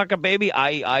want to fuck a baby,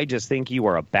 I just think you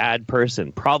are a bad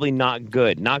person. Probably not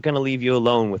good. Not going to leave you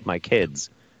alone with my kids.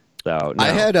 So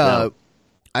no,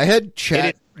 I had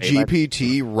Chat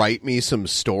GPT write me some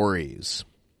stories.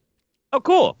 Oh,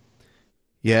 cool.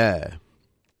 Yeah.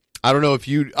 I don't know if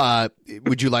you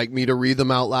would you like me to read them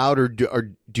out loud, or do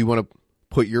you want to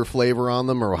put your flavor on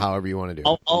them, or however you want to do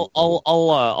it?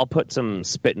 I'll put some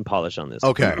spit and polish on this.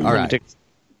 Okay, all right.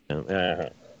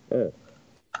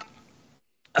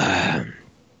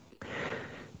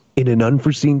 In an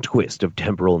unforeseen twist of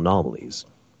temporal anomalies,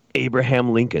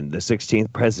 Abraham Lincoln, the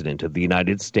 16th President of the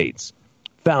United States,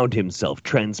 found himself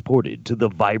transported to the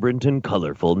vibrant and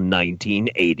colorful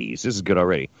 1980s. This is good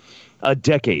already. A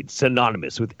decade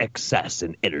synonymous with excess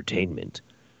and entertainment.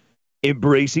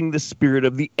 Embracing the spirit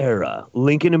of the era,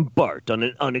 Lincoln embarked on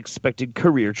an unexpected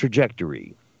career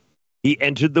trajectory. He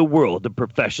entered the world of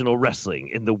professional wrestling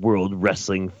in the World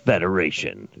Wrestling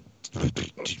Federation.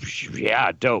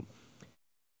 Yeah, dope.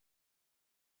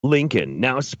 Lincoln,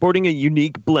 now sporting a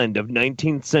unique blend of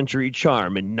 19th century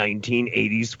charm and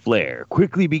 1980s flair,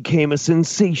 quickly became a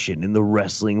sensation in the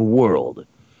wrestling world.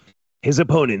 His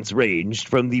opponents ranged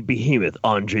from the behemoth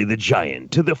Andre the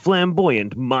Giant to the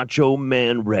flamboyant Macho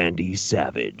Man Randy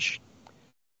Savage.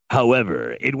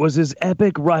 However, it was his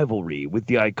epic rivalry with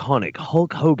the iconic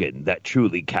Hulk Hogan that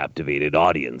truly captivated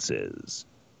audiences.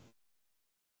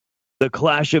 The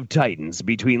clash of titans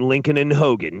between Lincoln and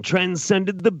Hogan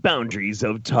transcended the boundaries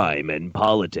of time and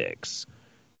politics.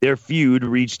 Their feud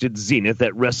reached its zenith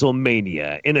at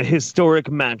WrestleMania in a historic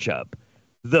matchup,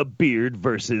 the Beard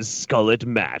versus Skullet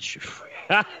match.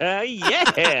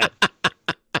 Yeah!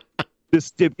 The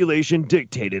stipulation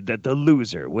dictated that the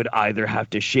loser would either have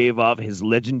to shave off his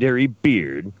legendary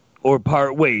beard or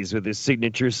part ways with his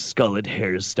signature Skullet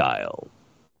hairstyle.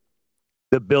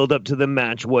 The build-up to the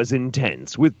match was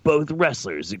intense, with both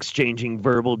wrestlers exchanging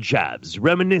verbal jabs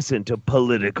reminiscent of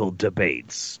political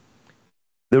debates.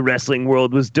 The wrestling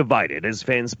world was divided as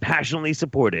fans passionately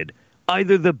supported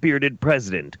either the bearded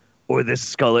president or the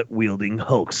Skullet-wielding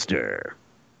Hulkster.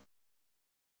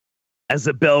 As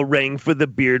the bell rang for the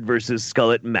Beard versus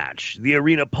Skullet match, the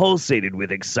arena pulsated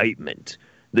with excitement.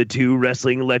 The two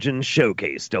wrestling legends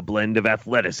showcased a blend of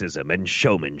athleticism and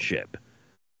showmanship.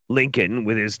 Lincoln,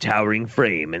 with his towering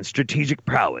frame and strategic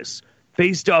prowess,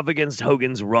 faced off against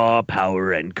Hogan's raw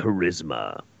power and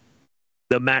charisma.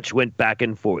 The match went back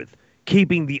and forth,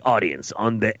 keeping the audience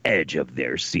on the edge of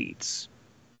their seats.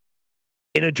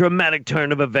 In a dramatic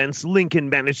turn of events, Lincoln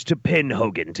managed to pin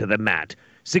Hogan to the mat,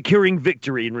 securing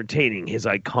victory and retaining his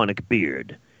iconic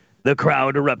beard. The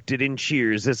crowd erupted in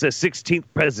cheers as the 16th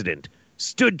president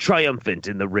stood triumphant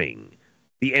in the ring.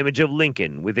 The image of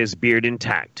Lincoln, with his beard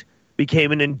intact,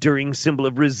 became an enduring symbol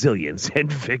of resilience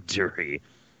and victory.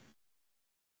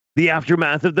 The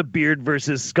aftermath of the Beard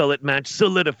versus Skullet match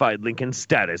solidified Lincoln's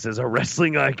status as a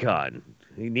wrestling icon.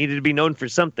 He needed to be known for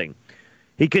something.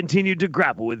 He continued to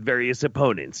grapple with various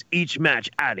opponents, each match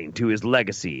adding to his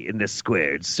legacy in the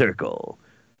squared circle.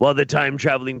 While the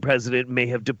time-traveling president may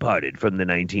have departed from the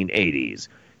 1980s,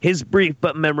 his brief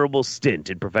but memorable stint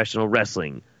in professional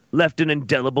wrestling left an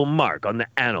indelible mark on the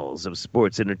annals of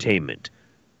sports entertainment,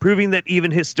 proving that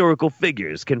even historical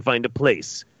figures can find a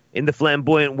place in the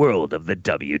flamboyant world of the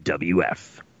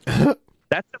WWF.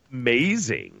 That's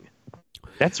amazing.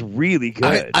 That's really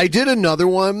good. I did another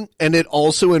one, and it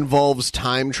also involves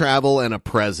time travel and a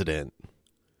president.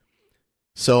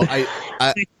 So I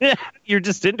You're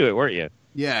just into it, weren't you?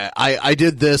 Yeah, I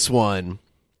did this one.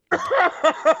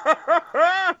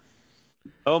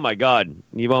 Oh my God.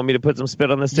 You want me to put some spit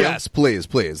on this too? Yes, please.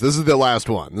 This is the last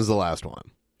one.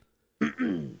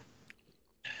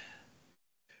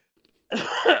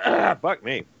 Fuck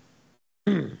me.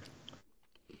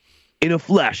 In a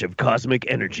flash of cosmic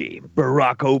energy,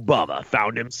 Barack Obama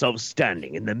found himself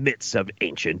standing in the midst of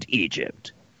ancient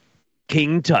Egypt.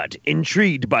 King Tut,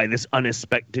 intrigued by this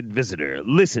unexpected visitor,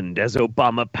 listened as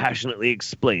Obama passionately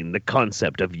explained the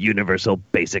concept of universal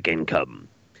basic income.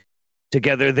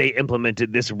 Together they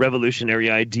implemented this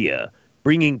revolutionary idea,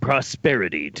 bringing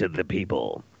prosperity to the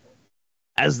people.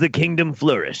 As the kingdom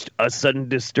flourished, a sudden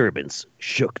disturbance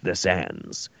shook the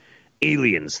sands.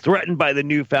 Aliens, threatened by the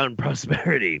newfound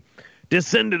prosperity,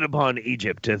 descended upon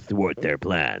Egypt to thwart their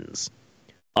plans.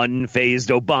 Unfazed,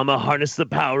 Obama harnessed the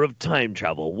power of time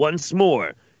travel once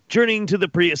more, journeying to the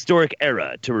prehistoric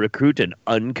era to recruit an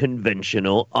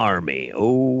unconventional army.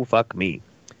 Oh, fuck me.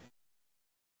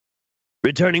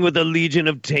 Returning with a legion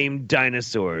of tamed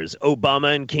dinosaurs,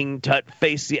 Obama and King Tut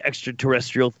faced the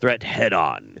extraterrestrial threat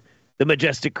head-on. The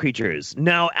majestic creatures,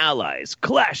 now allies,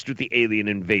 clashed with the alien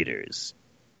invaders.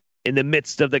 In the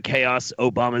midst of the chaos,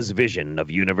 Obama's vision of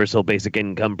universal basic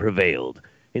income prevailed,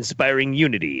 inspiring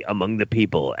unity among the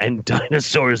people and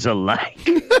dinosaurs alike.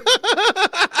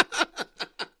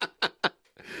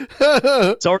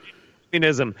 Sorry,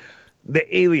 communism.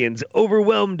 The aliens,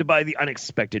 overwhelmed by the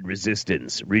unexpected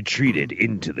resistance, retreated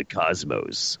into the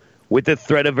cosmos. With the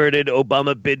threat averted,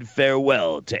 Obama bid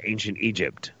farewell to ancient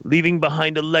Egypt, leaving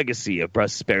behind a legacy of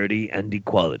prosperity and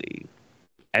equality.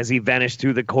 As he vanished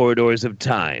through the corridors of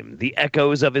time, the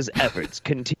echoes of his efforts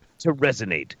continued to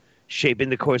resonate, shaping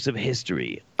the course of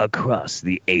history across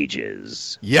the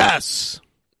ages. Yes!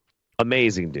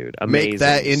 Amazing, dude. Amazing. Make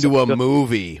that into a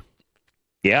movie.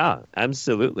 Yeah,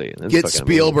 absolutely. That's Get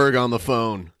Spielberg on the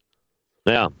phone.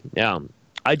 Yeah.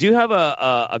 I do have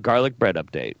a garlic bread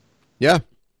update. Yeah.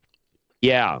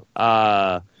 Yeah.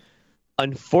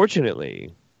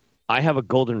 Unfortunately, I have a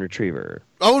golden retriever.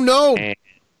 Oh, no!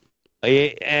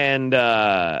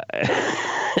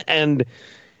 And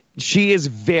she is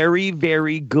very,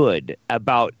 very good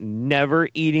about never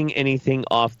eating anything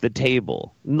off the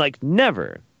table. Like,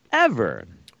 never, ever.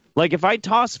 Like, if I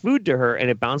toss food to her and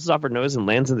it bounces off her nose and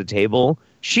lands on the table,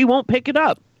 she won't pick it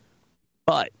up.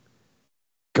 But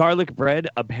garlic bread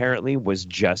apparently was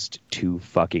just too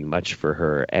fucking much for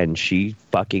her, and she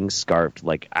fucking scarfed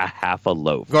like a half a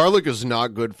loaf. Garlic is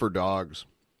not good for dogs.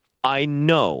 I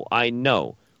know.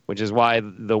 Which is why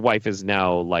the wife is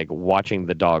now like watching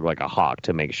the dog like a hawk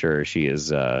to make sure she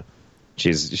is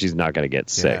she's not gonna get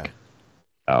sick.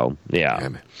 Yeah. Oh yeah.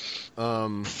 Damn it.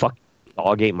 Fuck,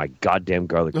 dog ate my goddamn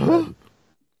garlic bread.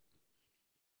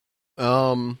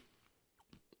 Son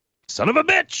of a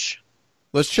bitch.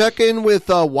 Let's check in with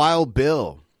Wild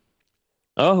Bill.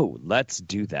 Oh, let's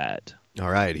do that. All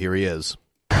right, here he is.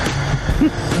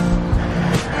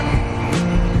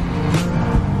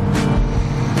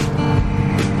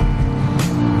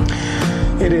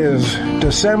 It is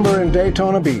December in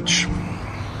Daytona Beach.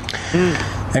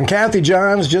 And Kathy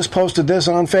Johns just posted this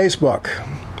on Facebook.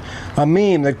 A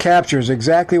meme that captures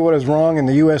exactly what is wrong in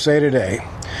the USA today.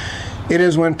 It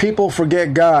is when people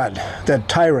forget God that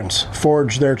tyrants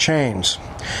forge their chains.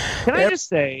 Can I just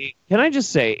say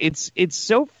it's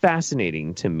so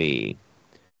fascinating to me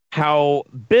how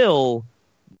Bill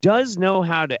does know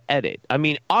how to edit. I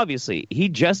mean, obviously, he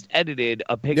just edited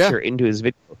a picture into his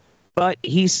video, but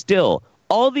he still,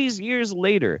 all these years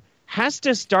later, has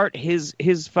to start his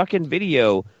fucking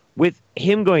video with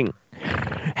him going,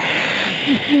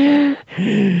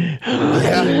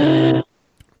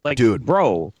 like, dude,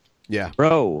 bro,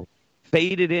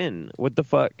 fade it in. What the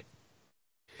fuck?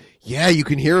 Yeah, you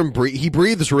can hear him breathe. He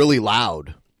breathes really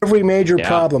loud. Every major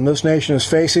problem this nation is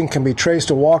facing can be traced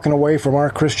to walking away from our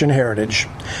Christian heritage.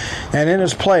 And in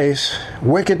its place,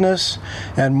 wickedness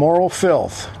and moral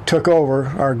filth took over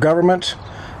our government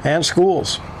and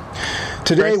schools.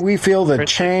 Today, we feel the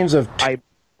chains of...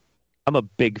 I'm a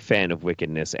big fan of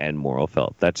wickedness and moral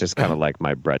filth. That's just kind of like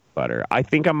my bread and butter. I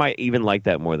think I might even like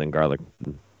that more than garlic.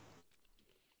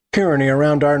 Tyranny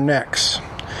around our necks.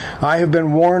 I have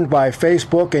been warned by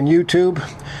Facebook and YouTube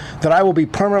that I will be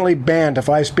permanently banned if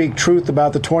I speak truth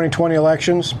about the 2020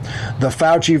 elections, the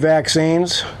Fauci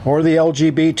vaccines, or the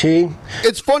LGBT.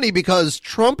 It's funny because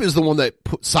Trump is the one that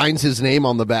signs his name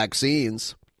on the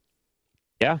vaccines.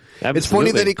 Yeah, absolutely. It's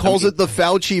funny that he calls it the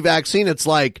Fauci vaccine. It's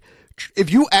like,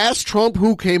 if you ask Trump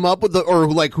who came up with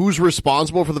who's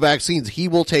responsible for the vaccines, he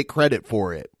will take credit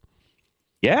for it.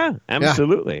 Yeah,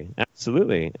 absolutely. Yeah.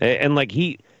 Absolutely. And like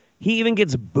he even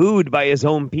gets booed by his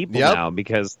own people now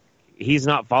because he's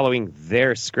not following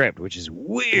their script, which is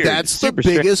weird. That's the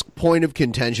biggest point of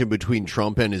contention between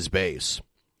Trump and his base,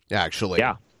 actually.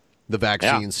 Yeah. The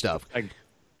vaccine stuff.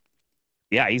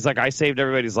 Yeah, he's like, I saved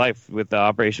everybody's life with the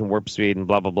Operation Warp Speed and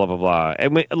blah, blah, blah, blah, blah.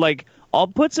 And I'll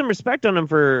put some respect on him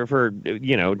for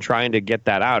trying to get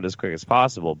that out as quick as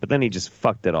possible. But then he just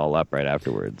fucked it all up right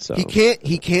afterwards. So he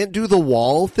can't do the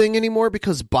wall thing anymore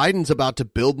because Biden's about to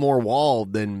build more wall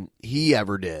than he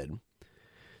ever did.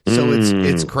 So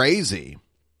it's crazy.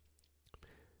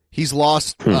 He's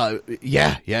lost.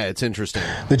 It's interesting.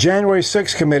 The January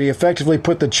 6th committee effectively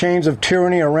put the chains of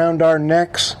tyranny around our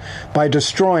necks by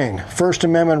destroying First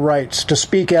Amendment rights to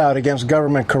speak out against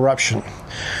government corruption.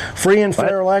 Free and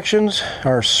fair elections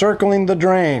are circling the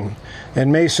drain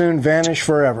and may soon vanish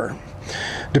forever.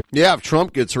 If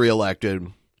Trump gets reelected.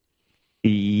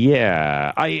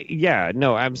 No,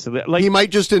 absolutely. He might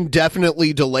just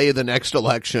indefinitely delay the next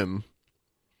election.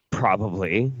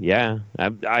 Probably, yeah.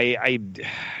 I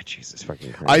Jesus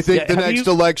fucking Christ. I think the next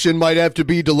election might have to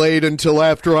be delayed until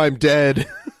after I'm dead.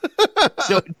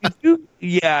 So,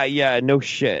 no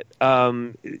shit.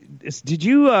 Did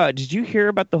you hear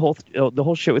about the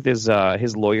whole shit with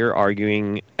his lawyer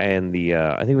arguing and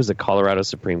I think it was the Colorado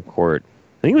Supreme Court.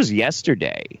 I think it was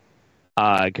yesterday,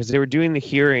 because they were doing the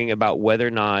hearing about whether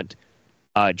or not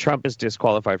Trump is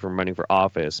disqualified from running for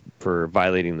office for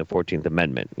violating the 14th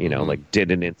Amendment, did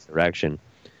an insurrection.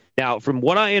 Now, from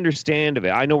what I understand of it,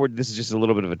 I know this is just a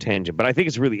little bit of a tangent, but I think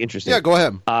it's really interesting. Yeah, go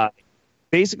ahead.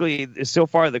 Basically, so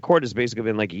far, the court has basically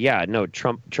been like,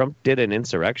 Trump did an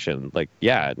insurrection.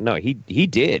 He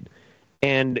did.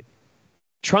 And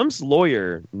Trump's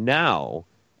lawyer now,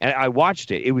 and I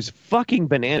watched it, it was fucking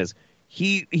bananas.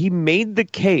 He made the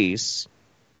case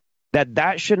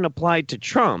that shouldn't apply to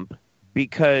Trump,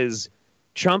 because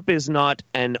Trump is not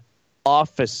an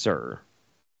officer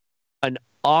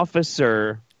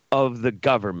of the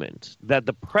government. That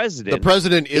the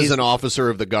president is an officer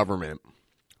of the government.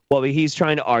 Well, he's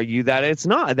trying to argue that he's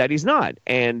not,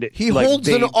 and he holds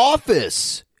an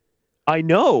office. I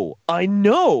know,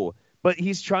 but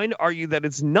he's trying to argue that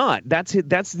it's not. That's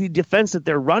the defense that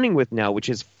they're running with now, which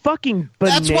is fucking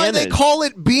bananas. That's why they call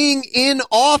it being in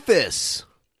office.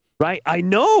 Right, I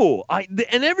know.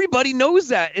 And everybody knows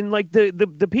that. And like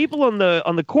the people on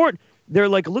the court, they're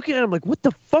like looking at him like, what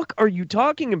the fuck are you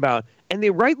talking about? And they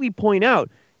rightly point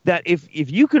out that if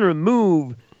you can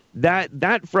remove that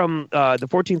from the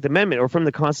 14th Amendment or from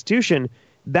the Constitution,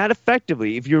 that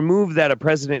effectively, if you remove that a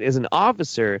president is an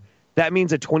officer, that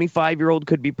means a 25-year-old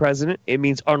could be president. It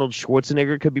means Arnold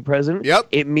Schwarzenegger could be president. Yep.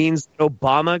 It means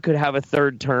Obama could have a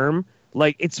third term.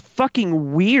 Like, it's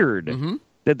fucking weird. Mm-hmm.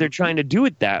 That they're trying to do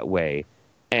it that way,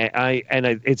 and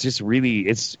it's just really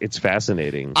it's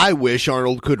fascinating. I wish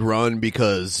Arnold could run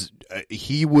because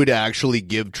he would actually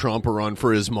give Trump a run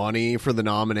for his money for the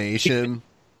nomination.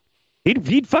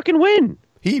 He'd fucking win.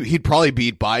 He'd probably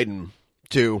beat Biden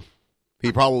too.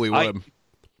 He probably would.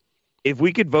 If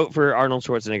we could vote for Arnold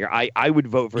Schwarzenegger, I would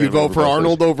vote for him. You'd vote for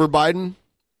Arnold over Biden?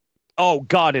 Oh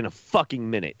God, in a fucking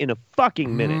minute,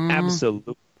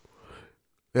 absolutely.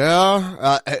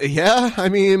 Yeah, I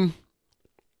mean,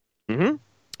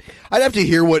 I'd have to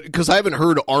hear because I haven't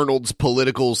heard Arnold's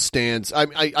political stance.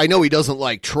 I know he doesn't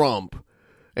like Trump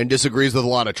and disagrees with a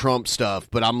lot of Trump stuff,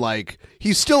 but I'm like,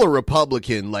 he's still a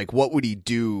Republican. Like, what would he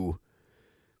do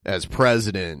as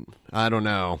president? I don't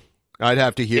know. I'd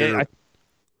have to hear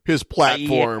his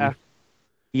platform.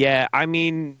 I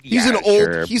mean, he's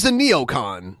he's a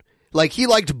neocon. Like, he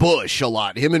liked Bush a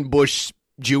lot. Him and Bush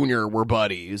Jr. were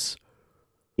buddies.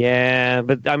 Yeah,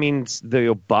 but I mean,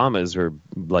 the Obamas were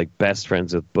like best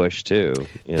friends with Bush too.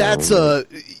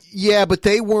 But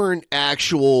they weren't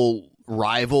actual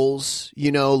rivals.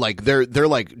 Like they're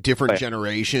like different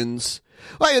generations.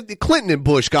 Like Clinton and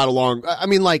Bush got along. I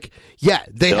mean,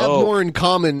 they have more in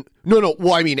common. No.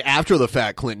 Well, I mean, after the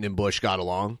fact, Clinton and Bush got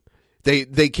along. They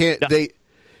can't.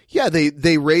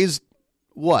 They raised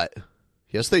what?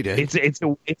 Yes, they did. It's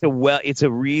a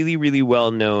really, really well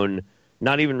known.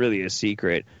 Not even really a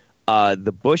secret.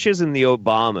 the Bushes and the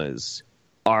Obamas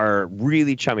are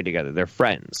really chummy together. They're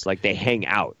friends. Like, they hang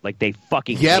out. Like, they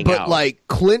fucking hang but out. like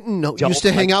Clinton used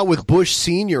to hang out with Bush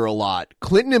Sr. a lot.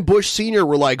 Clinton and Bush Sr.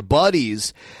 were like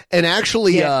buddies, and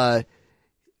actually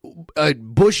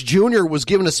Bush Jr. was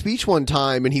giving a speech one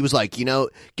time, and he was like,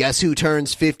 guess who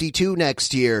turns 52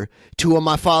 next year? Two of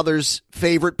my father's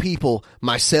favorite people,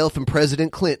 myself and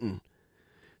President Clinton.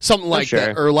 Something like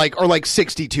that, or like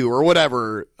 62 or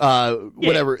whatever,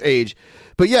 whatever age.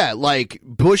 But yeah, like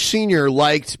Bush Sr.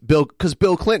 liked Bill because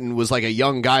Bill Clinton was like a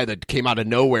young guy that came out of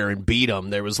nowhere and beat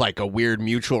him. There was like a weird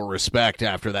mutual respect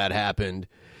after that happened.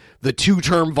 The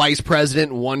 2-term vice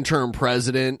president, 1-term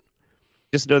president.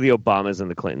 Just know the Obamas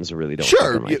and the Clintons really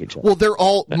don't like each other. Well, they're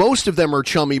all most of them are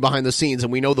chummy behind the scenes,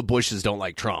 and we know the Bushes don't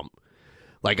like Trump.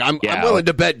 Like I'm willing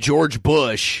to bet George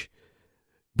Bush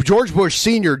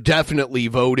Sr. definitely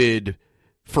voted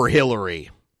for Hillary.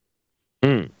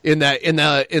 In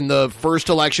the first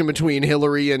election between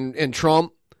Hillary and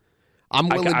Trump, I'm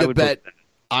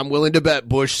willing to bet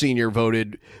Bush Sr.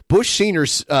 voted. Bush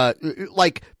Sr.'s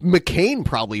like McCain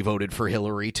probably voted for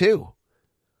Hillary too.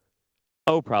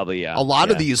 Oh, probably, yeah. A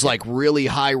lot of these like really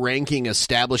high ranking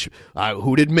established.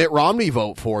 Who did Mitt Romney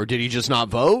vote for? Did he just not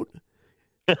vote?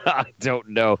 I don't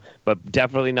know, but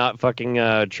definitely not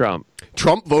fucking Trump.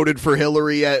 Trump voted for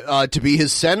Hillary to be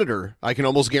his senator. I can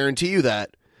almost guarantee you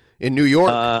that. In New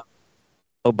York,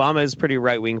 Obama is pretty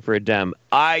right wing for a Dem.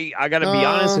 I gotta be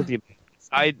honest with you.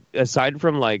 Aside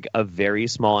from like a very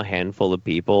small handful of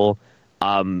people,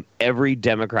 every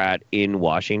Democrat in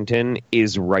Washington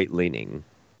is right leaning.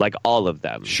 Like all of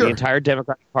them, the entire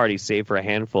Democratic Party, save for a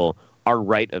handful, are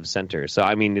right of center. So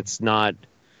I mean, it's not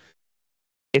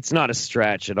a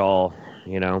stretch at all,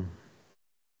 Anyway,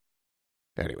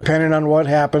 depending on what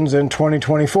happens in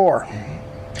 2024.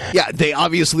 Yeah, they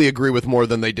obviously agree with more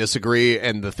than they disagree,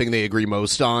 and the thing they agree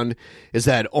most on is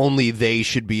that only they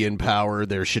should be in power.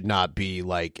 There should not be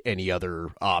like any other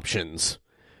options.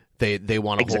 They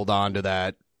want to hold on to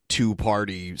that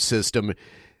 2-party system,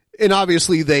 and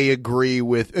obviously they agree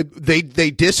with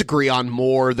they disagree on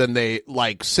more than they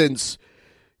like since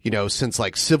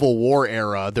like Civil War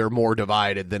era. They're more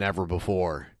divided than ever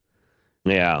before.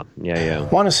 Yeah.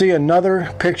 Want to see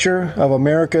another picture of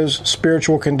America's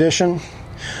spiritual condition?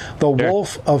 The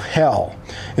wolf of hell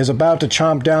is about to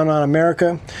chomp down on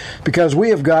America because we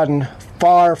have gotten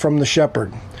far from the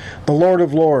shepherd, the Lord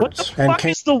of Lords. What the fuck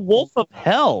is the wolf of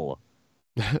hell?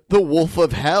 The wolf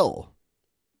of hell.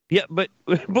 Yeah, but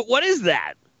what is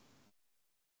that?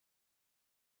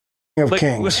 Of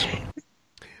Kings.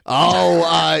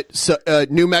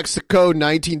 New Mexico,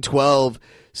 1912,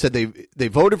 said they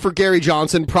voted for Gary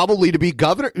Johnson probably to be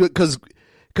governor because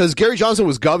Gary Johnson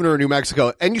was governor of New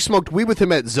Mexico, and you smoked weed with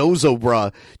him at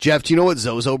Zozobra. Jeff, do you know what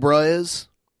Zozobra is?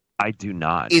 I do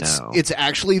not. It's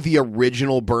actually the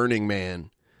original Burning Man.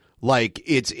 Like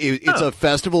it's a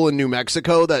festival in New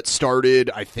Mexico that started,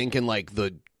 I think, in like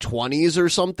the 1920s or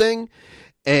something,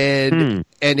 and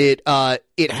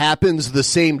it happens the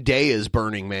same day as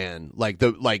Burning Man. Like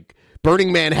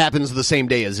Burning Man happens the same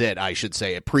day as it. I should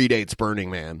say it predates Burning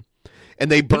Man,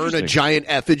 and they burn a giant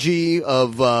effigy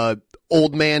of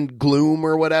Old Man Gloom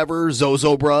or whatever,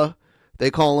 Zozobra,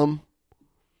 they call him.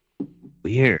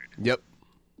 Weird. Yep.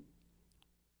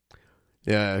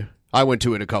 Yeah, I went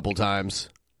to it a couple times.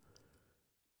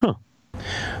 Huh.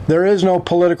 There is no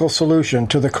political solution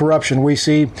to the corruption we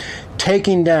see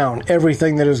taking down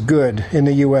everything that is good in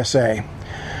the USA.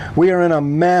 We are in a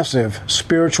massive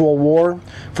spiritual war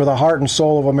for the heart and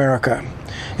soul of America.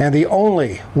 And the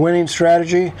only winning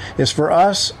strategy is for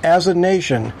us as a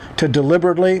nation to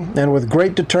deliberately and with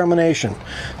great determination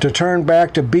to turn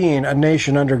back to being a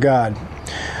nation under God.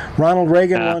 Ronald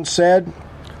Reagan once said...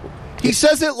 He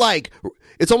says it like...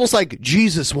 It's almost like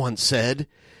Jesus once said...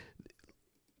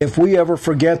 If we ever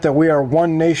forget that we are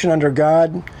one nation under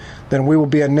God, then we will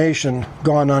be a nation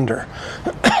gone under.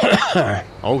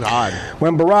 Oh, God.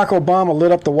 When Barack Obama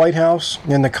lit up the White House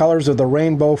in the colors of the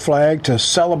rainbow flag to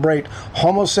celebrate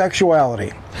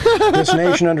homosexuality, this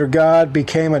nation under God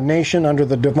became a nation under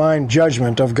the divine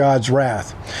judgment of God's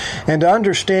wrath. And to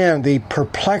understand the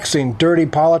perplexing, dirty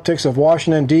politics of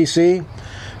Washington, D.C.,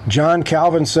 John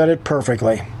Calvin said it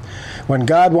perfectly. When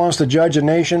God wants to judge a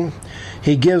nation,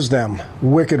 he gives them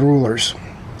wicked rulers.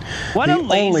 What a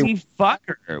lazy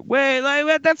fucker. Wait,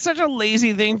 like, that's such a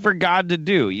lazy thing for God to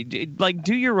do. You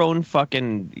do your own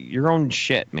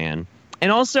shit, man.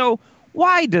 And also,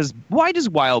 why does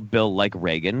Wild Bill like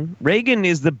Reagan? Reagan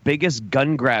is the biggest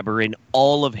gun grabber in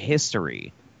all of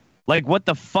history. Like, what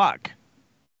the fuck?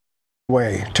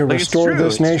 way to Like, restore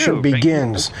this nation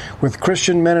begins with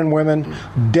Christian men and women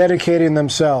dedicating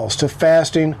themselves to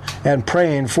fasting and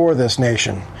praying for this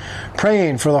nation,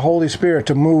 praying for the Holy Spirit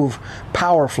to move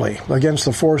powerfully against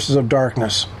the forces of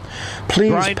darkness.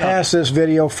 Please pass this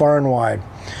video far and wide.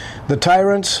 The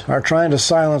tyrants are trying to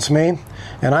silence me,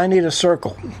 and I need a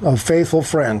circle of faithful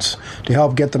friends to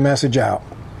help get the message out.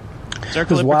 This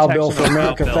is Wild Bill for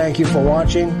America. Thank you for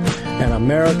watching, and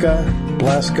America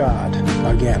bless God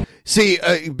again. See,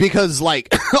 because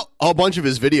like a bunch of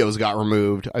his videos got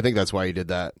removed. I think that's why he did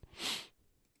that.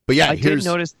 But yeah, I did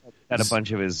notice that a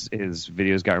bunch of his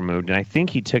videos got removed, and I think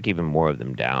he took even more of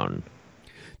them down.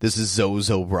 This is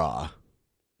Zozo Bra.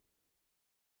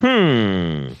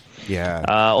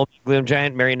 Yeah. Old Gloom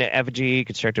Giant, marionette effigy,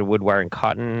 constructed wood, wire, and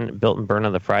cotton, built and burned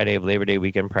on the Friday of Labor Day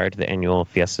weekend prior to the annual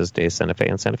Fiestas de Santa Fe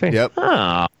in Santa Fe. Yep.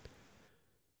 Ah,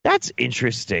 that's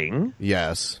interesting.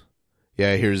 Yes.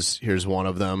 Yeah, here's one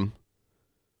of them.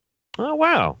 Oh,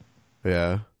 wow.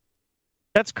 Yeah.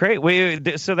 That's great.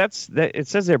 Wait, so it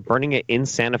says they're burning it in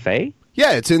Santa Fe?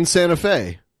 Yeah, it's in Santa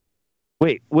Fe.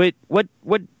 Wait,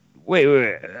 fucking,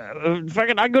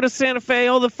 I go to Santa Fe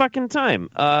all the fucking time.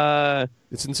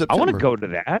 It's in September. I want to go to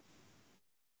that.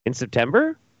 In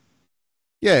September?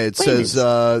 Yeah, it says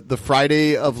the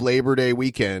Friday of Labor Day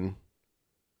weekend.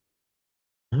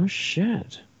 Oh,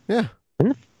 shit. Yeah.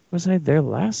 When was I there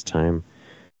last time?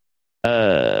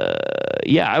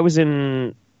 Yeah, I was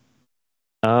in...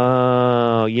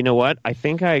 you know what? I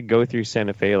think I go through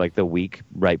Santa Fe like the week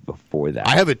right before that.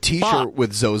 I have a T-shirt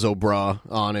with Zozo Bra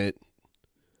on it.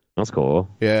 That's cool.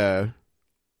 Yeah.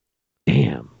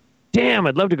 Damn,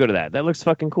 I'd love to go to that. That looks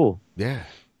fucking cool. Yeah.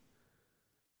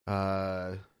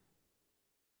 All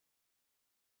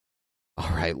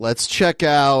right, let's check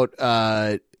out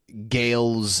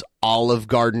Gail's Olive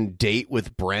Garden date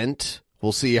with Brent.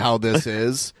 We'll see how this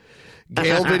is.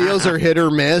 Gail videos are hit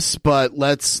or miss, but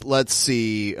let's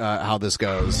see how this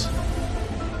goes.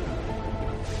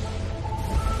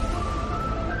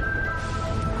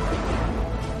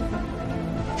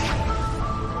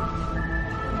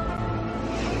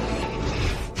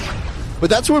 But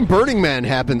that's when Burning Man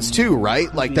happens too,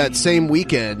 right? Like that same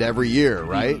weekend every year,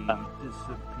 right?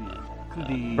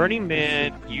 Burning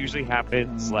Man usually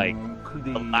happens like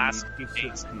the last few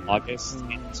days of August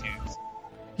into...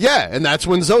 Yeah, and that's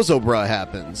when Zozo Bra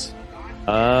happens.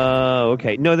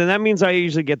 Okay. No, then that means I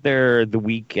usually get there the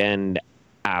weekend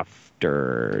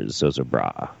after Zozo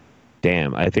Bra.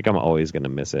 Damn, I think I'm always going to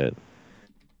miss it.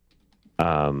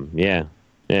 Yeah.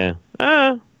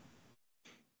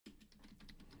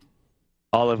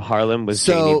 Olive Harlem was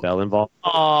Janie Bell involved.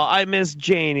 Oh, I miss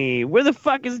Janie. Where the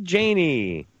fuck is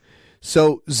Janie?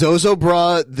 So Zozo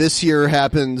Bra this year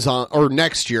happens on, or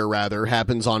next year rather,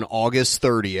 happens on August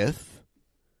 30th.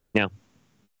 Yeah.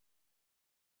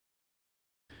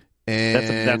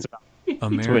 And that's about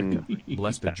America,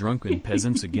 bless the drunken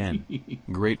peasants again.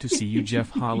 Great to see you, Jeff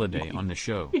Holiday, on the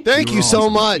show. Thank you so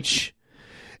much.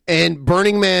 And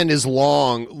Burning Man is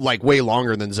long, like way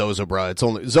longer than Zozo Bra. It's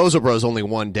only Zozo Bra is only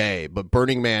one day, but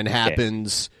Burning Man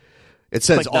happens. Yeah. It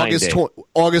says like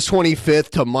August 25th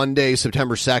to Monday,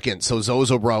 September 2nd. So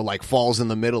Zozo Bra like falls in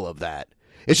the middle of that.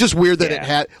 It's just weird that it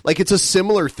had like it's a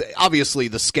similar thing. Obviously,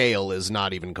 the scale is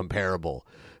not even comparable,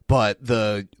 but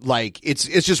the like it's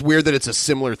just weird that it's a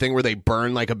similar thing where they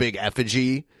burn like a big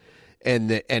effigy,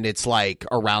 and it's like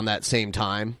around that same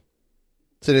time.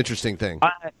 It's an interesting thing.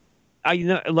 I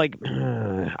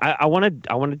want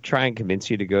to try and convince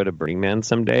you to go to Burning Man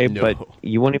someday, but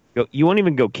you won't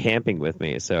even go camping with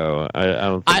me. So I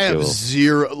don't. Think I have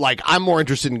zero. Like I'm more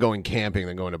interested in going camping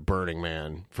than going to Burning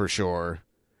Man for sure.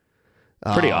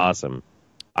 Pretty awesome.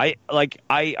 I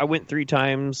went 3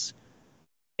 times,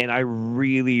 and I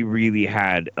really, really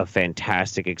had a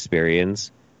fantastic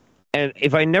experience. And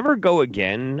if I never go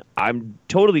again, I'm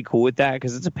totally cool with that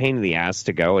because it's a pain in the ass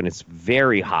to go, and it's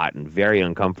very hot and very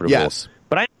uncomfortable. Yes.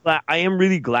 But I am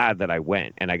really glad that I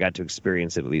went, and I got to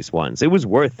experience it at least once. It was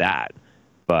worth that,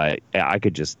 but I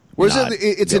could just... Where's it?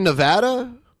 It's in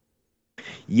Nevada?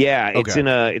 Yeah,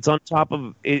 it's on top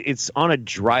of... It's on a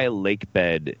dry lake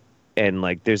bed, and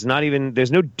like there's no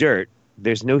dirt,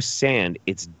 there's no sand,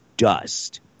 it's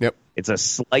dust. Yep. It's a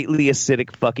slightly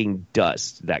acidic fucking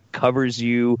dust that covers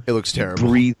you. It looks terrible.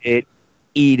 Breathe it,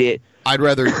 eat it. I'd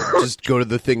rather just go to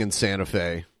the thing in Santa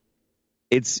Fe.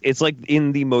 It's like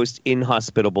in the most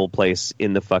inhospitable place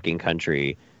in the fucking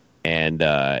country, and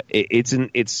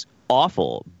it's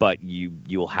awful. But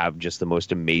you'll have just the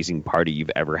most amazing party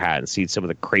you've ever had and see some of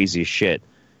the craziest shit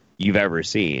you've ever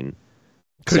seen.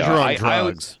 Because you're on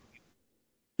drugs.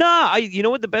 You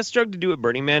know what the best drug to do at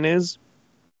Burning Man is?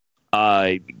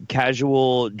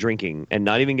 Casual drinking and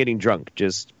not even getting drunk.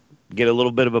 Just get a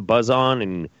little bit of a buzz on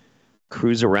and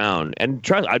cruise around. And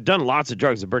I've done lots of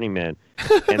drugs at Burning Man.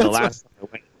 And the last time I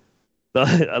went,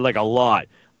 like a lot.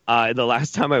 The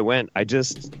last time I went, I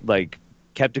just like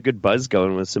kept a good buzz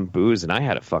going with some booze, and I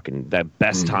had the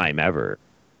best time ever.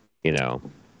 You know,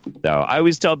 so I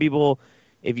always tell people,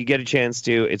 if you get a chance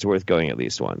to, it's worth going at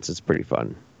least once. It's pretty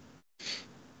fun.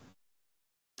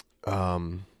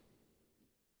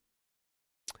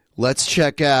 Let's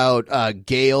check out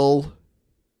Gail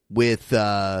with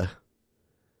Brent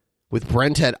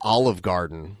at Olive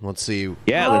Garden. Let's see.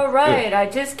 Yeah. All right. I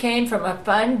just came from a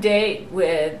fun date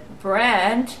with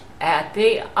Brent at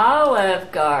the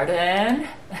Olive Garden.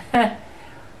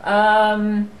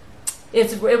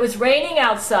 It was raining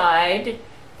outside.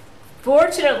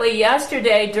 Fortunately,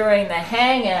 yesterday during the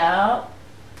hangout,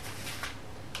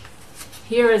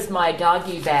 here is my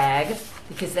doggy bag,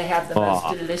 because they have the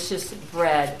most delicious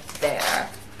bread there.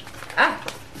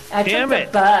 I took the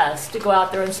bus to go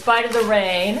out there in spite of the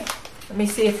rain. Let me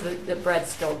see if the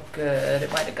bread's still good.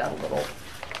 It might have got a little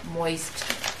moist.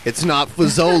 It's not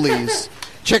Fazoli's.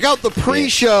 Check out the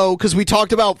pre-show, because we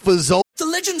talked about Fazoli. The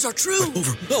legends are true.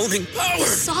 Overwhelming power! The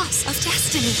sauce of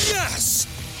destiny. Yes!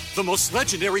 The most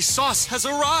legendary sauce has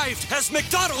arrived as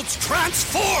McDonald's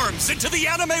transforms into the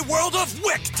anime world of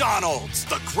WickDonald's.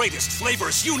 The greatest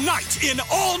flavors unite in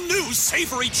all new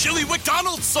savory chili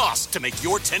McDonald's sauce to make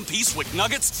your 10-piece Wick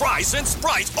Nuggets, fries, and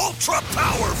Sprite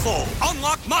ultra-powerful.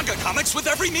 Unlock manga comics with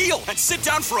every meal and sit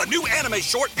down for a new anime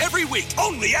short every week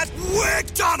only at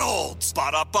WickDonald's.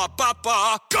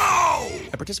 Ba-da-ba-ba-ba, go!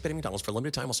 At participating McDonald's for a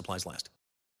limited time while supplies last.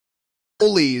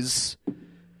 Fazoli's.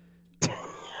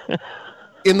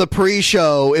 In the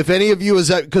pre-show, if any of you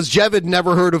because Jev had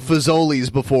never heard of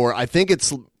Fazoli's before, I think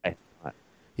it's,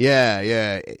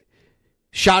 yeah.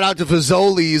 Shout out to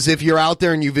Fazoli's if you're out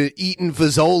there and you've eaten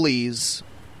Fazoli's.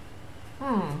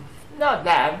 Not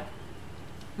bad.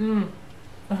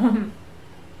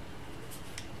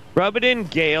 Rub it in,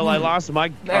 Gail. I lost my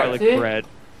garlic bread.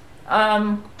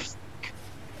 Not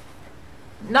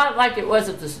like it was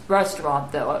at this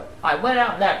restaurant, though. I went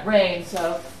out in that rain,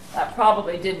 so that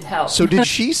probably didn't help. So did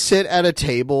she sit at a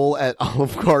table at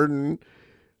Olive Garden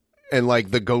and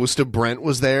like the ghost of Brent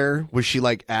was there? Was she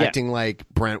like acting like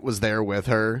Brent was there with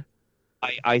her?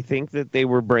 I think that they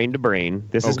were brain to brain.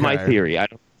 This is my theory. I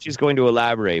don't think she's going to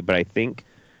elaborate, but I think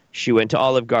she went to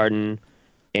Olive Garden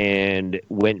and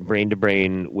went brain to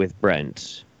brain with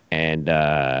Brent. And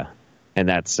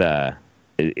that's God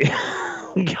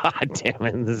damn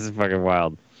it, this is fucking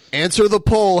wild. Answer the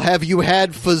poll. Have you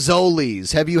had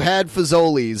Fazoli's? Have you had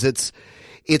Fazoli's? It's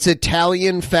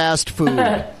Italian fast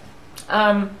food.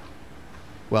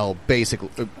 Well, basically.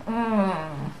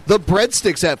 The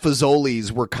breadsticks at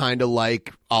Fazoli's were kind of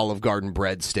like Olive Garden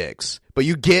breadsticks. But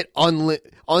you get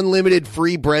unlimited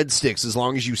free breadsticks as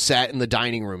long as you sat in the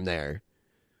dining room there.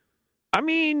 I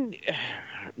mean,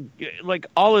 like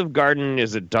Olive Garden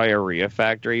is a diarrhea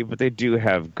factory, but they do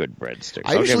have good breadsticks.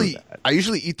 I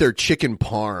usually eat their chicken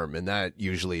parm, and that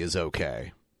usually is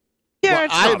okay. Yeah,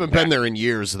 I haven't been there in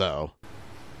years, though.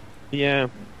 Yeah,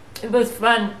 it was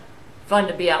fun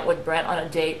to be out with Brent on a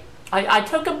date. I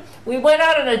took him. We went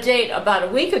out on a date about a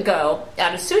week ago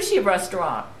at a sushi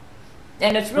restaurant,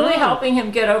 and it's really helping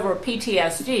him get over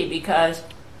PTSD because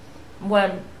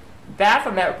when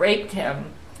Baphomet raped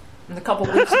him a couple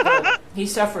weeks ago, he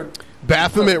suffered.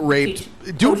 Baphomet raped.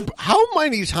 Dude, how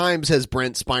many times has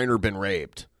Brent Spiner been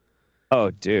raped? Oh,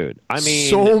 dude. I mean,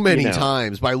 so many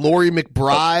times by Laurie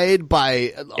McBride,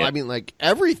 I mean, like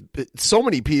so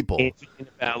many people.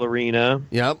 Ballerina.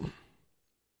 Yep.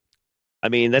 I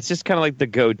mean, that's just kind of like the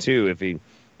go-to.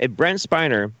 If Brent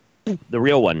Spiner, the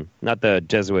real one, not the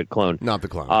Jesuit clone, not the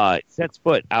clone, sets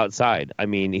foot outside, I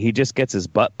mean, he just gets his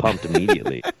butt pumped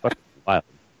immediately. Wild.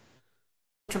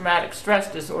 Traumatic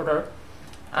stress disorder.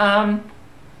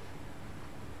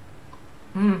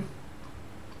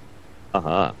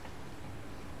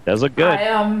 Does look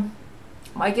good.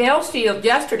 My Gail shield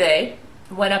yesterday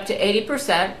went up to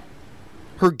 80%.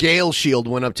 Her Gail shield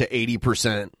went up to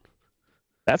 80%.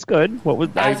 That's good. What was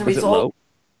that? As a result, it low?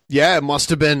 Yeah, it must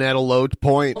have been at a low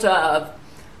point. I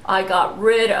got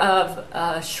rid of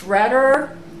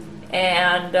Shredder,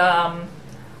 and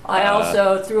I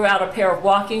also threw out a pair of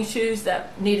walking shoes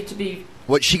that needed to be...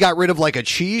 What, she got rid of like a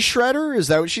cheese shredder? Is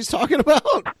that what she's talking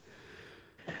about?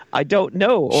 I don't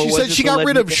know. She said she got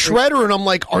rid of Shredder, and I'm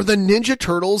like, are the Ninja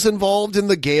Turtles involved in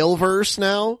the Gale verse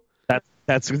now?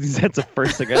 That's the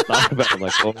first thing I thought about. I'm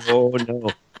like,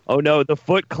 oh no, the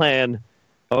Foot Clan.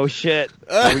 Oh shit,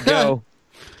 there we go.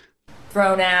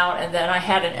 Thrown out, and then I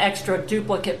had an extra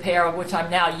duplicate pair, which I'm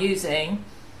now using.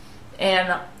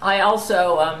 And I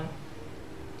also,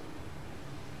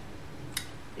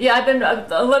 I've been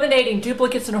eliminating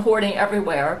duplicates and hoarding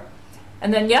everywhere.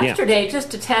 And then yesterday,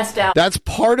 just to test out... That's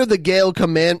part of the Gail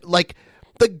command... Like,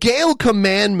 the Gail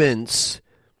commandments,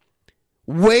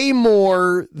 way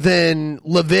more than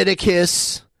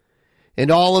Leviticus and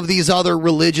all of these other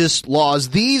religious laws,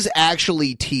 these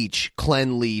actually teach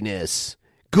cleanliness,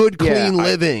 good, clean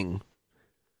living.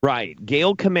 Right.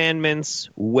 Gail commandments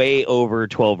way over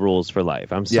 12 rules for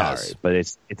life. I'm sorry, but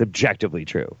it's objectively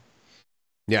true.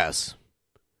 Yes.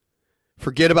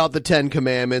 Forget about the 10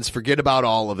 commandments. Forget about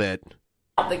all of it.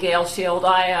 The Gail Shield.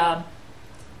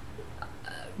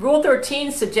 Rule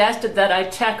 13 suggested that I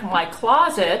check my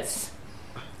closets,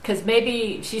 because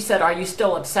maybe she said, are you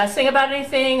still obsessing about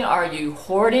anything? Are you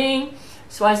hoarding?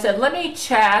 So I said, let me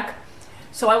check.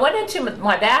 So I went into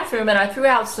my bathroom and I threw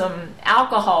out some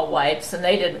alcohol wipes, and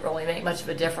they didn't really make much of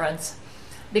a difference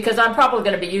because I'm probably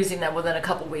going to be using them within a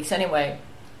couple weeks anyway.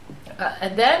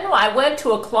 And then I went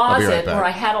to a closet where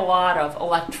I had a lot of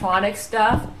electronic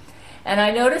stuff, and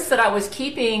I noticed that I was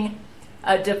keeping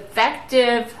a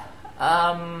defective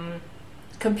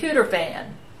computer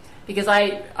fan, because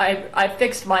I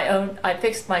fixed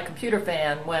my computer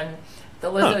fan when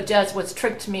the Lizzo Jesuits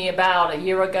tricked me about a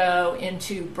year ago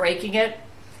into breaking it,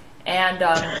 and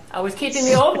I was keeping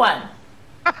the old one,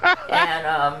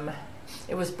 and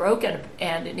it was broken,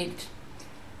 and it needed.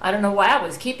 I don't know why I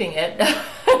was keeping it,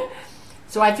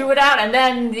 so I threw it out, and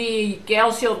then the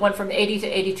Gail Shield went from 80 to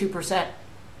 82%.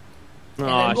 And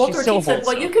then Rule 13 said,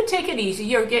 "Well, you can take it easy.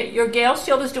 Your Gail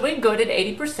Shield is doing good at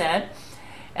 80%."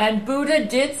 And Buddha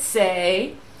did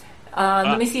say,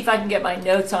 "Let me see if I can get my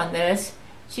notes on this."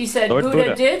 She said,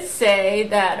 Buddha did say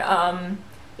that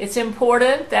it's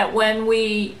important that when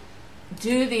we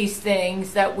do these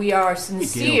things that we are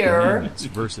sincere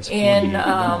in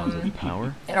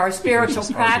our spiritual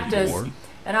practice.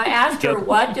 And I asked her,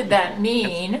 what did that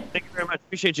mean? Thank you very much.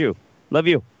 Appreciate you. Love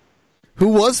you. Who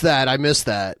was that? I missed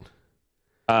that.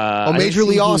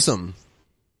 Majorly Awesome.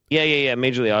 Yeah.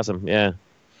 Majorly Awesome. Yeah.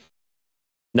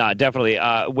 No, definitely.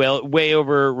 Way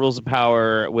over Rules of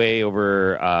Power, way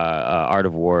over Art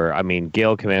of War. I mean,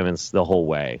 Gail Commandments the whole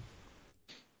way.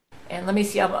 And let me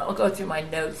see. I'll go through my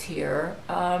notes here.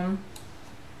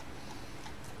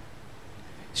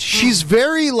 She's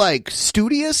very,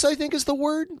 studious, I think is the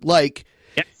word.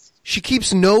 Yes. She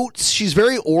keeps notes. She's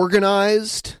very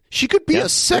organized. She could be a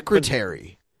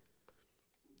secretary.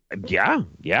 Yeah,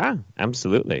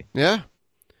 absolutely. Yeah.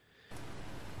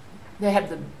 They have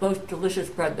the most delicious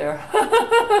bread there.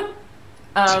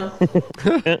 I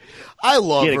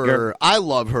love her. I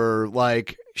love her.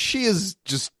 She is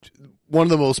just one of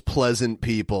the most pleasant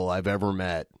people I've ever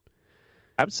met.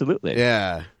 Absolutely.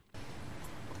 Yeah.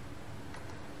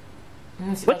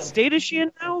 What state is she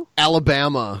in now?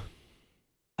 Alabama.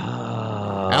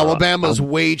 Alabama's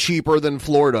way cheaper than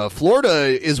Florida. Florida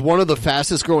is one of the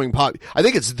fastest growing I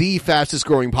think it's the fastest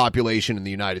growing population in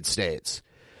the United States.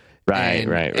 Right.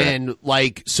 And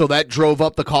so that drove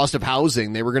up the cost of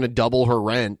housing. They were going to double her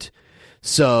rent.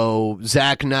 So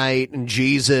Zach Knight and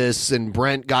Jesus and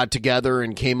Brent got together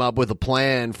and came up with a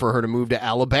plan for her to move to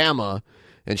Alabama,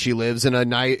 and she lives in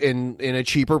a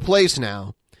cheaper place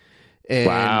now. And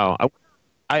wow.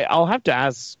 I'll have to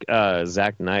ask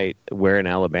Zach Knight where in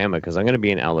Alabama, because I'm going to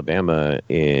be in Alabama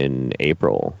in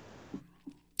April.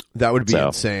 That would be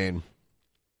insane.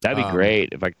 That'd be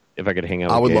great if I could hang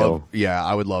out with Gail.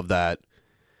 I would love that.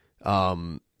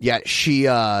 She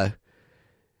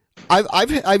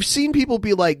I've seen people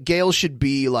be like, Gail should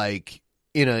be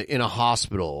in a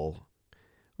hospital.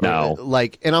 No.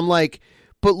 And I'm like,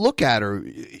 but look at her.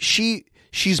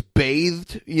 She's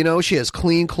bathed, she has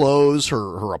clean clothes,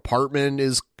 her apartment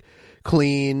is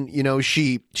clean,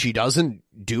 she doesn't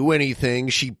do anything.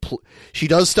 She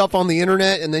does stuff on the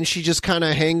internet, and then she just kind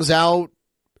of hangs out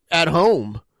at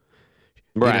home.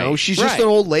 Right. She's just an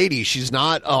old lady. She's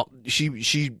not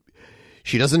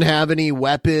she doesn't have any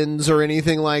weapons or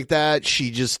anything like that.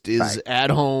 She just is at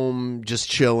home, just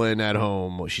chilling at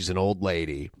home. She's an old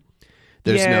lady.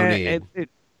 There's no need.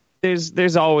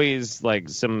 There's always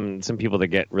some people that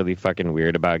get really fucking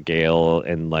weird about Gail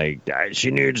and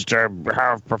she needs to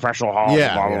have professional help.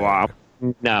 Blah.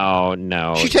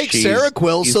 No. She takes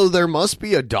Seroquel, so there must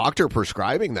be a doctor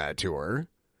prescribing that to her.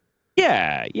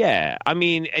 Yeah. I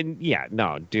mean,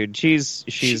 no, dude. She is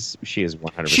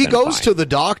 100%. She goes fine. to the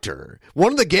doctor.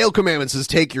 One of the Gail commandments is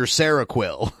take your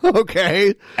Seroquel.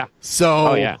 Okay. Yeah. So.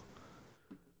 Oh yeah.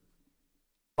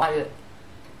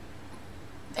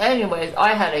 Anyways,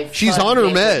 I had a. She's on her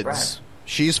meds.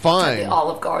 She's fine. At the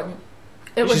Olive Garden.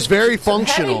 She's very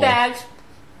functional. Heavy bags.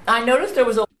 I noticed there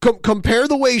was a compare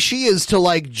the way she is to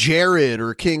like Jared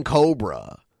or King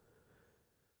Cobra.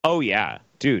 Oh yeah,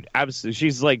 dude, absolutely.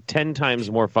 She's like 10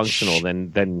 times more functional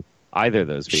than either of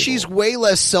those people. She's way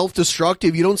less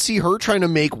self-destructive. You don't see her trying to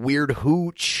make weird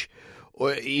hooch,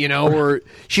 or, or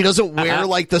she doesn't wear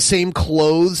like the same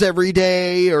clothes every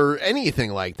day or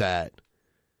anything like that.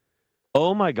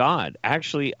 Oh my God.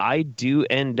 Actually, I do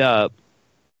end up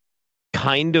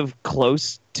kind of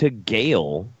close to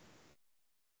Gail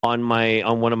on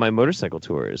one of my motorcycle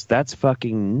tours. That's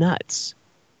fucking nuts.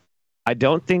 I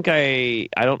don't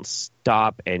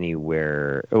stop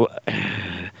anywhere.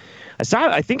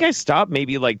 I think I stopped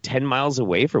maybe like 10 miles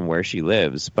away from where she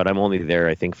lives, but I'm only there,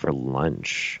 I think, for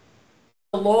lunch.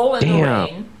 Lull in the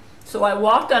rain. So I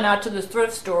walked on out to the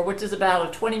thrift store, which is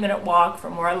about a 20-minute walk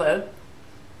from where I live.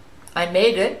 I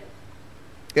made it.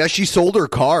 Yeah, she sold her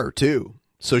car, too.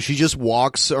 So she just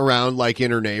walks around like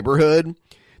in her neighborhood.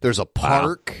 There's a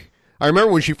park. Wow. I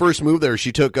remember when she first moved there,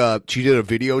 she did a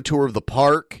video tour of the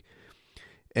park.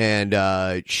 And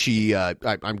I'm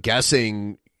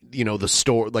guessing, the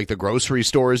store, like the grocery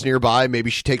store is nearby. Maybe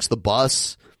she takes the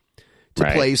bus to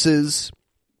places.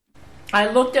 I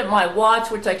looked at my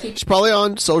watch, which I keep... She's probably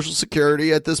on Social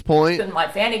Security at this point. ...in my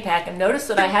fanny pack, and noticed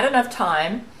that I had enough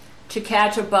time to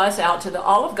catch a bus out to the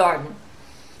Olive Garden.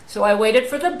 So I waited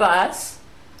for the bus,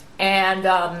 and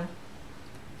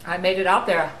I made it out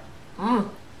there. Let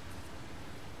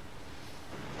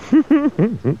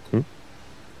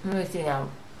me see now.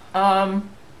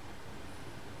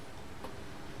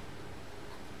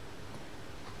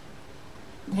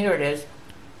 Here it is.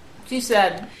 She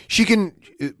said...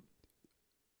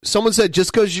 Someone said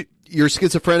just because you're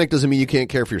schizophrenic doesn't mean you can't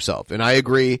care for yourself, and I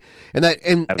agree.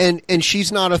 And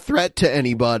she's not a threat to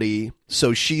anybody,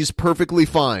 so she's perfectly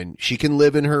fine. She can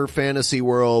live in her fantasy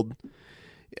world.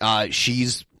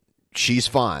 She's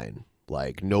fine.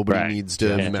 Like nobody needs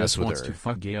to mess with her. To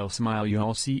fuck Gail, smile, you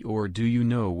all see, or do you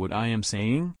know what I am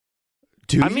saying?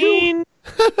 Do you?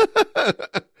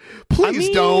 Please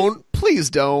don't.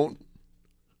 Please don't.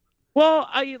 Well,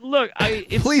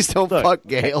 please don't fuck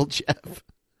Gail, Jeff.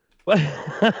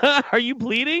 Are you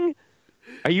pleading?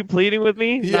 Are you pleading with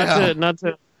me? Yeah. Not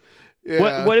to.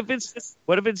 Yeah. What if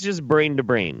it's just brain to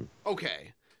brain?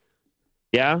 Okay.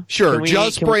 Yeah. Sure.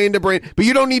 Brain to brain, but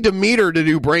you don't need to meet her to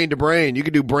do brain to brain. You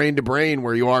can do brain to brain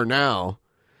where you are now.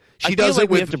 She does it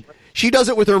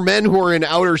with her men who are in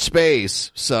outer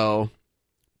space. So.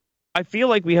 I feel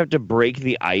like we have to break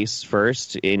the ice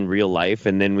first in real life,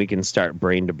 and then we can start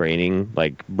brain to braining,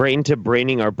 like brain to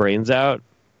braining our brains out.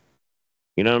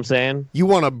 You know what I'm saying? You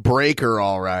want to break her,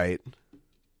 all right.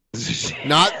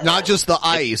 Not just the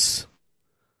ice.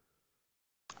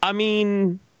 I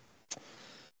mean,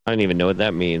 I don't even know what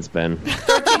that means, Ben.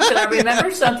 13 said, I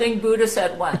remember something Buddha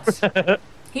said once.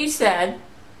 He said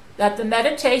that the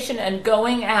meditation and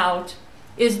going out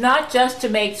is not just to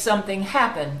make something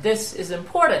happen. This is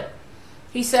important.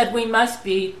 He said we must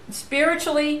be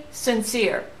spiritually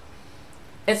sincere.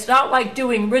 It's not like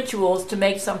doing rituals to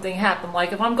make something happen.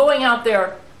 Like if I'm going out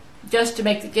there just to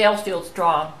make the Gales feel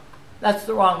strong, that's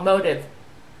the wrong motive.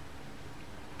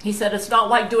 He said it's not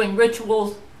like doing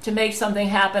rituals to make something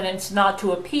happen, and it's not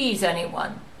to appease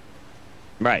anyone.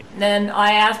 Right. Then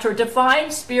I asked her, define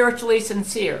spiritually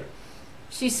sincere.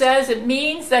 She says it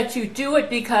means that you do it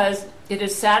because it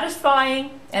is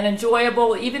satisfying and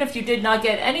enjoyable, even if you did not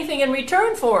get anything in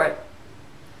return for it.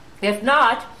 If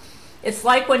not, it's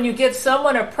like when you give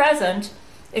someone a present,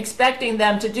 expecting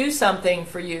them to do something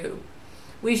for you.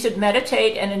 We should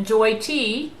meditate and enjoy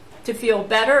tea to feel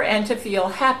better and to feel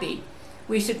happy.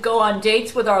 We should go on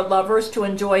dates with our lovers to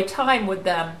enjoy time with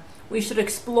them. We should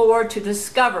explore to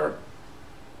discover.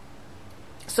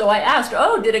 So I asked,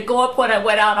 did it go up when I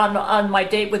went out on my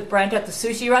date with Brent at the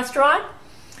sushi restaurant?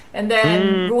 And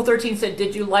then Rule 13 said,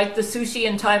 did you like the sushi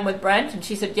and time with Brent? And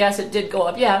she said, yes, it did go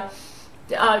up. Yeah.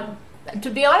 To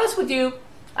be honest with you,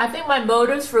 I think my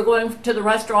motives for going to the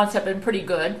restaurants have been pretty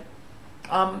good.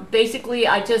 Basically,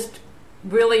 I just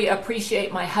really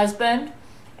appreciate my husband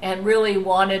and really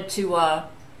wanted to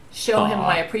show him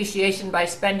my appreciation by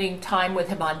spending time with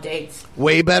him on dates.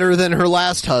 Way better than her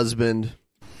last husband.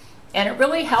 And it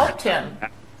really helped him.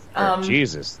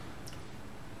 Jesus.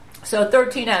 So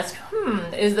 13 asked,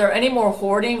 is there any more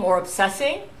hoarding or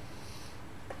obsessing?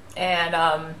 And,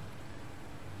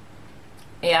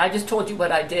 I just told you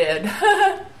what I did.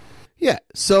 Yeah,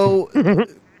 so,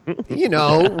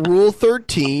 Rule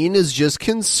 13 is just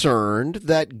concerned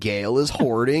that Gail is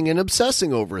hoarding and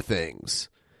obsessing over things.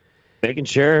 Making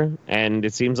sure, and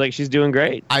it seems like she's doing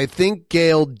great. I think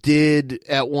Gail did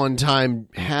at one time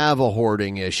have a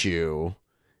hoarding issue,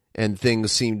 and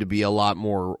things seem to be a lot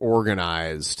more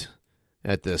organized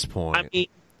at this point. I mean,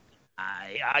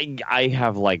 I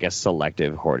have like a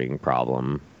selective hoarding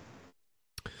problem.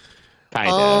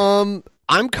 Kinda.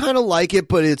 I'm kind of like it,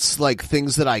 but it's like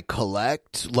things that I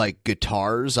collect, like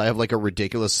guitars. I have like a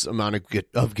ridiculous amount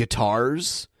of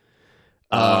guitars.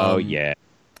 Yeah.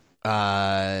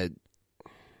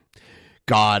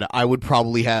 God, I would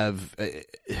probably have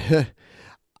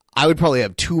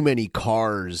too many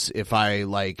cars if I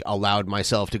like allowed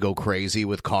myself to go crazy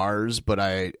with cars, but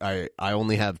I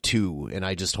only have 2 and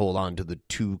I just hold on to the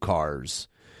 2 cars.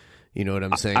 You know what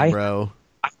I'm saying, bro?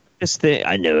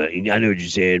 I know what you're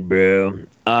saying, bro.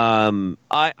 I'm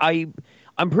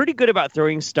pretty good about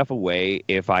throwing stuff away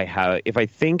if I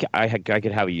think I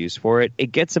could have a use for it.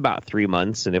 It gets about 3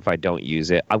 months, and if I don't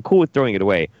use it, I'm cool with throwing it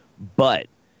away. But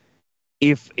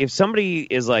if somebody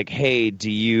is like, "Hey, do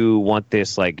you want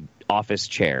this like office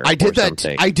chair?" I did that.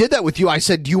 Something? I did that with you. I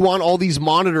said, "Do you want all these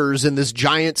monitors and this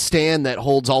giant stand that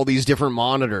holds all these different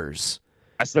monitors?"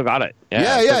 I still got it.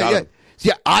 Yeah.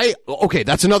 Okay,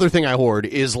 that's another thing I hoard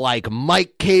is like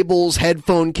mic cables,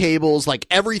 headphone cables, like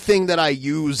everything that I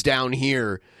use down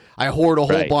here. I hoard a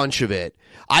whole bunch of it.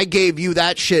 I gave you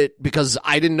that shit because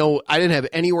I didn't have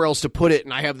anywhere else to put it,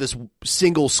 and I have this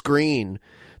single screen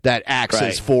that acts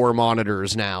as 4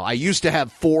 monitors now. I used to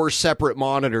have 4 separate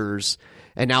monitors,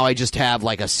 and now I just have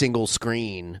like a single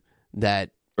screen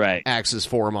that acts as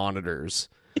 4 monitors.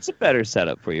 It's a better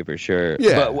setup for you for sure.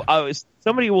 Yeah. But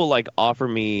somebody will like offer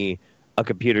me a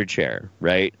computer chair,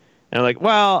 right? And I'm like,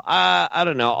 well, I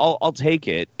don't know. I'll take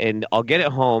it and I'll get it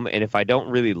home. And if I don't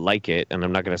really like it, and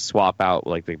I'm not going to swap out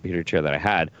like the computer chair that I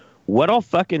had, what I'll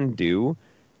fucking do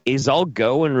is I'll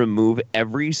go and remove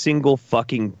every single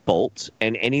fucking bolt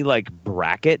and any like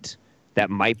bracket that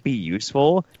might be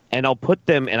useful, and I'll put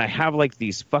them. And I have like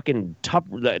these fucking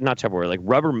not Tupperware, like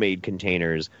Rubbermaid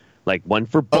containers, like one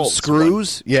for bolts,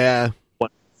 screws, one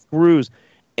screws.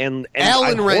 And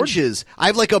Allen wrenches. I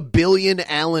have like 1 billion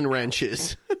Allen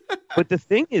wrenches. But the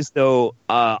thing is, though,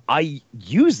 I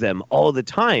use them all the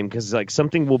time because like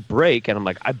something will break, and I'm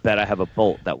like, I bet I have a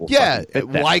bolt that will. Yeah,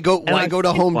 why go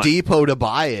to Home Depot to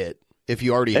buy it if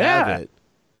you already have it?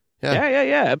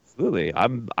 Yeah, absolutely.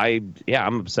 I'm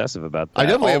obsessive about that. I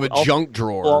definitely have a junk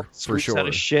drawer for sure. Set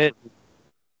of shit.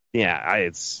 Yeah,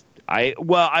 I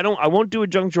won't do a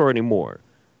junk drawer anymore.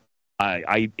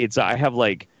 I have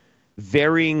like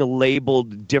varying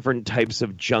labeled different types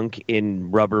of junk in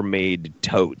Rubbermaid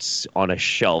totes on a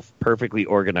shelf, perfectly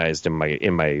organized in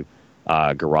my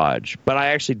garage. But I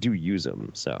actually do use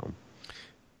them. So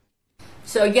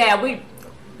yeah,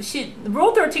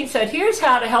 Rule 13 said, here's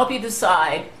how to help you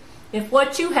decide if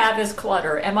what you have is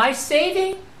clutter. Am I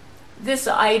saving this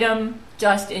item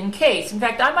just in case? In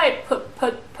fact, I might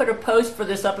put a post for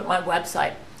this up at my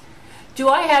website. Do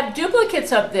I have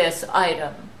duplicates of this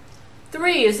item?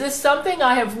 3, is this something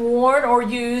I have worn or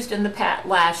used in the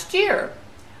last year?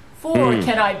 4,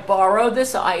 can I borrow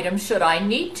this item should I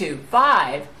need to?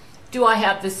 5, do I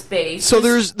have the space? So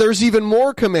there's even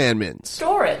more commandments.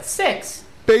 Store it. 6.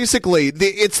 Basically,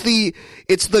 it's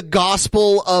the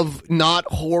gospel of not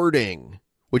hoarding,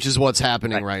 which is what's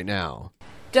happening right now.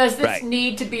 Does this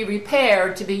need to be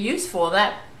repaired to be useful?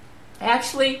 That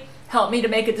actually helped me to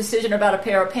make a decision about a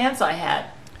pair of pants I had.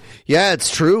 Yeah, it's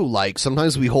true. Like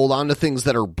sometimes we hold on to things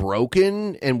that are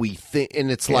broken, and we think,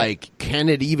 and it's like, can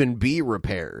it even be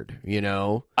repaired? You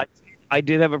know, I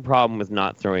did have a problem with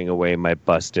not throwing away my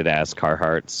busted ass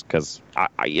Carhartts because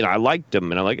I liked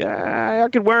them, and I'm like, I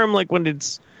could wear them like when I'm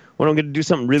going to do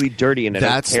something really dirty, and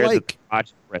that's like the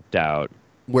crotch ripped out.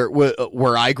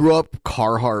 Where I grew up,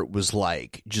 Carhartt was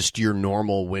like just your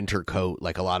normal winter coat.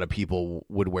 Like a lot of people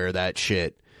would wear that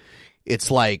shit.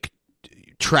 It's like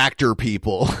tractor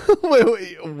people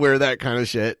wear that kind of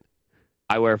shit.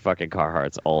 I wear fucking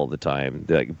Carhartts all the time.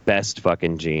 They're like best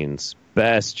fucking jeans.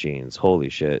 Best jeans. Holy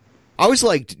shit. I always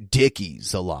liked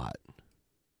Dickies a lot.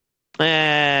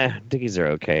 Dickies are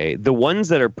okay. The ones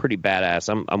that are pretty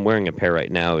badass, I'm wearing a pair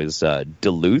right now, is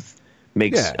Duluth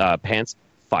makes pants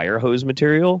fire hose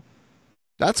material.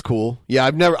 That's cool. Yeah,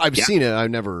 I've seen it.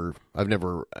 I've never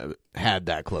had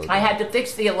that clothing. I had to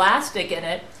fix the elastic in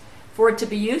it for it to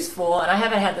be useful, and I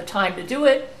haven't had the time to do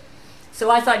it. So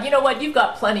I thought, you know what, you've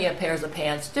got plenty of pairs of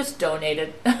pants, just donate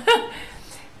it.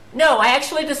 No, I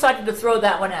actually decided to throw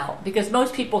that one out because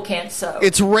most people can't sew.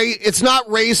 It's not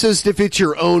racist if it's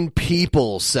your own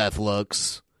people, Seth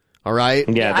looks. All right?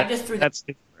 Yeah, I just threw that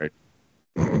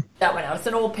one out. It's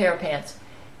an old pair of pants.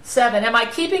 7, am I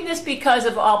keeping this because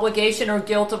of obligation or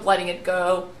guilt of letting it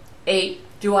go? 8,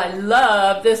 do I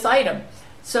love this item?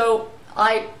 So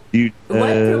I went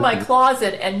through my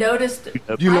closet and noticed.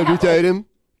 Do you love this item?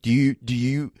 Do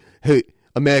you? Hey,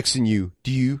 I'm asking you.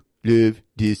 Do you Love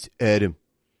this Adam.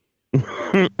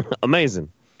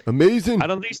 Amazing. Amazing. I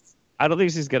don't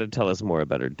think she's gonna tell us more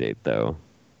about her date though.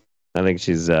 I think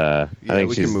she's I think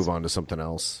we she's, can move on to something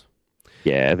else.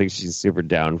 Yeah, I think she's super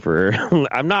down for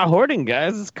I'm not hoarding,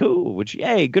 guys. It's cool. Which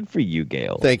yay, good for you,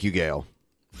 Gail. Thank you, Gail.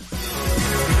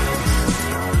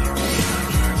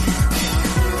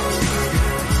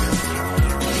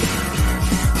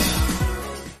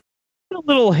 A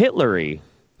little Hitlery.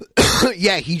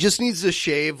 Yeah, he just needs to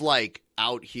shave like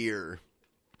out here.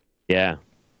 Yeah.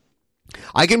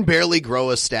 I can barely grow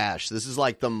a stash. This is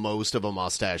like the most of a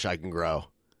mustache I can grow.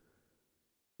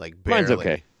 Like barely. Mine's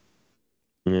okay.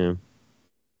 Yeah.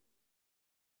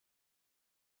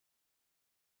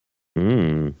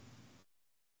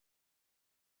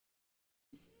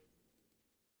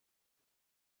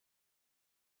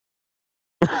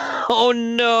 Oh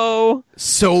no.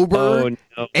 Sober,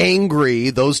 angry,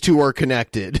 those two are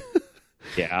connected.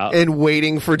 Yeah. And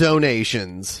waiting for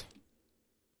donations.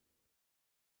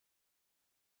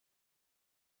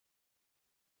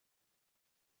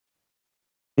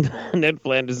 Ned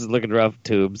Flanders is looking rough,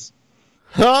 tubes.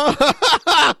 Finally,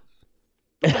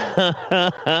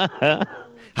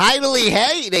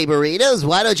 hey, neighboritos,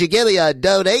 why don't you give me a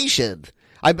donation?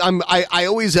 I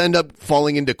always end up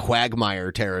falling into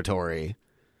Quagmire territory.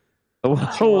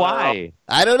 Why?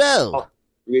 I don't know.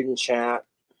 Reading chat.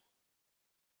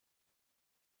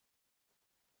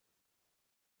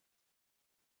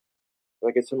 I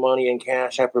get some money in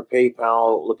cash after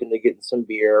PayPal, looking to get some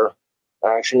beer.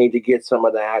 I actually need to get some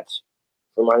of that.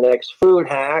 For my next food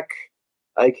hack,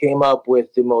 I came up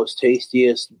with the most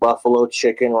tastiest buffalo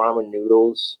chicken ramen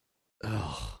noodles.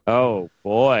 Oh,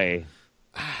 boy.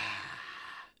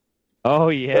 Oh,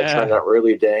 yeah. That turned out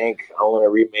really dank. I want to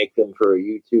remake them for a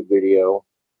YouTube video.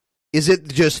 Is it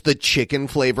just the chicken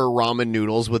flavor ramen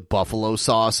noodles with buffalo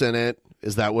sauce in it?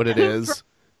 Is that what it is?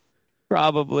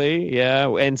 Probably, yeah.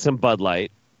 And some Bud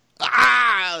Light.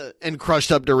 And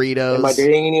crushed up Doritos. Am I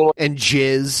dating anyone? And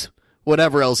jizz.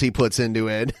 Whatever else he puts into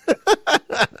it.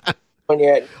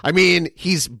 Yet. I mean,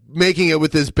 he's making it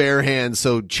with his bare hands,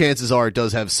 so chances are it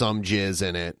does have some jizz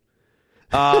in it.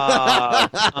 Come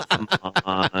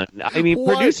on. I mean,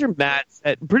 producer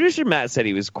Matt said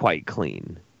he was quite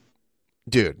clean.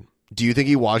 Dude, do you think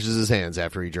he washes his hands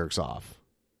after he jerks off?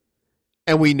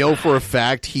 And we know for a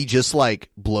fact he just like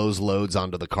blows loads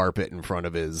onto the carpet in front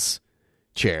of his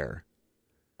chair.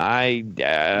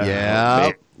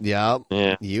 Yeah.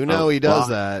 You know he does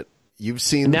that. You've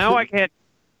seen now. I can't.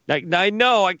 I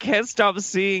know I can't stop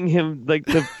seeing him, like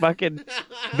the fucking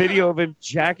video of him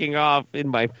jacking off in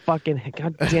my fucking.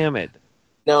 God damn it!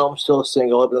 No, I'm still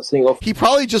single. I've been single. He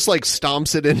probably just like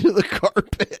stomps it into the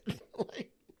carpet.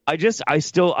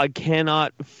 I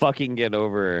cannot fucking get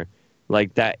over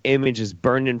like that image is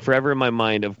burned in forever in my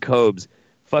mind of Cobes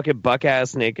fucking buck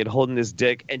ass naked holding his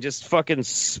dick and just fucking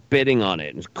spitting on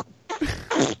it.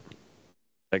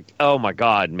 Like, oh my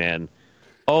god, man.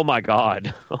 Oh my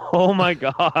god. Oh my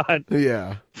god.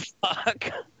 Yeah.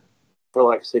 Fuck. For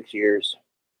like 6 years.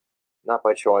 Not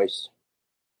by choice.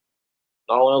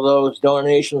 All of those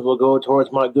donations will go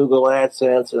towards my Google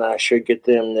AdSense, and I should get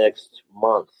them next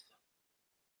month.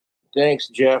 Thanks,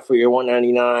 Jeff, for your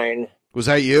 $1.99. Was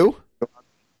that you?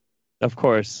 Of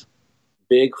course.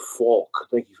 Big Folk.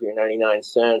 Thank you for your 99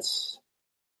 cents.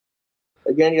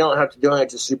 Again, you don't have to donate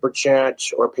to Super Chat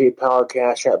or PayPal or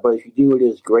Cash App, but if you do, it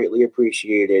is greatly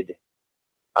appreciated.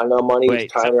 I know money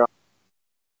is tied up.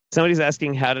 Somebody's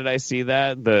asking, how did I see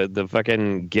that? The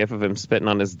fucking gif of him spitting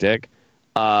on his dick?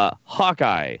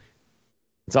 Hawkeye.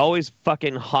 It's always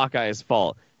fucking Hawkeye's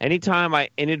fault. Anytime I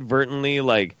inadvertently,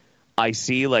 like, I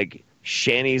see, like,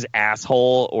 Shanny's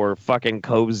asshole or fucking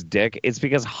Cobe's dick, it's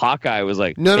because Hawkeye was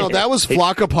like... No, that was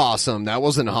Flockapossum. That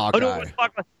wasn't Hawkeye. Oh, no, it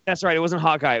was that's right. It wasn't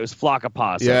Hawkeye. It was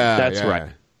Flockapossum. Yeah, that's right.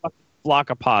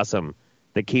 Flockapossum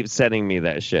that keeps sending me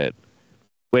that shit.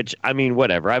 Which, I mean,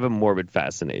 whatever. I have a morbid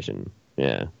fascination.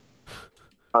 Yeah.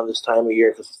 On this time of year,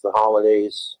 because it's the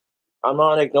holidays. I'm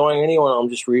not ignoring anyone. I'm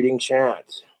just reading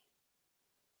chat.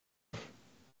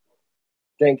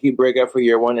 Thank you, Brigga, for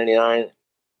your $1.99.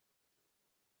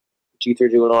 Teeth are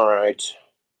doing all right.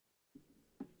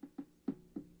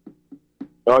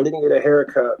 No, I didn't get a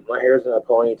haircut. My hair's in a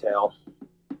ponytail.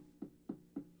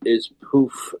 Is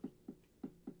poof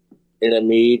in a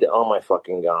mead? Oh my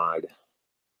fucking god!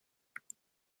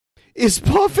 Is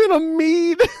Puff in a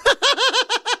mead?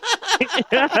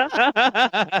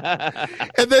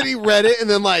 And then he read it, and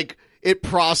then like it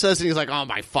processed, and he's like, "Oh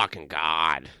my fucking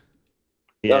god!"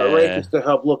 Yeah. Rank is to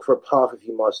help look for Puff, if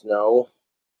you must know.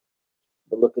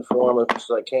 Been looking for him as much as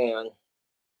I can.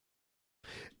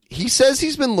 He says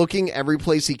he's been looking every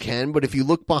place he can, but if you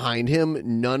look behind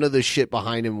him, none of the shit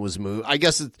behind him was moved. I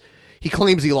guess he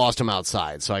claims he lost him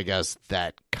outside, so I guess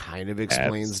that kind of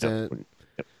explains it.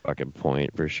 Fucking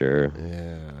point for sure.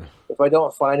 Yeah. If I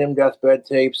don't find him deathbed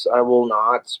tapes, I will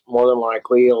not. More than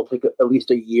likely, it'll take at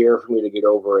least a year for me to get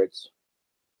over it.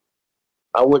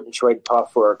 I wouldn't trade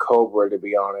Puff for a Cobra, to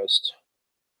be honest.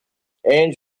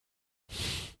 And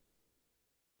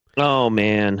oh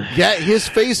man, yeah, his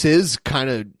face is kind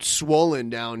of swollen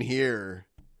down here.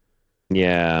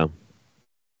 Yeah,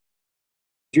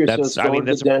 that's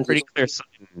a pretty clear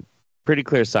sign. Pretty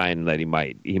clear sign that he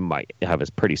might have a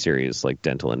pretty serious like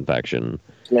dental infection,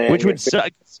 which would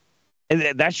suck.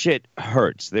 And that shit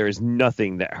hurts. There is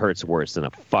nothing that hurts worse than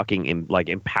a fucking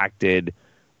impacted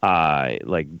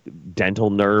like dental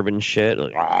nerve and shit.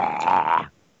 Like,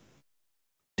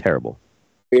 terrible.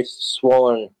 It's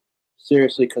swollen.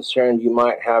 Seriously concerned you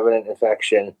might have an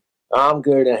infection. I'm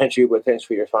good, Andrew, but thanks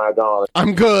for your $5.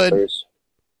 I'm good.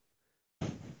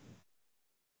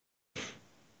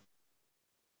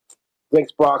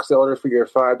 Thanks, Box Elder, for your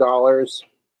 $5.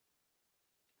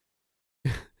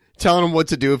 Telling him what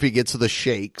to do if he gets the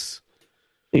shakes.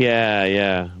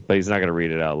 Yeah, but he's not going to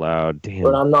read it out loud. Damn.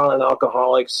 But I'm not an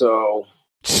alcoholic, so...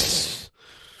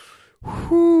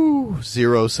 Whew,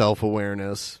 zero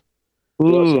self-awareness.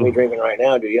 You don't see me drinking right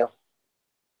now, do you?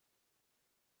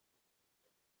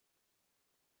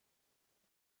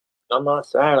 I'm not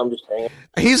sad, I'm just hanging.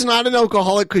 He's not an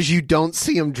alcoholic because you don't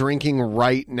see him drinking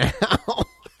right now.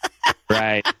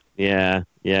 Right. Yeah.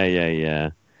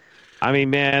 I mean,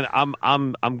 man,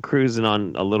 I'm cruising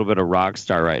on a little bit of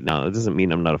Rockstar right now. It doesn't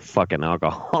mean I'm not a fucking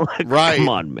alcoholic. Right. Come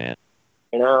on, man.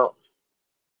 You know,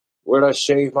 would I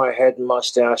shave my head and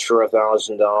mustache for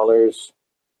 $1,000?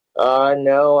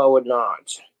 No, I would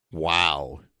not.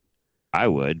 Wow. I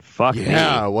would. Fuck me.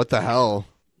 Yeah, what the hell?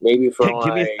 Maybe for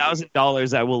give me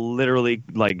 $1,000, I will literally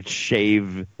like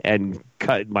shave and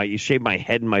shave my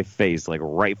head and my face like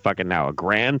right fucking now.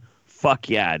 $1,000? Fuck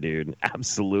yeah, dude.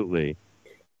 Absolutely.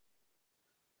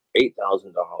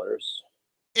 $8,000.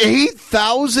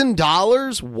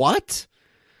 $8,000? What?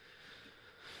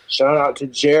 Shout out to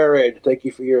Jared. Thank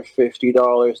you for your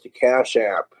 $50 to Cash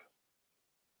App.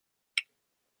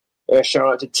 Shout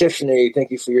out to Tiffany.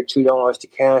 Thank you for your $2 to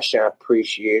Cash App.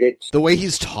 Appreciate it. The way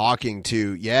he's talking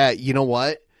to, yeah, you know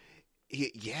what?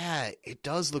 It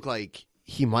does look like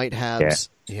he might have,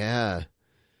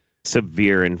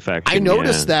 severe infection. I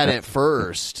noticed that at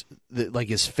first, that like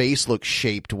his face looks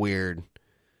shaped weird.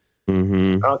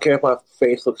 Mm-hmm. I don't care if my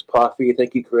face looks puffy.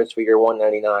 Thank you, Chris, for your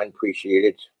 $1.99. Appreciate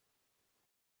it.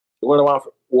 What do I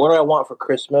want for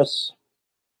Christmas?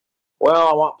 Well,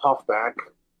 I want Puff back.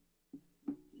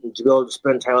 To be able to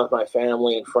spend time with my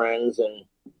family and friends and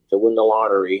to win the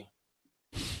lottery.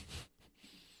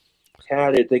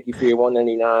 Tatted, thank you for your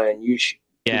 $1.99. You should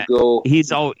go.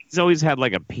 He's always had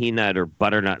like a peanut or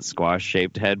butternut squash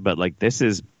shaped head, but like this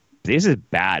is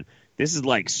bad. This is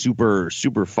like super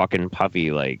fucking puffy,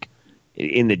 like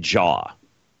in the jaw.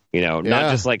 You know,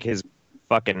 not just like his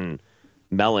fucking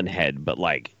melon head, but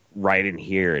like right in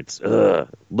here. It's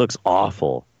looks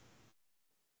awful.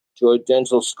 To a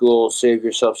dental school, save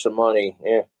yourself some money.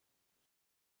 Yeah,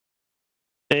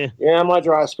 my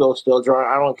dry spill's still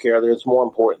dry. I don't care. There's more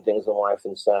important things in life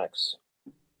than sex.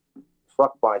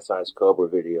 Fuck bite-sized Cobra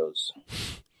videos.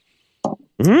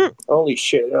 Mm-hmm. Holy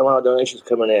shit, there are a lot of donations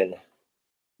coming in.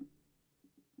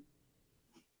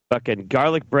 Fucking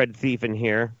garlic bread thief in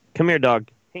here. Come here,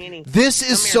 dog. This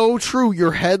is so true.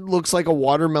 Your head looks like a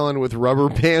watermelon with rubber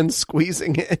bands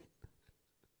squeezing it.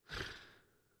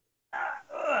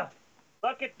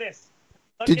 Look at this.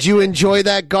 Did you enjoy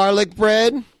that garlic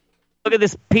bread? Look at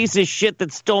this piece of shit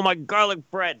that stole my garlic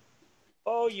bread.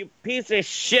 Oh, you piece of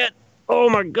shit.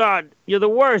 Oh, my God. You're the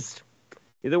worst.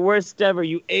 You're the worst ever.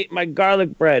 You ate my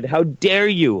garlic bread. How dare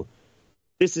you?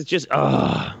 This is just,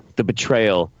 the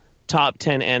betrayal. Top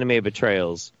 10 anime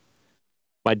betrayals.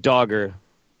 My dogger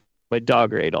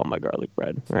ate all my garlic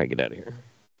bread. All right, get out of here.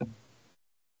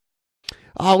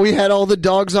 Oh, we had all the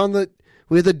dogs on the...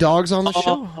 We had the dogs on the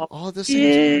show. All the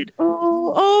same time.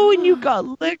 Oh, and you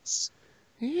got licks.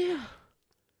 Yeah.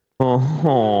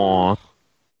 Oh.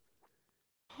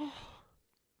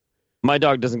 My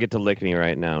dog doesn't get to lick me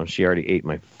right now. She already ate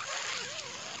my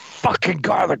fucking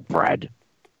garlic bread.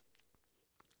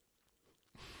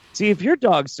 See, if your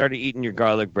dog started eating your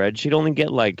garlic bread, she'd only get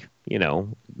like,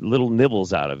 little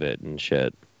nibbles out of it and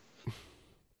shit.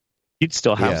 You'd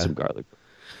still have some garlic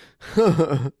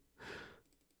bread.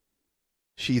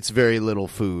 She eats very little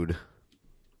food.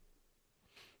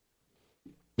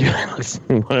 Jesus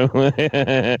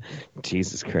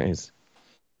Christ.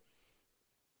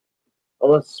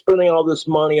 I'm spending all this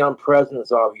money on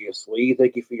presents, obviously.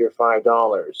 Thank you for your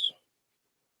 $5.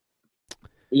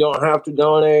 You don't have to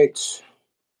donate.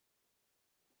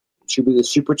 It should be the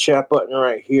super chat button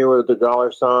right here with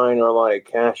the $sign or like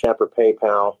Cash App or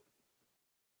PayPal.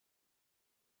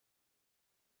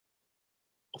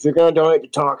 If you're going to donate to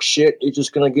talk shit, you're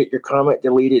just going to get your comment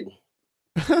deleted.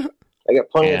 I got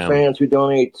plenty of fans who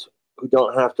donate who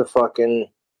don't have to fucking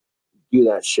do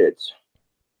that shit.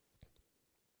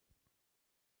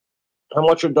 How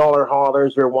much are dollar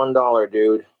haulers? They're $1,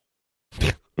 dude.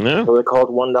 No. So they're called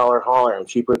 $1 hauler and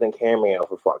cheaper than Cameo,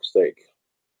 for fuck's sake.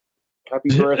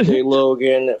 Happy birthday,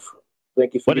 Logan.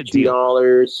 Thank you for your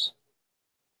 $2.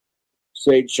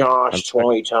 Say Josh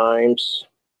 20 times.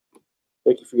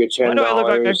 Thank you for your $10.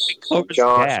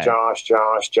 Josh,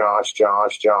 Josh, Josh, Josh,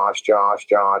 Josh, Josh, Josh,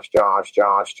 Josh, Josh,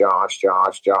 Josh, Josh,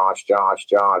 Josh, Josh, Josh,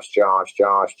 Josh, Josh,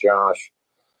 Josh, Josh.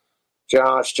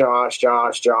 Josh, Josh,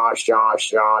 Josh, Josh, Josh,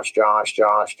 Josh, Josh,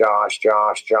 Josh,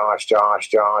 Josh, Josh, Josh,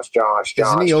 Josh, Josh, Josh,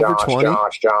 Isn't he over 20?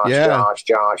 Josh, Josh, Yeah. Josh,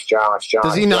 Josh, Josh, Josh.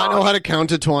 Does he not know how to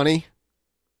count to 20?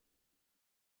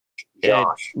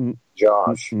 Josh.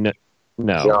 Josh. No.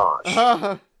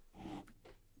 Josh.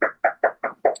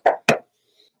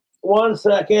 1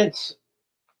 second.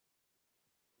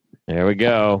 There we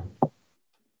go.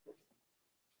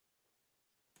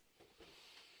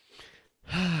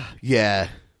 Yeah.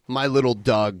 My little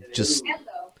dog just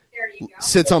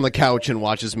sits on the couch and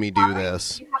watches me do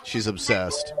this. She's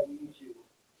obsessed.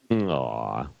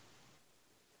 Aww.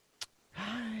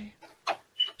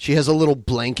 She has a little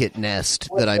blanket nest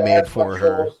that I made for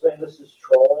her. This is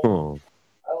trolling.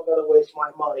 I don't gotta waste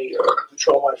my money to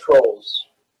troll my trolls.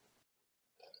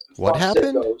 What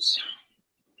happened?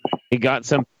 He got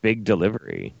some big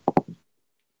delivery.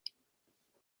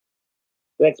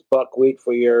 Thanks, Buckwheat,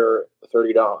 for your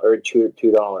 $30 or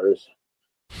 $2.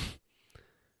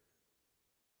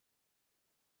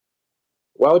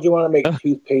 Why would you want to make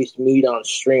toothpaste mead on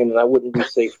stream? That wouldn't be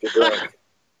safe to drink.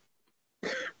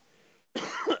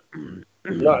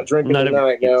 Not drinking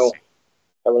tonight, no.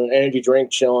 Having an energy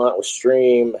drink, chilling out with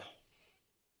stream.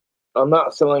 I'm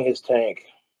not selling his tank.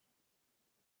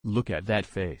 Look at that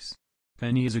face.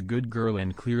 Penny is a good girl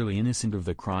and clearly innocent of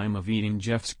the crime of eating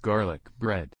Jeff's garlic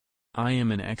bread. I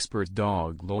am an expert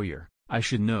dog lawyer. I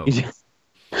should know.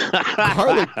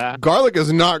 Garlic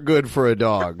is not good for a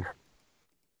dog.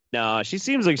 No, she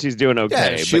seems like she's doing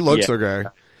okay. Yeah, she looks okay.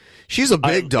 She's a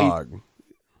big dog.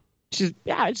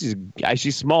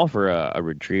 She's small for a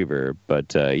retriever,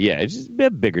 but yeah, she's a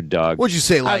bit bigger dog. What'd you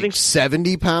say, like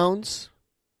 70 pounds?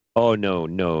 Oh no.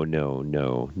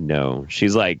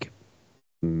 She's like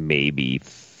maybe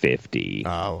 50.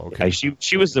 Oh, okay.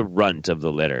 She was the runt of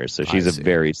the litter, so she's a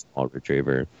very small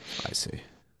retriever. I see.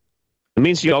 It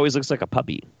means she always looks like a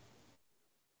puppy.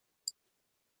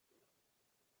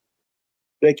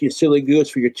 Thank you, Silly Goose,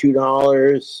 for your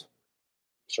 $2.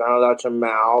 Shout out to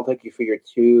Mal. Thank you for your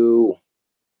 $2.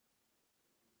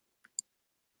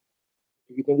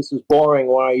 If you think this is boring,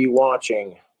 why are you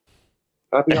watching?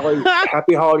 Happy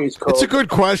holidays, Coach. It's a good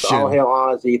question. All hail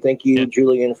Ozzy. Thank you,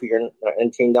 Julian, for your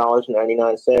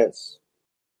 $19.99.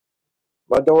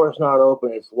 My door is not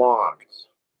open. It's locked.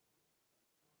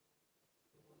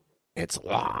 It's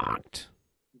locked.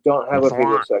 Don't have a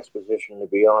Phoenix exposition, to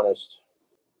be honest.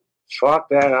 Fuck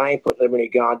that. I ain't putting up any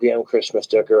goddamn Christmas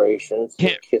decorations.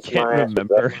 Can't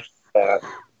remember.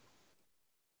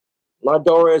 My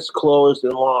door is closed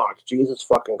and locked. Jesus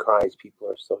fucking Christ. People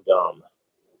are so dumb.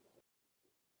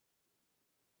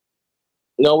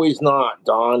 No, he's not,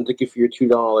 Don. Thank you for your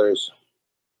 $2.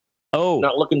 Oh,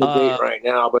 not looking to date right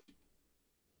now, but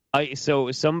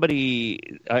somebody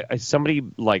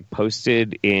like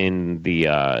posted in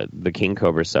the King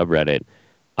Cobra subreddit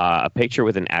a picture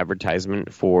with an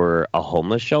advertisement for a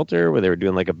homeless shelter where they were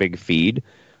doing like a big feed,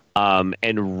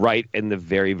 and right in the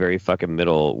very, very fucking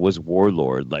middle was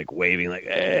Warlord like waving like.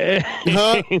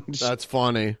 That's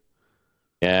funny.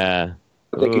 Yeah.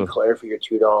 Thank you, Claire, for your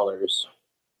 $2.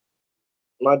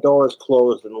 My door is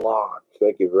closed and locked.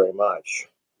 Thank you very much.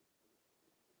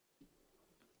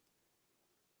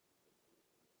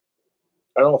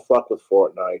 I don't fuck with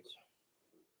Fortnite.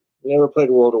 Never played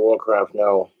World of Warcraft,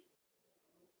 no.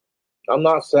 I'm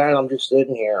not sad, I'm just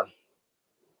sitting here.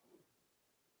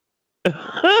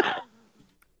 I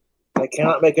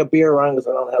cannot make a beer run because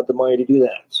I don't have the money to do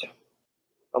that.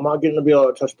 I'm not going to be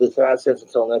able to touch this AdSense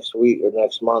until next week or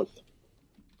next month.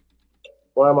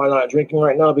 Why am I not drinking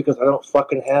right now? Because I don't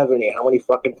fucking have any. How many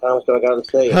fucking times do I gotta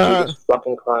say it? Jesus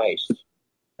fucking Christ.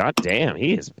 God damn,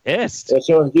 he is pissed. As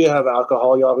soon as you have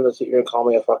alcohol, y'all gonna sit here and call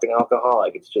me a fucking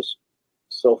alcoholic. It's just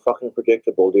so fucking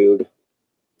predictable, dude.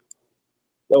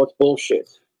 No, it's bullshit.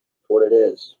 what it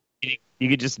is. You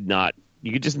could just not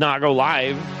go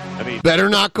live. I mean, better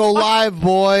not go live,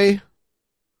 boy.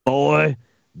 Boy,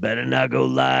 better not go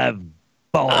live,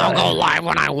 boy. I'll go live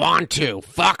when I want to.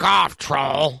 Fuck off,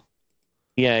 troll.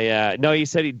 Yeah. No, he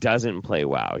said he doesn't play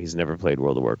WoW. He's never played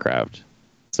World of Warcraft.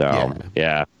 So,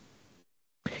 yeah.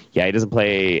 Yeah, he doesn't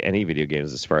play any video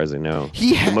games as far as I know.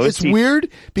 It's weird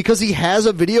because he has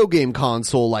a video game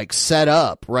console like set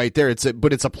up right there.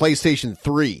 But it's a PlayStation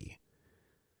 3.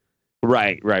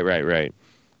 Right.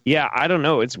 Yeah, I don't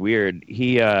know. It's weird.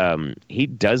 He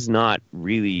does not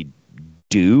really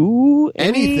do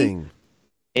anything.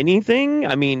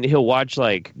 I mean, he'll watch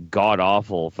like god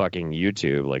awful fucking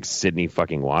YouTube, like Sydney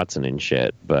fucking Watson and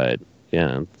shit. But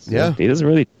yeah, he doesn't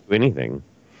really do anything.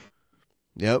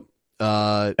 Yep.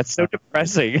 That's so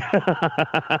depressing.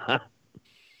 God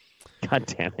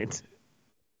damn it.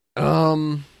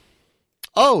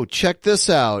 Oh, check this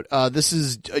out. This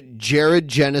is Jared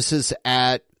Genesis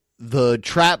at the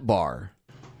Trap Bar.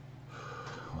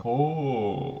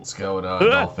 Oh, what's going on,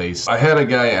 Dollface? I had a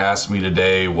guy ask me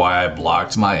today why I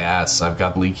blocked my ass. I've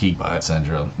got leaky butt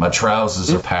syndrome. My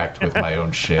trousers are packed with my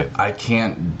own shit. I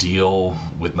can't deal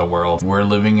with the world. We're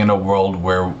living in a world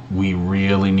where we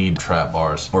really need trap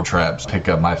bars or traps. Pick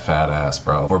up my fat ass,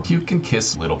 bro. Or you can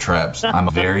kiss little traps.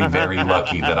 I'm very, very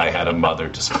lucky that I had a mother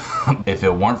to... If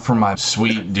it weren't for my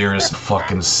sweet, dearest,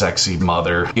 fucking sexy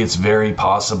mother, it's very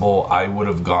possible I would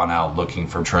have gone out looking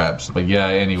for traps. But yeah,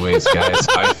 anyways, guys,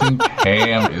 I think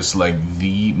ham is like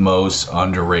the most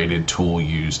underrated tool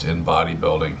used in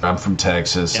bodybuilding. I'm from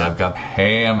Texas. I've got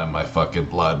ham in my fucking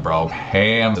blood, bro.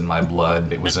 Ham in my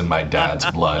blood. It was in my dad's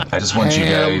blood. I just want you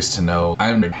guys to know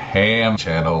I'm the ham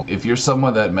channel. If you're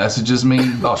someone that messages me,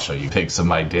 I'll show you pics of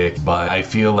my dick. But I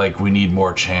feel like we need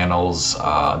more channels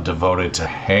devoted to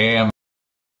ham.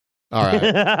 All right.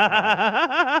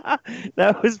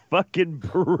 That was fucking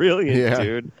brilliant,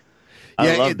 dude.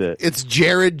 I loved it. It's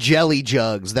Jared Jelly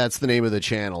Jugs. That's the name of the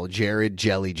channel. Jared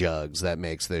Jelly Jugs. That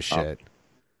makes this shit.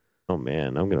 Oh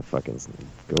man, I'm gonna fucking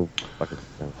go fucking.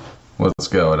 What's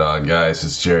going on, guys?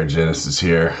 It's Jared Genesis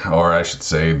here, or I should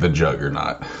say, the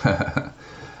Juggernaut.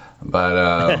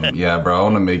 But yeah, bro, I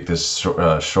want to make this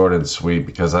short and sweet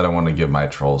because I don't want to give my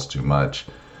trolls too much.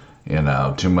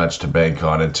 Too much to bank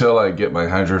on until I get my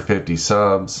 150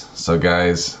 subs. So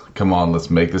guys, come on,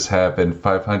 let's make this happen.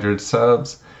 500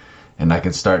 subs. And I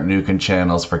can start nuking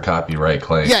channels for copyright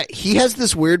claims. Yeah, he has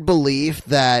this weird belief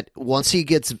that once he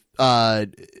gets...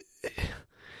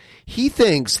 he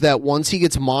thinks that once he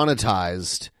gets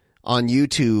monetized on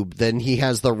YouTube, then he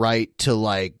has the right to,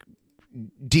 like,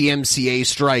 DMCA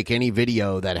strike any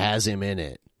video that has him in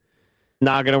it.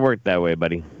 Not going to work that way,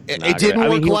 buddy. It didn't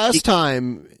work last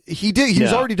time. He did.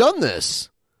 He's already done this.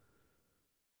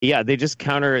 Yeah, they just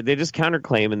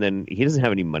counterclaim, and then he doesn't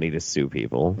have any money to sue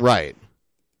people. Right.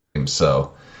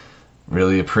 So,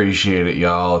 really appreciate it,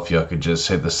 y'all. If y'all could just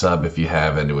hit the sub if you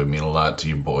haven't, it would mean a lot to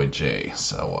your boy Jay.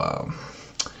 So,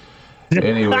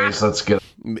 anyways, let's get...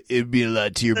 It'd be a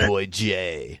lot to your boy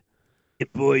Jay. Your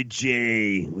boy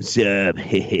Jay, what's up?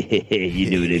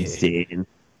 You know what I'm saying?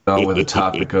 With the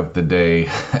topic of the day,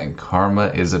 and karma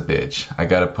is a bitch. I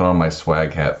gotta put on my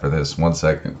swag hat for this. 1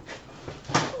 second.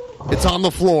 It's on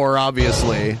the floor,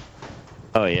 obviously.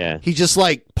 Oh yeah. He just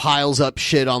like piles up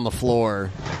shit on the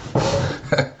floor.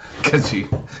 Cause you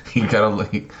gotta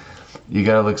look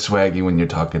swaggy when you're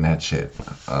talking that shit.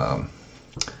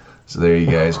 So there you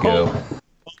guys go.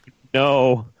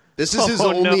 No. This is his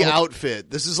only outfit.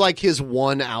 This is like his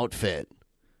one outfit.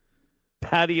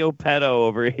 Patio pedo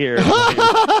over here.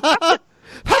 How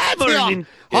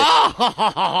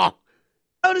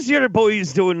does your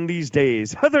boys doing these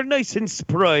days? Are they nice and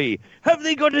spry? Have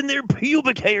they got in their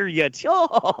pubic hair yet?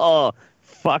 Oh,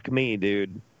 fuck me,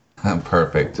 dude.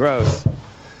 Perfect. Gross.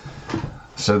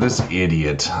 So this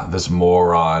idiot, this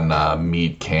moron,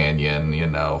 Meat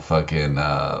Canyon, fucking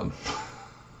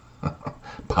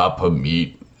Papa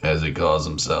Meat, as he calls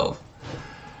himself.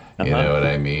 You know what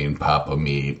I mean? Papa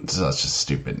Meat. Such a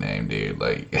stupid name, dude.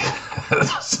 Like,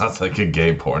 sounds like a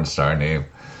gay porn star name.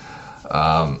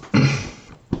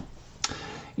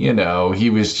 He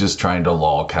was just trying to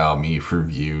lolcow me for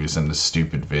views in the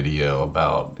stupid video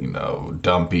about,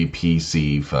 dumpy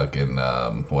PC fucking,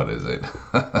 what is it?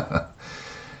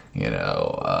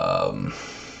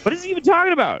 What is he even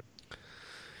talking about?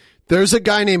 There's a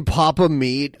guy named Papa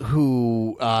Meat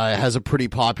who has a pretty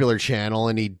popular channel,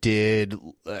 and he did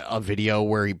a video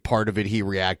where he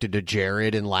reacted to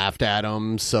Jared and laughed at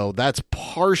him. So that's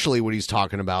partially what he's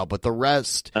talking about, but the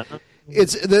rest...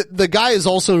 It's the guy is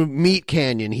also Meat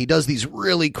Canyon. He does these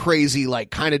really crazy, like,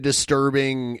 kind of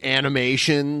disturbing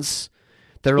animations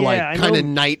They're Yeah, like I kind of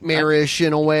know- nightmarish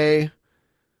in a way.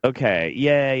 Okay.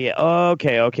 Yeah.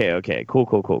 Okay.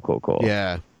 Cool.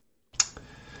 Yeah.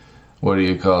 What do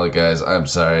you call it, guys? I'm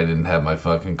sorry I didn't have my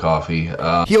fucking coffee.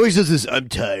 He always does this, I'm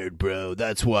tired, bro.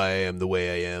 That's why I am the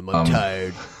way I am. I'm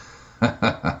tired.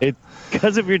 It's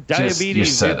because of your Just your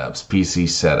diabetes. setups, PC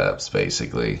setups,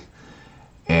 basically.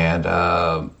 And,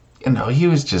 he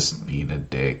was just being a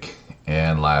dick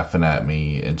and laughing at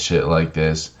me and shit like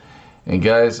this. And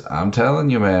guys, I'm telling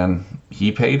you, man,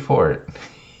 he paid for it.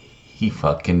 He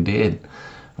fucking did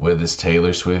with his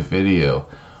Taylor Swift video,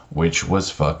 which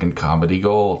was fucking comedy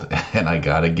gold. And I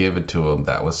gotta give it to him.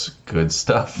 That was good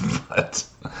stuff. But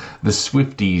the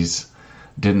Swifties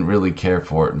didn't really care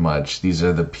for it much. These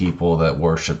are the people that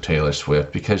worship Taylor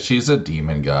Swift because she's a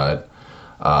demon god.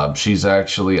 She's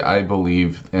actually, I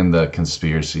believe in the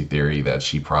conspiracy theory that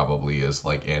she probably is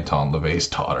like Anton LaVey's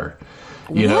daughter.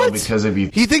 You know, because if you...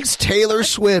 He thinks Taylor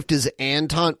Swift is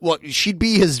Anton... Well, she'd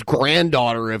be his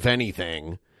granddaughter, if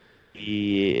anything.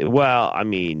 Yeah, well, I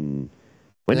mean...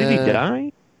 When did he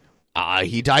die?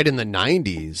 He died in the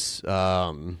 90s.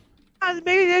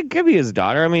 Maybe that could be his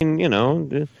daughter. I mean,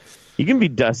 you can be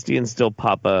dusty and still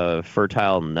pop a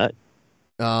fertile nut.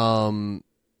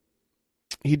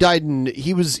 He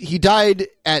died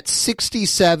at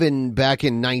 67 back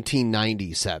in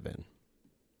 1997.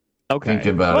 Okay. Think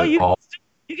about it all.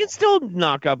 You can still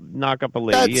knock up a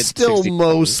lady. That's at still 60.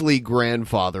 mostly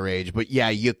grandfather age, but yeah,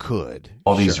 you could.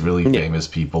 All these really famous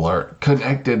people are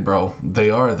connected, bro. They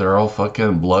are. They're all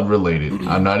fucking blood related.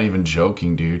 I'm not even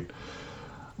joking, dude.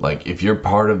 Like, if you're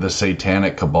part of the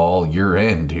satanic cabal, you're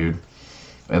in, dude.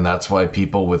 And that's why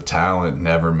people with talent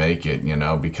never make it,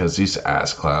 because these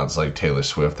ass clowns like Taylor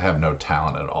Swift have no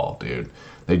talent at all, dude.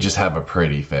 They just have a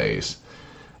pretty face.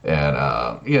 And,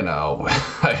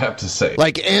 I have to say...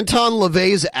 Like, Anton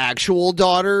LaVey's actual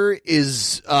daughter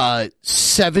is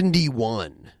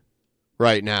 71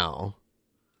 right now.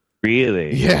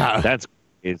 Really? Yeah. That's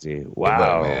crazy.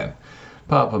 Wow. But, man,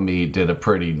 Papa Me did a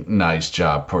pretty nice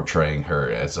job portraying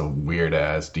her as a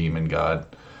weird-ass demon god.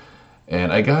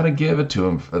 And I gotta give it to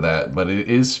him for that, but it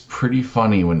is pretty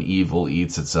funny when evil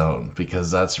eats its own,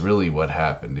 because that's really what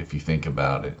happened if you think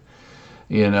about it.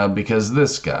 Because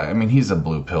this guy, I mean, he's a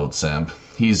blue-pilled simp.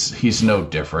 He's no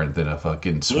different than a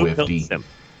fucking Swiftie.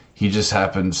 He just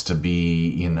happens to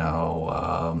be,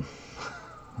 a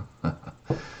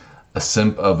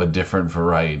simp of a different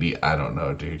variety. I don't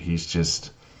know, dude. He's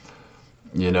just,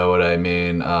 you know what I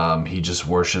mean? He just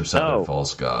worships other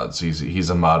false gods. He's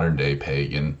a modern-day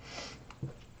pagan.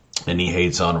 And he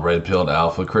hates on red-pilled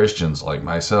alpha Christians like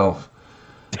myself.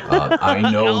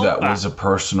 I know that was a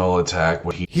personal attack.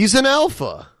 He's an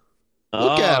alpha.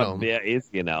 Look at him. Yeah, is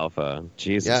he an alpha?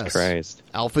 Jesus Christ.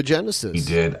 Alpha Genesis. He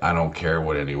did. I don't care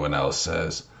what anyone else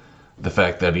says. The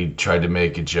fact that he tried to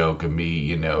make a joke of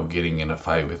me, getting in a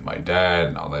fight with my dad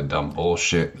and all that dumb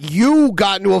bullshit. You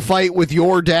got into a fight with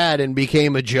your dad and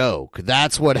became a joke.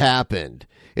 That's what happened.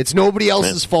 It's nobody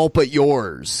else's fault but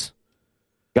yours.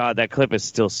 God, that clip is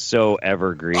still so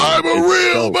evergreen. I'm a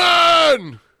real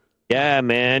man! Yeah,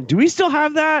 man. Do we still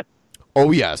have that?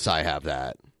 Oh, yes, I have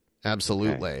that.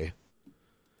 Absolutely.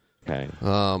 Okay.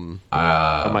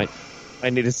 I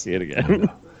need to see it again.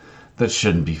 That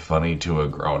shouldn't be funny to a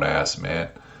grown-ass man.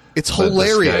 It's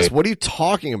hilarious. What are you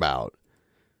talking about?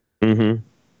 Mm-hmm.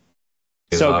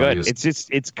 So obvious. good.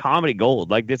 It's comedy gold.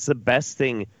 Like, it's the best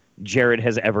thing Jared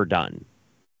has ever done.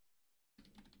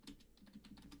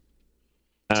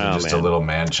 So just a little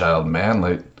man-child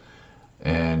manlet.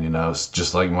 And, it's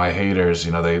just like my haters,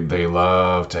 they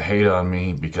love to hate on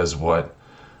me because what?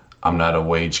 I'm not a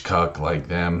wage cuck like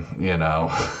them, Yeah,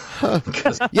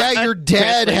 your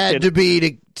dad had to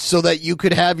be so that you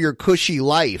could have your cushy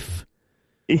life.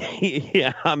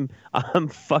 Yeah, I'm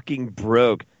fucking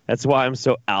broke. That's why I'm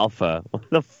so alpha. What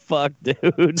the fuck,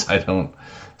 dude? I don't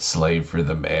slave for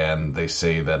the man. They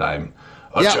say that I'm...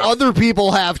 other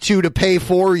people have to pay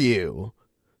for you.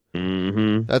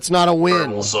 Mm-hmm. That's not a win.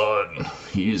 Terrible son.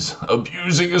 He's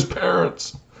abusing his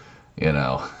parents.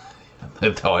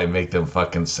 That's how I make them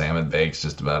fucking salmon bakes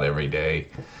just about every day.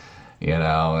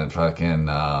 And fucking,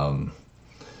 I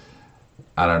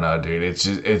don't know, dude.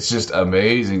 It's just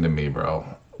amazing to me, bro.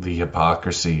 The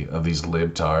hypocrisy of these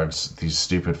libtards, these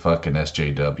stupid fucking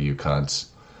SJW cunts.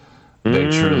 They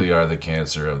truly are the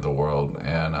cancer of the world.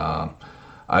 And,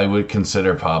 I would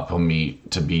consider Papa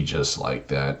Meat to be just like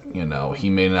that. He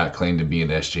may not claim to be an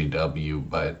SJW,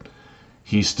 but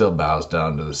he still bows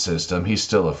down to the system. He's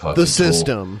still a fucking The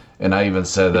system. tool. And I even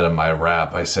said that in my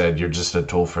rap. I said, you're just a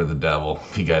tool for the devil.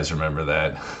 If you guys remember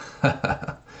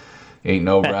that. Ain't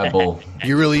no rebel.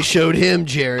 You really showed him,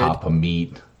 Jared. Papa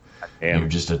Meat. You're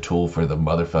just a tool for the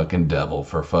motherfucking devil,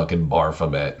 for fucking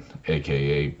Baphomet,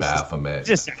 a.k.a. Baphomet.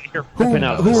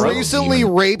 Who recently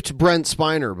raped Brent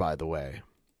Spiner, by the way.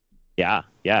 Yeah,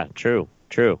 true.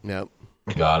 Yep.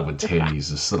 God with titties,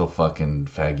 this little fucking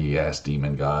faggy-ass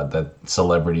demon god that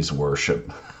celebrities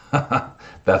worship.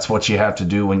 That's what you have to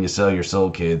do when you sell your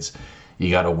soul, kids. You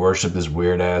gotta worship this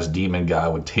weird-ass demon guy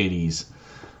with titties.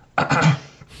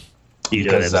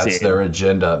 Because that's their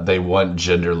agenda. They want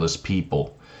genderless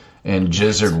people. And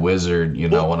Jizzard Wizard,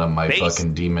 one of my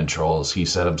fucking demon trolls, he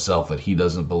said himself that he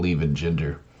doesn't believe in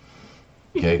gender.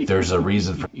 Okay, there's a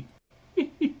reason for...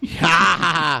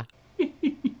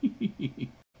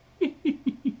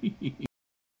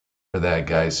 for that,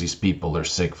 guys. These people are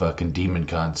sick fucking demon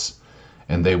cunts.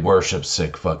 And they worship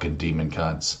sick fucking demon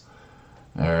cunts.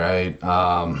 Alright,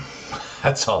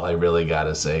 that's all I really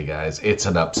gotta say, guys. It's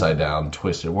an upside down,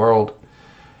 twisted world.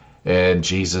 And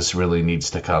Jesus really needs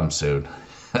to come soon.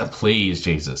 Please,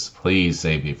 Jesus, please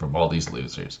save me from all these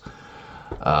losers.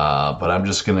 But I'm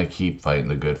just gonna keep fighting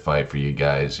the good fight for you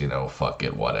guys. Fuck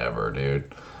it, whatever,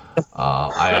 dude.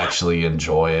 I actually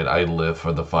enjoy it. I live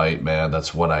for the fight, man.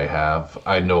 That's what I have.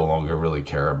 I no longer really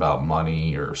care about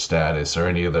money or status or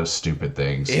any of those stupid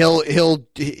things.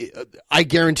 I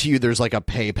guarantee you there's like a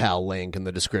PayPal link in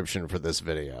the description for this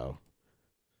video.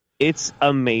 It's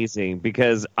amazing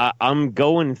because I'm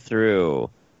going through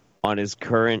on his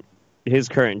current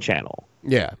channel.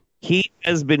 Yeah. He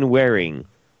has been wearing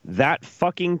that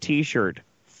fucking t-shirt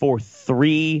for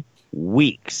 3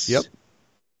 weeks. Yep.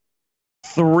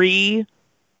 3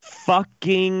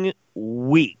 fucking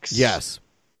weeks. Yes.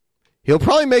 He'll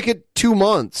probably make it 2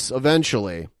 months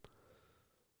eventually.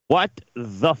 What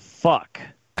the fuck?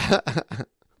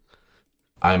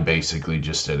 I'm basically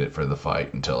just in it for the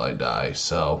fight until I die,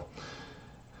 so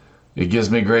it gives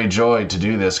me great joy to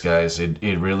do this, guys. It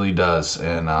really does,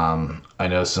 and I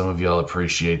know some of y'all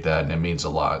appreciate that, and it means a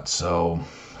lot, so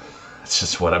it's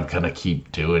just what I'm gonna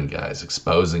keep doing, guys.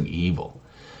 Exposing evil,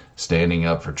 standing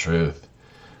up for truth.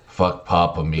 Fuck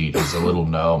Papa Meat, he's a little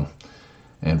gnome.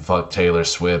 And fuck Taylor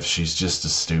Swift, she's just a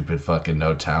stupid fucking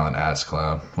no-talent ass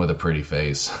clown with a pretty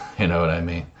face. You know what I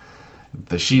mean?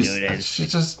 She's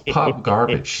just pop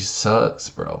garbage. She sucks,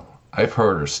 bro. I've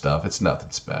heard her stuff. It's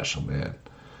nothing special, man.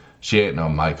 She ain't no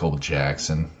Michael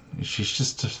Jackson. She's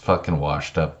just a fucking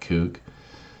washed up kook,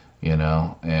 and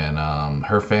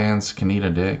her fans can eat a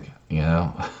dick,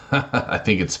 I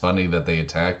think it's funny that they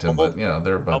attacked him, but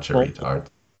they're a bunch of retards.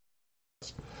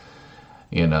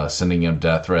 Sending him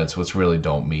death threats, which really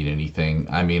don't mean anything.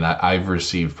 I mean, I've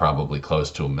received probably close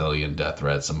to 1 million death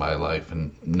threats in my life,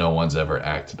 and no one's ever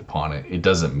acted upon it. It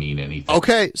doesn't mean anything.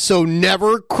 Okay, so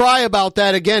never cry about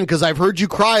that again, because I've heard you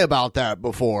cry about that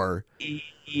before.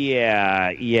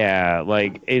 Yeah.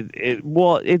 Like,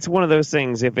 it's one of those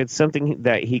things. If it's something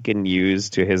that he can use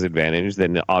to his advantage,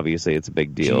 then obviously it's a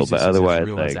big deal. Jesus but otherwise, is as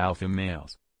real as alpha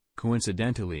males.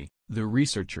 Coincidentally, the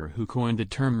researcher who coined the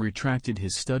term retracted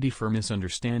his study for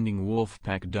misunderstanding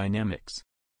wolf-pack dynamics.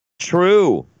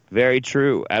 True. Very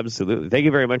true. Absolutely. Thank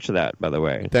you very much for that, by the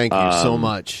way. Thank you so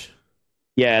much.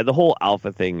 Yeah, the whole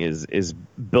alpha thing is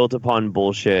built upon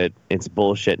bullshit. It's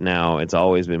bullshit now. It's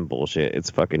always been bullshit. It's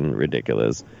fucking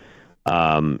ridiculous.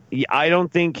 I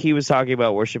don't think he was talking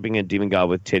about worshiping a demon god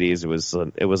with titties.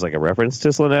 It was like a reference to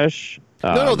Slanesh.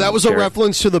 No, that was a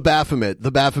reference to the Baphomet.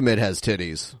 The Baphomet has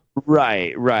titties.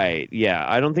 Right. Yeah,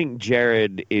 I don't think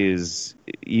Jared is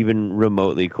even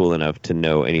remotely cool enough to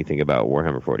know anything about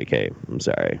Warhammer 40K. I'm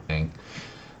sorry.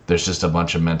 There's just a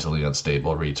bunch of mentally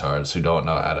unstable retards who don't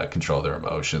know how to control their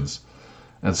emotions.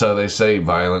 And so they say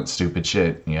violent, stupid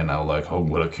shit, like, I'm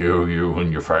gonna kill you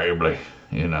and your family,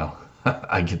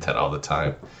 I get that all the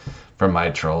time from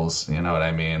my trolls, you know what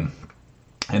I mean?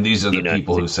 And these are the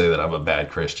people who say that I'm a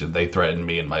bad Christian. They threaten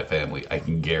me and my family. I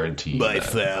can guarantee you my that.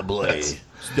 family.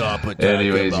 Stop attacking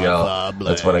Anyways, my y'all, family.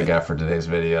 that's what I got for today's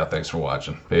video. Thanks for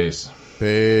watching. Peace.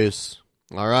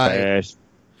 All right. Peace.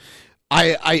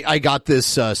 I got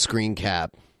this screen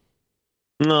cap.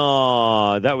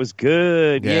 Oh, that was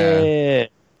good. Yeah.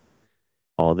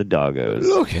 All the doggos.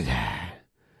 Look at that.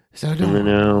 So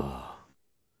no.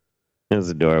 That was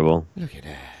adorable. Look at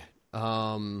that.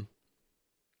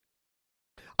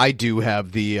 I do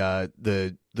have the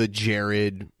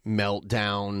Jared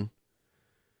meltdown.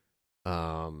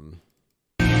 I'm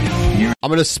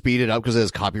gonna speed it up because it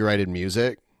has copyrighted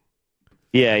music.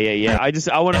 Yeah. I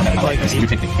want to like. You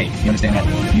take the cake. You understand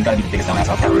that? You gotta be the biggest dumbass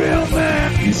out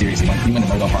there. You seriously? You win the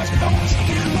Nobel Prize for dumbass.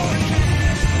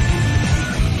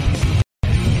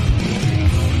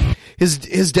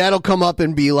 His dad will come up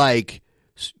and be like,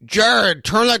 Jared,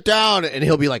 turn that down, and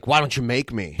he'll be like, why don't you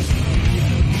make me?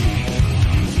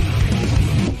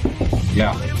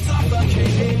 Yeah.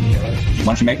 Why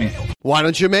don't you make me? Why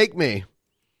don't you make me?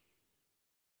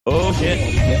 Oh, shit.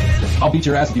 I'll beat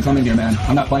your ass if you come in here, man.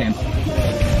 I'm not playing.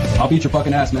 I'll beat your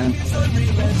fucking ass, man.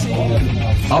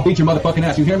 I'll beat your motherfucking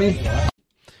ass. You hear me?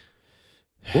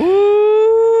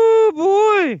 Ooh,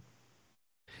 boy.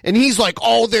 And he's like,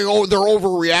 oh, they're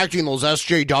overreacting, those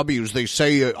SJWs. They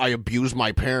say I abuse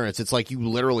my parents. It's like you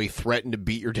literally threatened to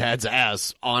beat your dad's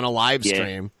ass on a live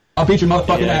stream. I'll beat your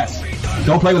motherfucking ass.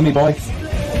 Don't play with me, boy.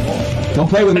 Don't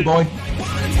play with me, boy.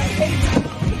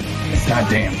 God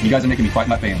damn. You guys are making me fight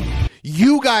my family.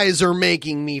 You guys are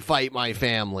making me fight my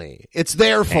family. It's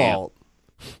their fault.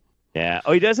 Yeah.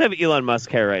 Oh, he does have Elon Musk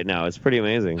hair right now. It's pretty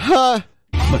amazing. Huh?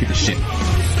 Look at this shit.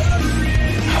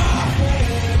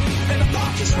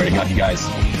 Swear to God, you guys.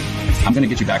 I'm gonna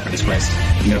get you back for this, Chris.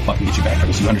 I'm gonna fucking get you back for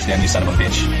this. You understand, you son of a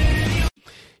bitch.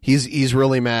 He's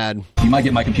really mad. You might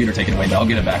get my computer taken away, but I'll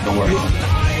get it back. Don't worry.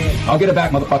 I'll get it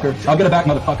back, motherfucker. I'll get it back,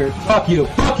 motherfucker. Fuck you.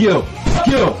 Fuck you. Fuck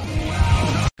you.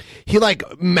 He like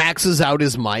maxes out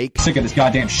his mic. Sick of this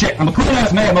goddamn shit. I'm a cool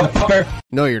ass man, motherfucker.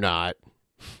 No, you're not.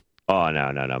 Oh,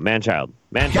 no. Man-child.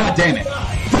 God damn it.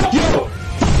 Fuck you.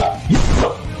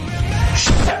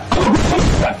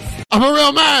 I'm a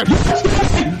real man.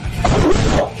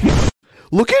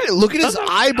 Look at his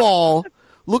eyeball.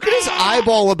 Look at his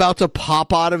eyeball about to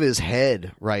pop out of his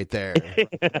head right there.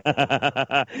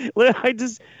 I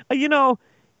just,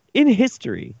 in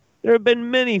history, there have been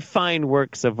many fine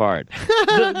works of art.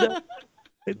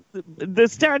 The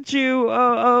statue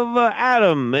of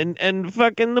Adam and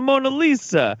fucking the Mona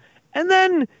Lisa. And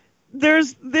then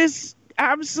there's this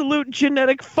absolute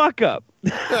genetic fuck up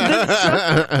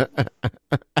that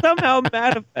somehow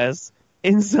manifests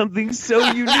in something so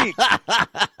unique.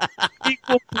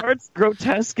 Equal parts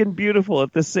grotesque and beautiful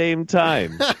at the same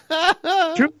time.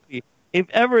 Truly, if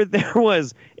ever there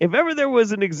was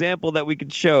an example that we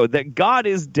could show that God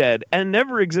is dead and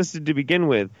never existed to begin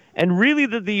with, and really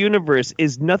that the universe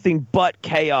is nothing but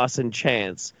chaos and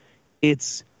chance,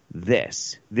 it's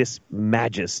this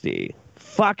majesty.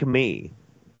 Fuck me.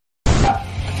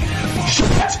 Shit.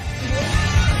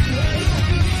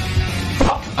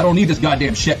 Fuck. I don't need this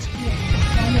goddamn shit.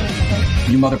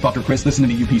 You motherfucker, Chris, listen to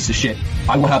me, you piece of shit.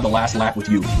 I will have the last laugh with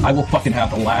you. I will fucking have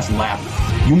the last laugh.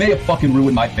 You may have fucking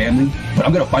ruined my family, but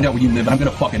I'm gonna find out where you live and I'm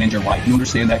gonna fucking end your life. You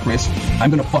understand that, Chris? I'm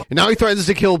gonna fuck. Now he threatens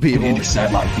to kill people. End your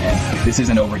sad life, man. This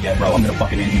isn't over yet, bro. I'm gonna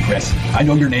fucking end you, Chris. I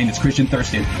know your name is Christian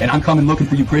Thurston, and I'm coming looking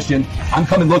for you, Christian. I'm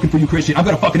coming looking for you, Christian. I'm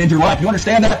gonna fucking end your life. You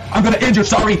understand that? I'm gonna end your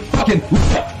sorry fucking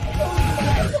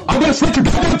life. I'm gonna slit your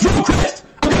goddamn throat, Chris.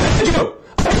 I'm gonna end you.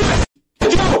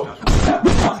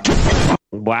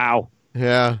 Wow.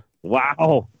 Yeah.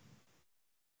 Wow.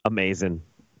 Amazing.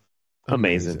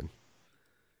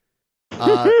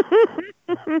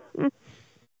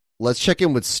 Let's check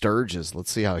in with Sturgis. Let's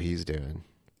see how he's doing.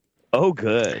 Oh,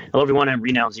 good. Hello, everyone. I'm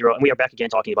Renown Zero, and we are back again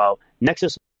talking about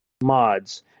Nexus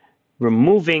mods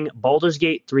removing Baldur's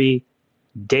Gate 3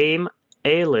 Dame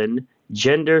Aelin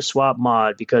gender swap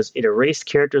mod because it erased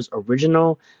characters'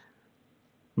 original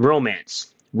romance.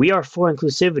 We are for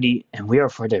inclusivity and we are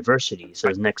for diversity,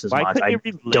 says Nexus mods. I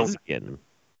don't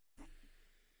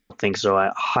think so.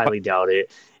 I highly doubt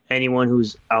it. Anyone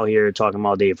who's out here talking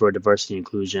all day for diversity and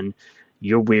inclusion,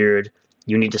 you're weird.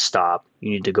 You need to stop. You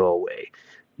need to go away.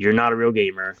 You're not a real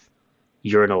gamer.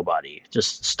 You're a nobody.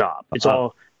 Just stop. It's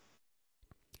all.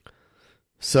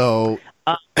 So.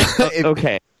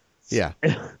 Okay. Yeah.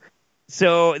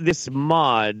 So this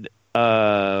mod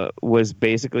was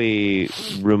basically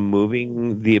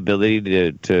removing the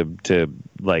ability to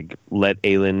like let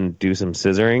Aelin do some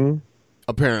scissoring.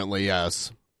 Apparently,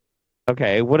 yes.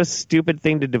 Okay, what a stupid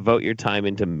thing to devote your time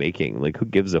into making. Like, who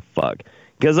gives a fuck?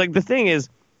 Because, like, the thing is,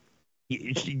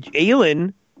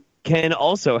 Aelin can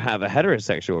also have a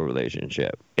heterosexual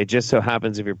relationship. It just so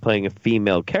happens if you're playing a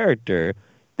female character,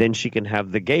 then she can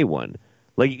have the gay one.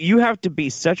 Like, you have to be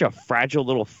such a fragile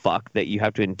little fuck that you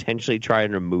have to intentionally try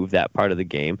and remove that part of the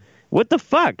game. What the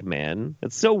fuck, man?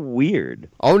 It's so weird.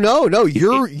 Oh, no,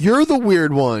 you're the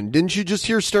weird one. Didn't you just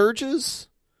hear Sturgis?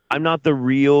 I'm not the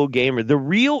real gamer. The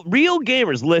real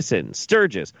gamers, listen,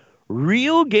 Sturgis,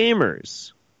 real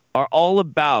gamers are all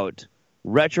about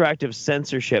retroactive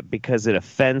censorship because it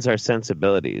offends our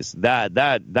sensibilities.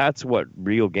 That's what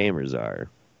real gamers are.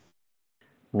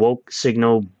 Woke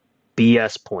signal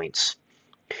BS points.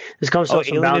 This comes to us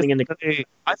from bounding into.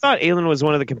 I thought Aelin was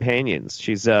one of the companions.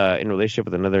 She's in a relationship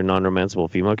with another non-romanceable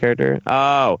female character.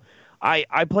 Oh,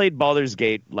 I played Baldur's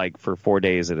Gate like for 4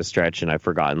 days at a stretch, and I've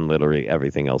forgotten literally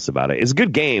everything else about it. It's a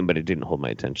good game, but it didn't hold my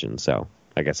attention, so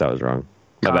I guess I was wrong.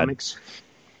 My comics.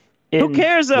 bad. Who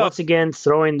cares, though? Once again,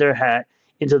 throwing their hat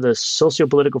into the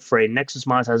socio-political fray, Nexus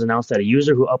Mods has announced that a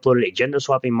user who uploaded a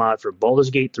gender-swapping mod for Baldur's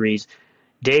Gate 3's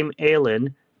Dame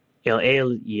Alien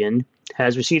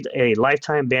has received a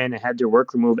lifetime ban and had their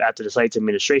work removed after the site's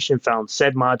administration found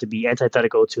said mod to be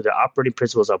antithetical to the operating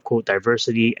principles of, quote,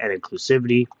 diversity and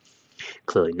inclusivity.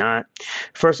 Clearly not.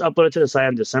 First uploaded to the site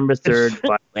on December 3rd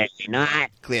by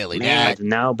Clearly the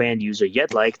now banned user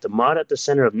Yedlike, the mod at the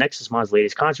center of Nexus Mod's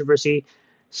latest controversy.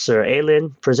 Sir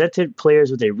Aelin presented players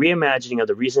with a reimagining of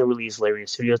the recently released Larian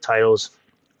Studios titles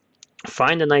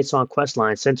Find the Night Song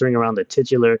questline centering around the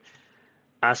titular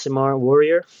Aasimar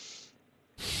warrior.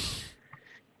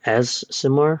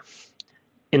 Aasimar.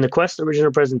 In the quest's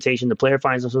original presentation, the player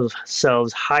finds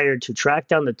themselves hired to track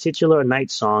down the titular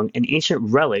Night Song, an ancient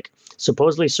relic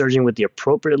supposedly surging with the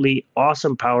appropriately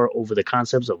awesome power over the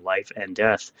concepts of life and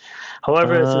death.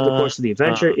 However, through the course of the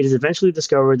adventure, it is eventually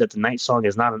discovered that the Night Song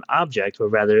is not an object, but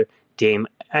rather Dame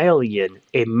Aelian,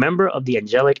 a member of the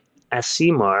angelic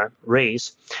Aasimar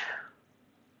race,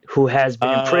 who has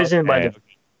been imprisoned by the...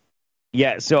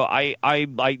 Yeah, so I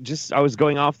was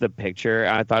going off the picture.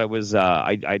 And I thought it was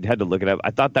I had to look it up.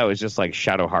 I thought that was just like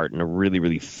Shadowheart in a really,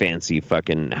 really fancy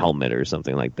fucking helmet or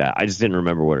something like that. I just didn't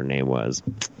remember what her name was.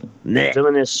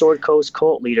 Villainous Sword Coast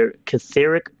cult leader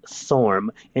Catherick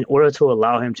Thorm in order to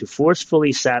allow him to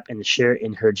forcefully sap and share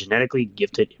in her genetically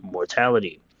gifted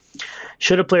immortality.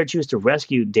 Should a player choose to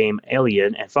rescue Dame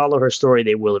Alien and follow her story,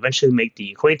 they will eventually make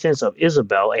the acquaintance of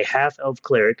Isabel, a half-elf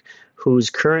cleric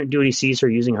whose current duty sees her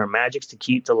using her magics to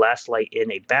keep the last light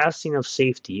in, a bastion of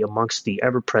safety amongst the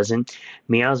ever-present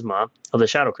miasma of the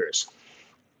Shadow Curse.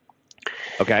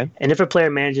 Okay. And if a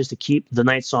player manages to keep the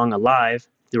Night Song alive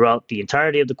throughout the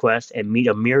entirety of the quest and meet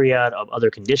a myriad of other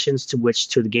conditions to which,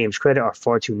 to the game's credit, are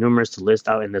far too numerous to list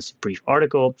out in this brief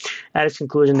article, at its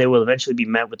conclusion, they will eventually be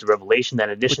met with the revelation that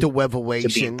in addition to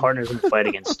being partners in the fight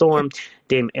against Storm,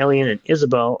 Dame Alien and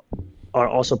Isabel are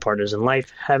also partners in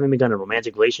life, having begun a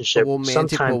romantic relationship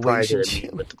sometime prior to their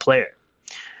meeting with the player.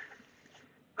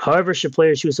 However, should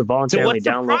players choose to voluntarily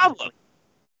download...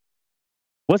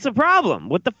 What's the problem?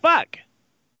 What the fuck?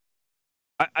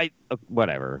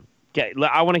 Whatever. Okay,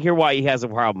 I want to hear why he has a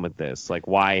problem with this. Like,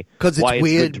 why? Because it's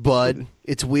weird, bud.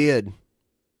 It's weird.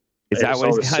 Is that what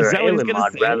he's going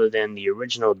to say? Rather than the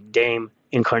original Dame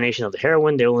incarnation of the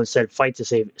heroine, they will instead fight to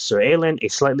save Sir Aelin, a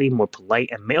slightly more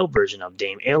polite and male version of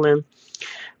Dame Aelin.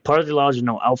 Part of the Laws of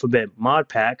No Alphabet mod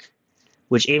pack,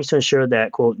 which aims to ensure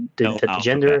that, quote, that the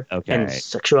gender and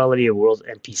sexuality of world's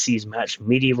NPCs match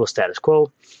medieval status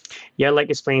quo. Like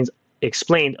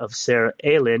explained of Sir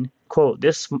Aelin, quote,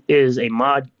 this is a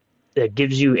mod that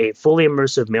gives you a fully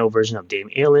immersive male version of Dame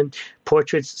Aelin.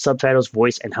 Portraits, subtitles,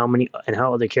 voice, and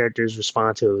how other characters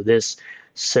respond to this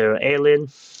Sir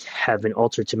Aelin have been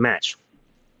altered to match.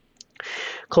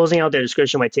 Closing out their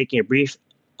description by taking a brief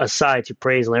aside to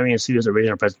praise Larian Studios'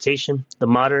 original presentation, the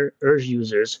modder urged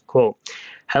users, quote,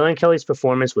 Helen Kelly's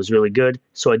performance was really good,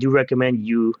 so I do recommend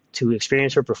you to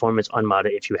experience her performance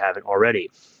unmodded if you haven't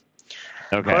already.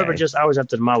 Okay. However, just hours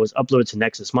after the mod was uploaded to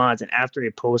Nexus Mods and after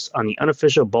a post on the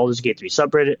unofficial Baldur's Gate 3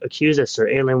 subreddit accused that Sir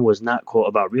Aelin was not, quote,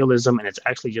 about realism and it's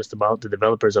actually just about the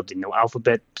developers of the No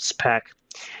Alphabet pack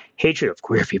hatred of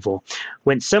queer people,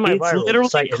 went semi-viral. It's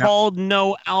literally called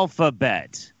No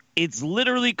Alphabet. It's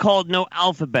literally called No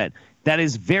Alphabet. That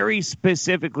is very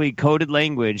specifically coded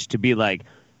language to be like,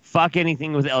 fuck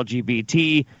anything with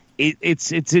LGBT.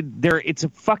 It's a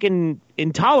fucking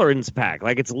intolerance pack.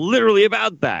 Like, it's literally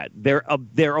about that.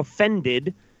 They're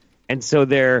offended, and so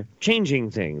they're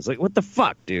changing things. Like, what the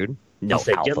fuck, dude? No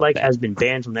Alphabet. Jet-like has been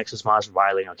banned from Nexus Mods for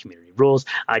violating our community rules.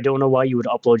 I don't know why you would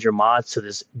upload your mods to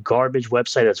this garbage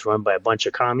website that's run by a bunch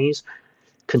of commies,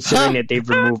 considering that they've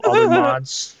removed other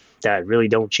mods that really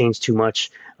don't change too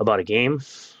much about a game.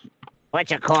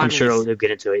 I'm sure they'll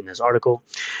get into it in this article.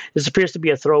 This appears to be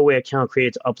a throwaway account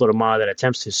created to upload a mod that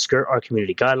attempts to skirt our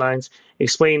community guidelines,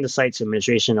 explaining the site's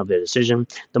administration of their decision.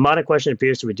 The mod in question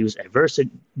appears to reduce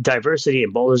diversity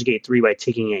in Baldur's Gate 3 by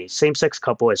taking a same-sex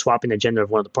couple and swapping the gender of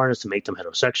one of the partners to make them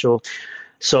heterosexual.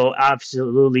 So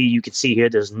absolutely, you can see here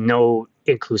there's no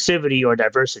inclusivity or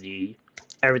diversity.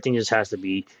 Everything just has to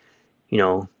be,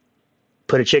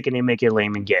 put a chicken in, make it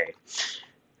lame and gay.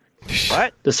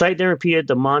 What? The site then repeated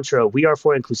the mantra, we are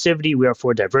for inclusivity, we are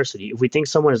for diversity. If we think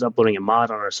someone is uploading a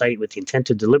mod on our site with the intent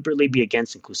to deliberately be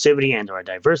against inclusivity and or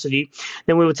diversity,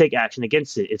 then we will take action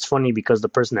against it. It's funny because the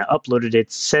person that uploaded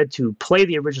it said to play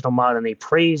the original mod and they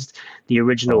praised the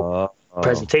original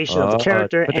presentation of the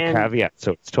character. With the caveat,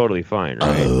 so it's totally fine,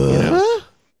 right?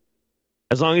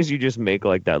 As long as you just make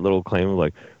like that little claim of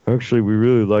like, actually, we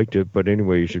really liked it, but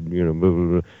anyway, you should, blah, blah,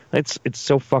 blah. It's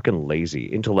so fucking lazy.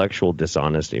 Intellectual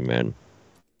dishonesty, man.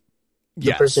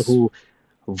 The person who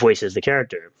voices the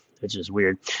character, which is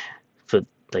weird. But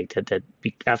like that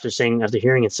after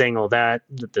hearing and saying all that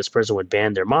this person would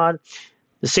ban their mod.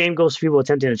 The same goes for people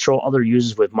attempting to troll other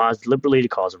users with mods deliberately to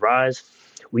cause a rise.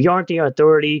 We aren't the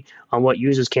authority on what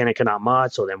users can and cannot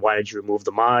mod, so then why did you remove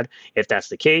the mod if that's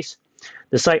the case?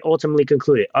 The site ultimately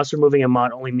concluded, us removing a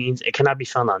mod only means it cannot be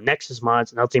found on Nexus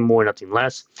mods, nothing more, nothing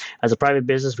less. As a private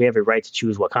business, we have a right to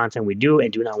choose what content we do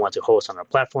and do not want to host on our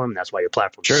platform. That's why your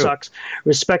platform sucks.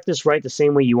 Respect this right the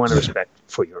same way you want respect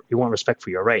for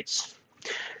your rights.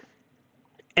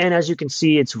 And as you can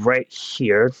see, it's right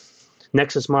here.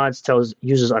 Nexus Mods tells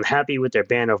users unhappy with their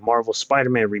ban of Marvel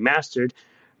Spider-Man Remastered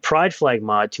Pride Flag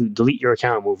mod to delete your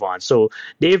account and move on. So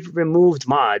they've removed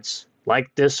mods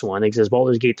like this one. It says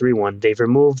Baldur's Gate 3 one. They've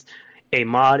removed a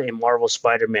mod in Marvel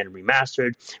Spider-Man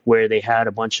Remastered where they had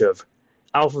a bunch of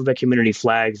Alphabet Community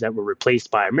flags that were replaced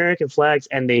by American flags,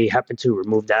 and they happened to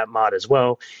remove that mod as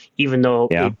well, even though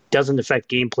it doesn't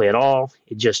affect gameplay at all.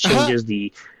 It just changes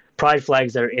the Pride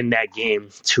flags that are in that game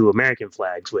to American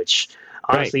flags, which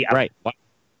honestly... Right.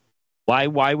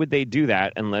 Why would they do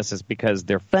that unless it's because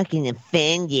they're fucking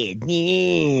offended?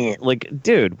 Yeah. Like,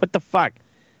 dude, what the fuck?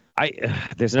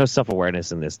 There's no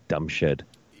self-awareness in this dumb shit.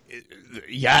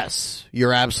 Yes,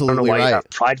 you're absolutely I don't know why right. you have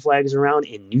pride flags around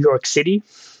in New York City,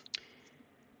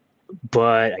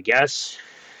 but I guess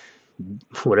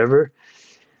whatever,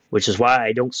 which is why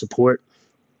I don't support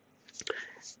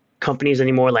companies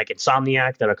anymore like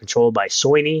Insomniac that are controlled by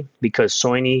Sony, because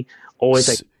Sony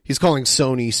always... He's calling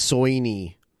Sony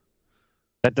Soiny.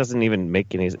 That doesn't even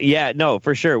make any... Yeah, no,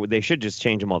 for sure. They should just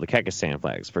change them all to Kekistan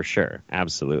flags, for sure.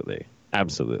 Absolutely.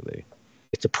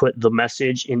 To put the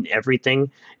message in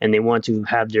everything, and they want to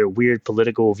have their weird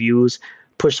political views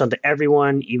pushed onto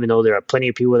everyone, even though there are plenty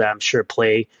of people that I'm sure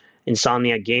play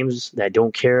Insomniac games that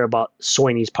don't care about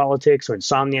Sony's politics or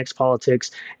Insomniac's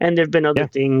politics. And there have been other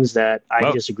things that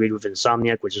I disagreed with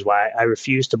Insomniac, which is why I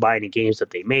refuse to buy any games that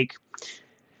they make.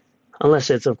 Unless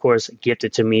it's, of course,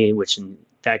 gifted to me, which in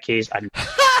that case,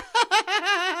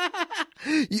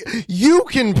 You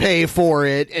can pay for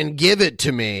it and give it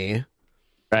to me.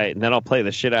 Right, and then I'll play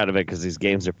the shit out of it because these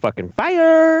games are fucking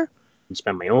fire.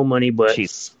 Spend my own money, but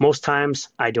most times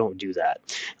I don't do that.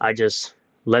 I just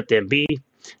let them be.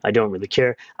 I don't really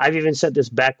care. I've even said this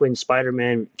back when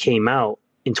Spider-Man came out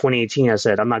in 2018. I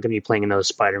said, I'm not going to be playing another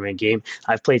Spider-Man game.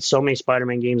 I've played so many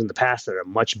Spider-Man games in the past that are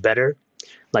much better,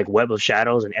 like Web of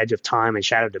Shadows and Edge of Time and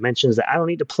Shadow Dimensions, that I don't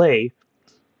need to play.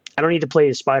 I don't need to play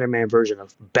a Spider-Man version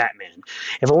of Batman.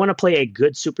 If I want to play a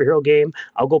good superhero game,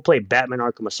 I'll go play Batman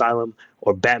Arkham Asylum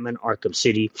or Batman Arkham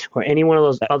City or any one of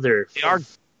those other...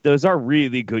 Those are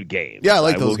really good games. Yeah, I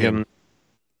like those games.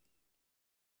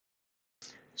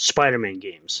 Spider-Man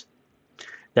games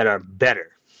that are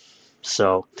better.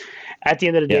 So, at the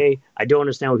end of the day, I don't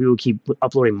understand why people keep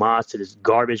uploading mods to this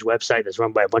garbage website that's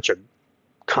run by a bunch of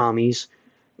commies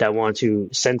that want to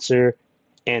censor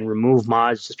and remove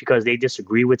mods just because they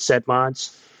disagree with said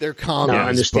mods. They're commies. Now, I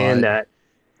understand that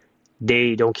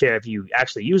they don't care if you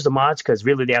actually use the mods because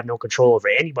really they have no control over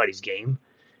anybody's game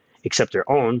except their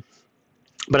own.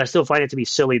 But I still find it to be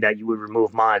silly that you would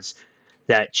remove mods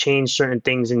that change certain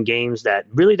things in games that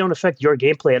really don't affect your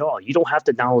gameplay at all. You don't have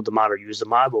to download the mod or use the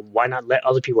mod, but why not let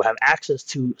other people have access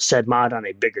to said mod on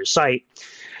a bigger site?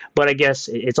 But I guess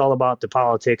it's all about the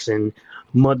politics and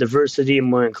more diversity and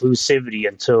more inclusivity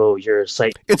until your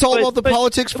site... It's all about the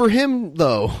politics for him,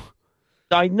 though.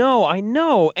 I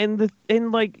know. And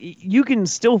like, you can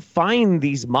still find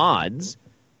these mods.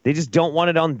 They just don't want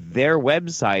it on their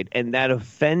website, and that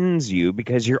offends you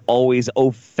because you're always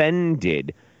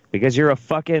offended. Because you're a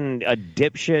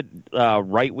dipshit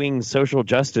right-wing social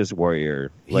justice warrior.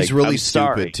 He's really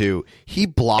stupid, too. He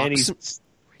blocks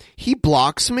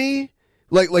me.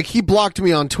 Like he blocked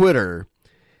me on Twitter,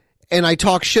 and I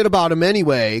talk shit about him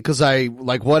anyway because I,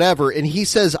 like, whatever. And he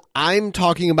says I'm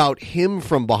talking about him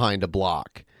from behind a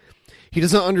block. He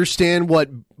doesn't understand what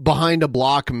behind a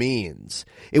block means.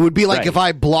 It would be like if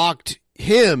I blocked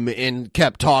him and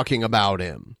kept talking about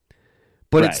him.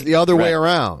 But it's the other way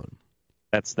around.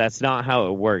 That's not how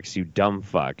it works, you dumb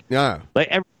fuck. Yeah.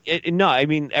 Like I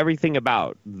mean everything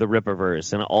about the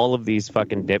Rippaverse and all of these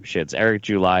fucking dipshits, Eric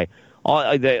July,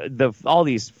 all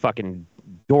these fucking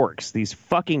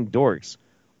dorks,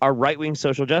 are right-wing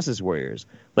social justice warriors.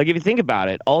 Like, if you think about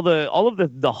it, all of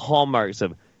the hallmarks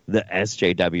of the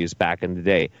SJWs back in the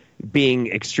day being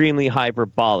extremely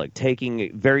hyperbolic,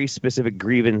 taking very specific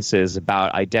grievances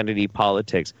about identity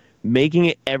politics, making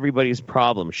it everybody's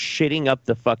problem, shitting up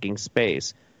the fucking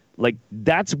space. Like,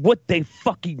 that's what they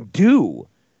fucking do.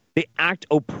 They act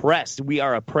oppressed. We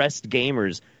are oppressed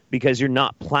gamers because you're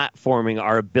not platforming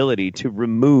our ability to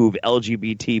remove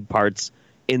LGBT parts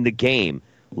in the game.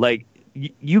 Like,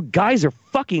 you guys are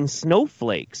fucking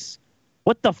snowflakes.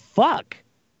 What the fuck?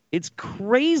 It's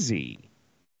crazy.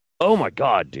 Oh my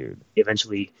god, dude.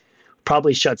 Eventually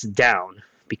probably shuts down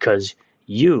because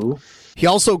you... He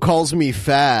also calls me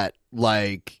fat,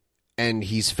 like, and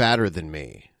he's fatter than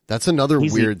me. That's another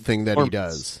weird thing that he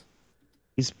does.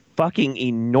 He's fucking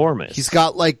enormous. He's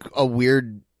got, like, a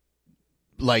weird,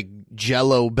 like,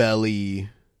 jello belly.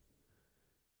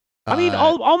 I mean,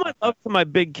 all my love to my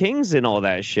big kings and all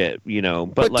that shit, you know.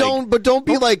 But like, don't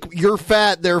be like, you're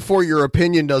fat, therefore your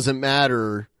opinion doesn't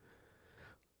matter.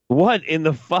 What in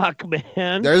the fuck,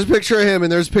 man? There's a picture of him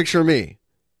and there's a picture of me.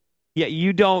 Yeah,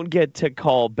 you don't get to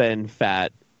call Ben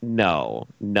fat. No.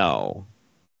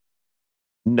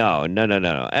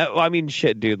 I mean,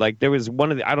 shit, dude. Like, there was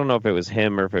one of the... I don't know if it was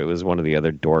him or if it was one of the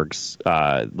other dorks.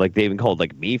 Like, they even called,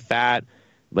 like, me fat.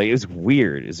 Like, it was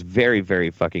weird. It's very, very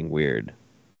fucking weird.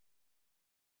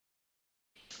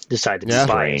 Decide to be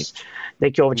biased.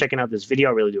 Thank you all for checking out this video.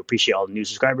 I really do appreciate all the new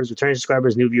subscribers, returning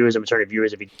subscribers, new viewers, and returning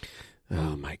viewers.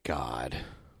 Oh my god.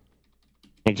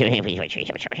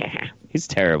 He's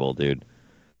terrible, dude.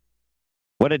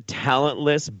 What a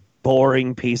talentless,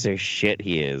 boring piece of shit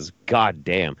he is. God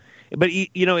damn. But,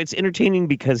 you know, it's entertaining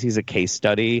because he's a case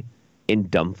study in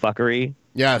dumb fuckery.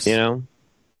 Yes. You know?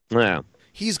 Yeah.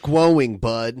 He's glowing,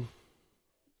 bud.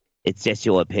 It's just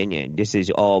your opinion. This is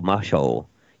all muscle.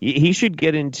 He should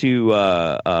get into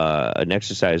an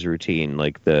exercise routine,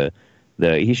 like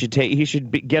he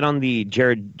should get on the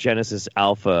Jared Genesis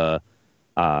Alpha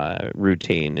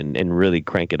routine and really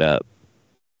crank it up.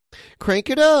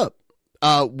 Crank it up.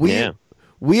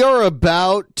 We are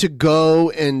about to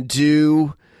go and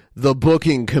do the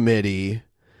booking committee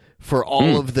for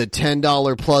all of the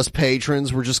 $10 plus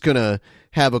patrons. We're just gonna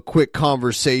have a quick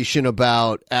conversation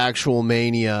about Actual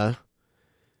Mania.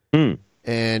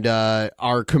 And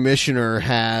our commissioner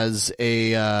has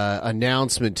a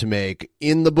announcement to make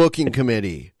in the booking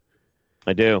committee.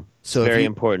 I do. So very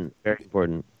important. Very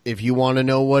important. If you want to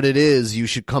know what it is, you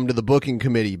should come to the booking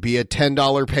committee. Be a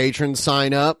 $10 patron,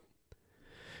 sign up.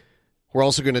 We're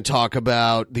also going to talk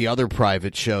about the other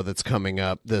private show that's coming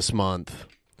up this month.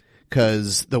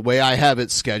 Because the way I have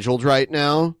it scheduled right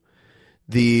now,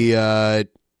 we're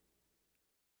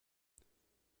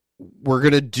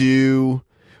going to do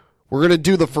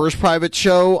the first private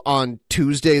show on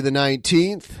Tuesday the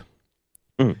 19th.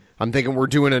 I'm thinking we're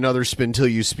doing another Spin Till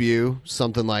You Spew,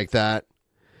 something like that.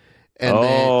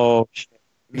 And shit.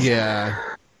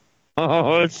 Yeah.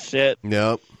 Oh, shit.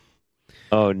 Nope.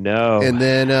 Oh, no. And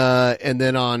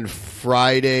then on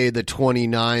Friday the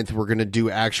 29th, we're going to do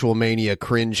Actual Mania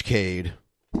Cringecade.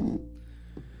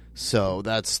 So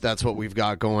that's what we've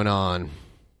got going on.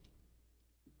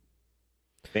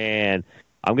 Man,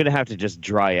 I'm going to have to just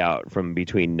dry out from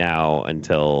between now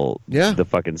until the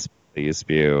fucking you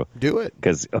spew. Do it.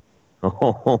 Because,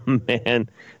 oh, man,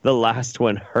 the last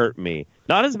one hurt me.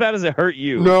 Not as bad as it hurt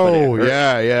you. No,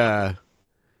 yeah.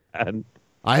 And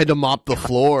I had to mop the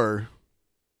floor.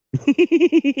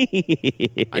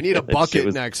 I need a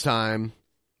bucket next time.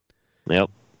 Yep.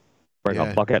 Bring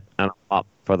a bucket and a mop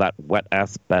for that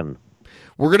wet-ass Ben.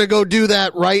 We're going to go do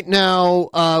that right now.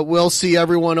 We'll see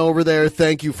everyone over there.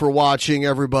 Thank you for watching,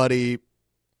 everybody.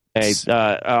 Hey,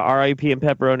 RIP and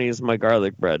pepperoni is my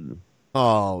garlic bread.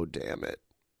 Oh, damn it.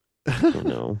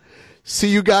 No. See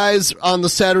you guys on the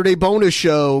Saturday bonus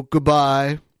show.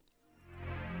 Goodbye.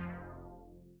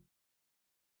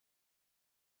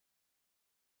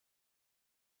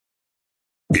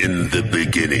 In the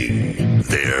beginning,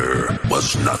 there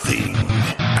was nothing.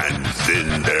 And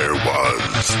then there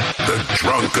was the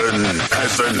Drunken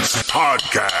Peasants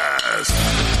Podcast.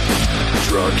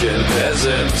 Drunken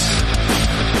Peasants.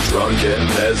 Drunken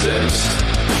Peasants.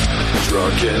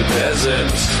 Drunken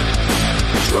Peasants.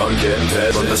 Drunken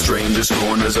Peasants. From the strangest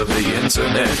corners of the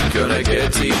internet, gonna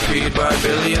get TP'd by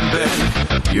Billy and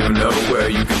Ben. You know where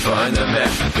you can find them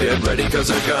at. Get ready, cause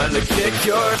they're gonna kick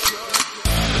your...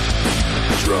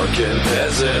 Drunken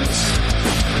Peasants.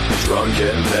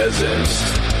 Drunken Peasants.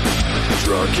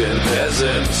 Drunken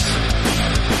Peasants.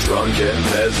 Drunken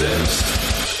Peasants.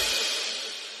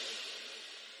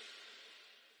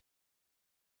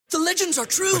 The legends are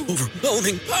true.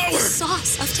 Overwhelming power. The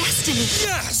sauce of destiny.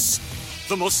 Yes!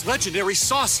 The most legendary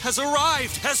sauce has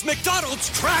arrived as McDonald's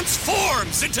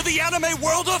transforms into the anime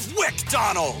world of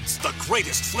WickDonald's. The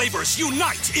greatest flavors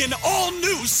unite in all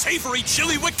new savory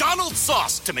chili McDonald's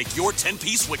sauce to make your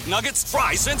 10-piece Wick Nuggets,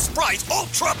 fries, and Sprite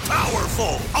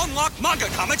ultra-powerful. Unlock manga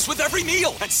comics with every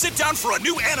meal and sit down for a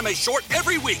new anime short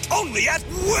every week only at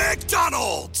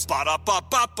WickDonald's.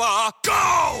 Ba-da-ba-ba-ba,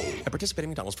 go! At participating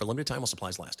McDonald's for a limited time while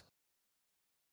supplies last.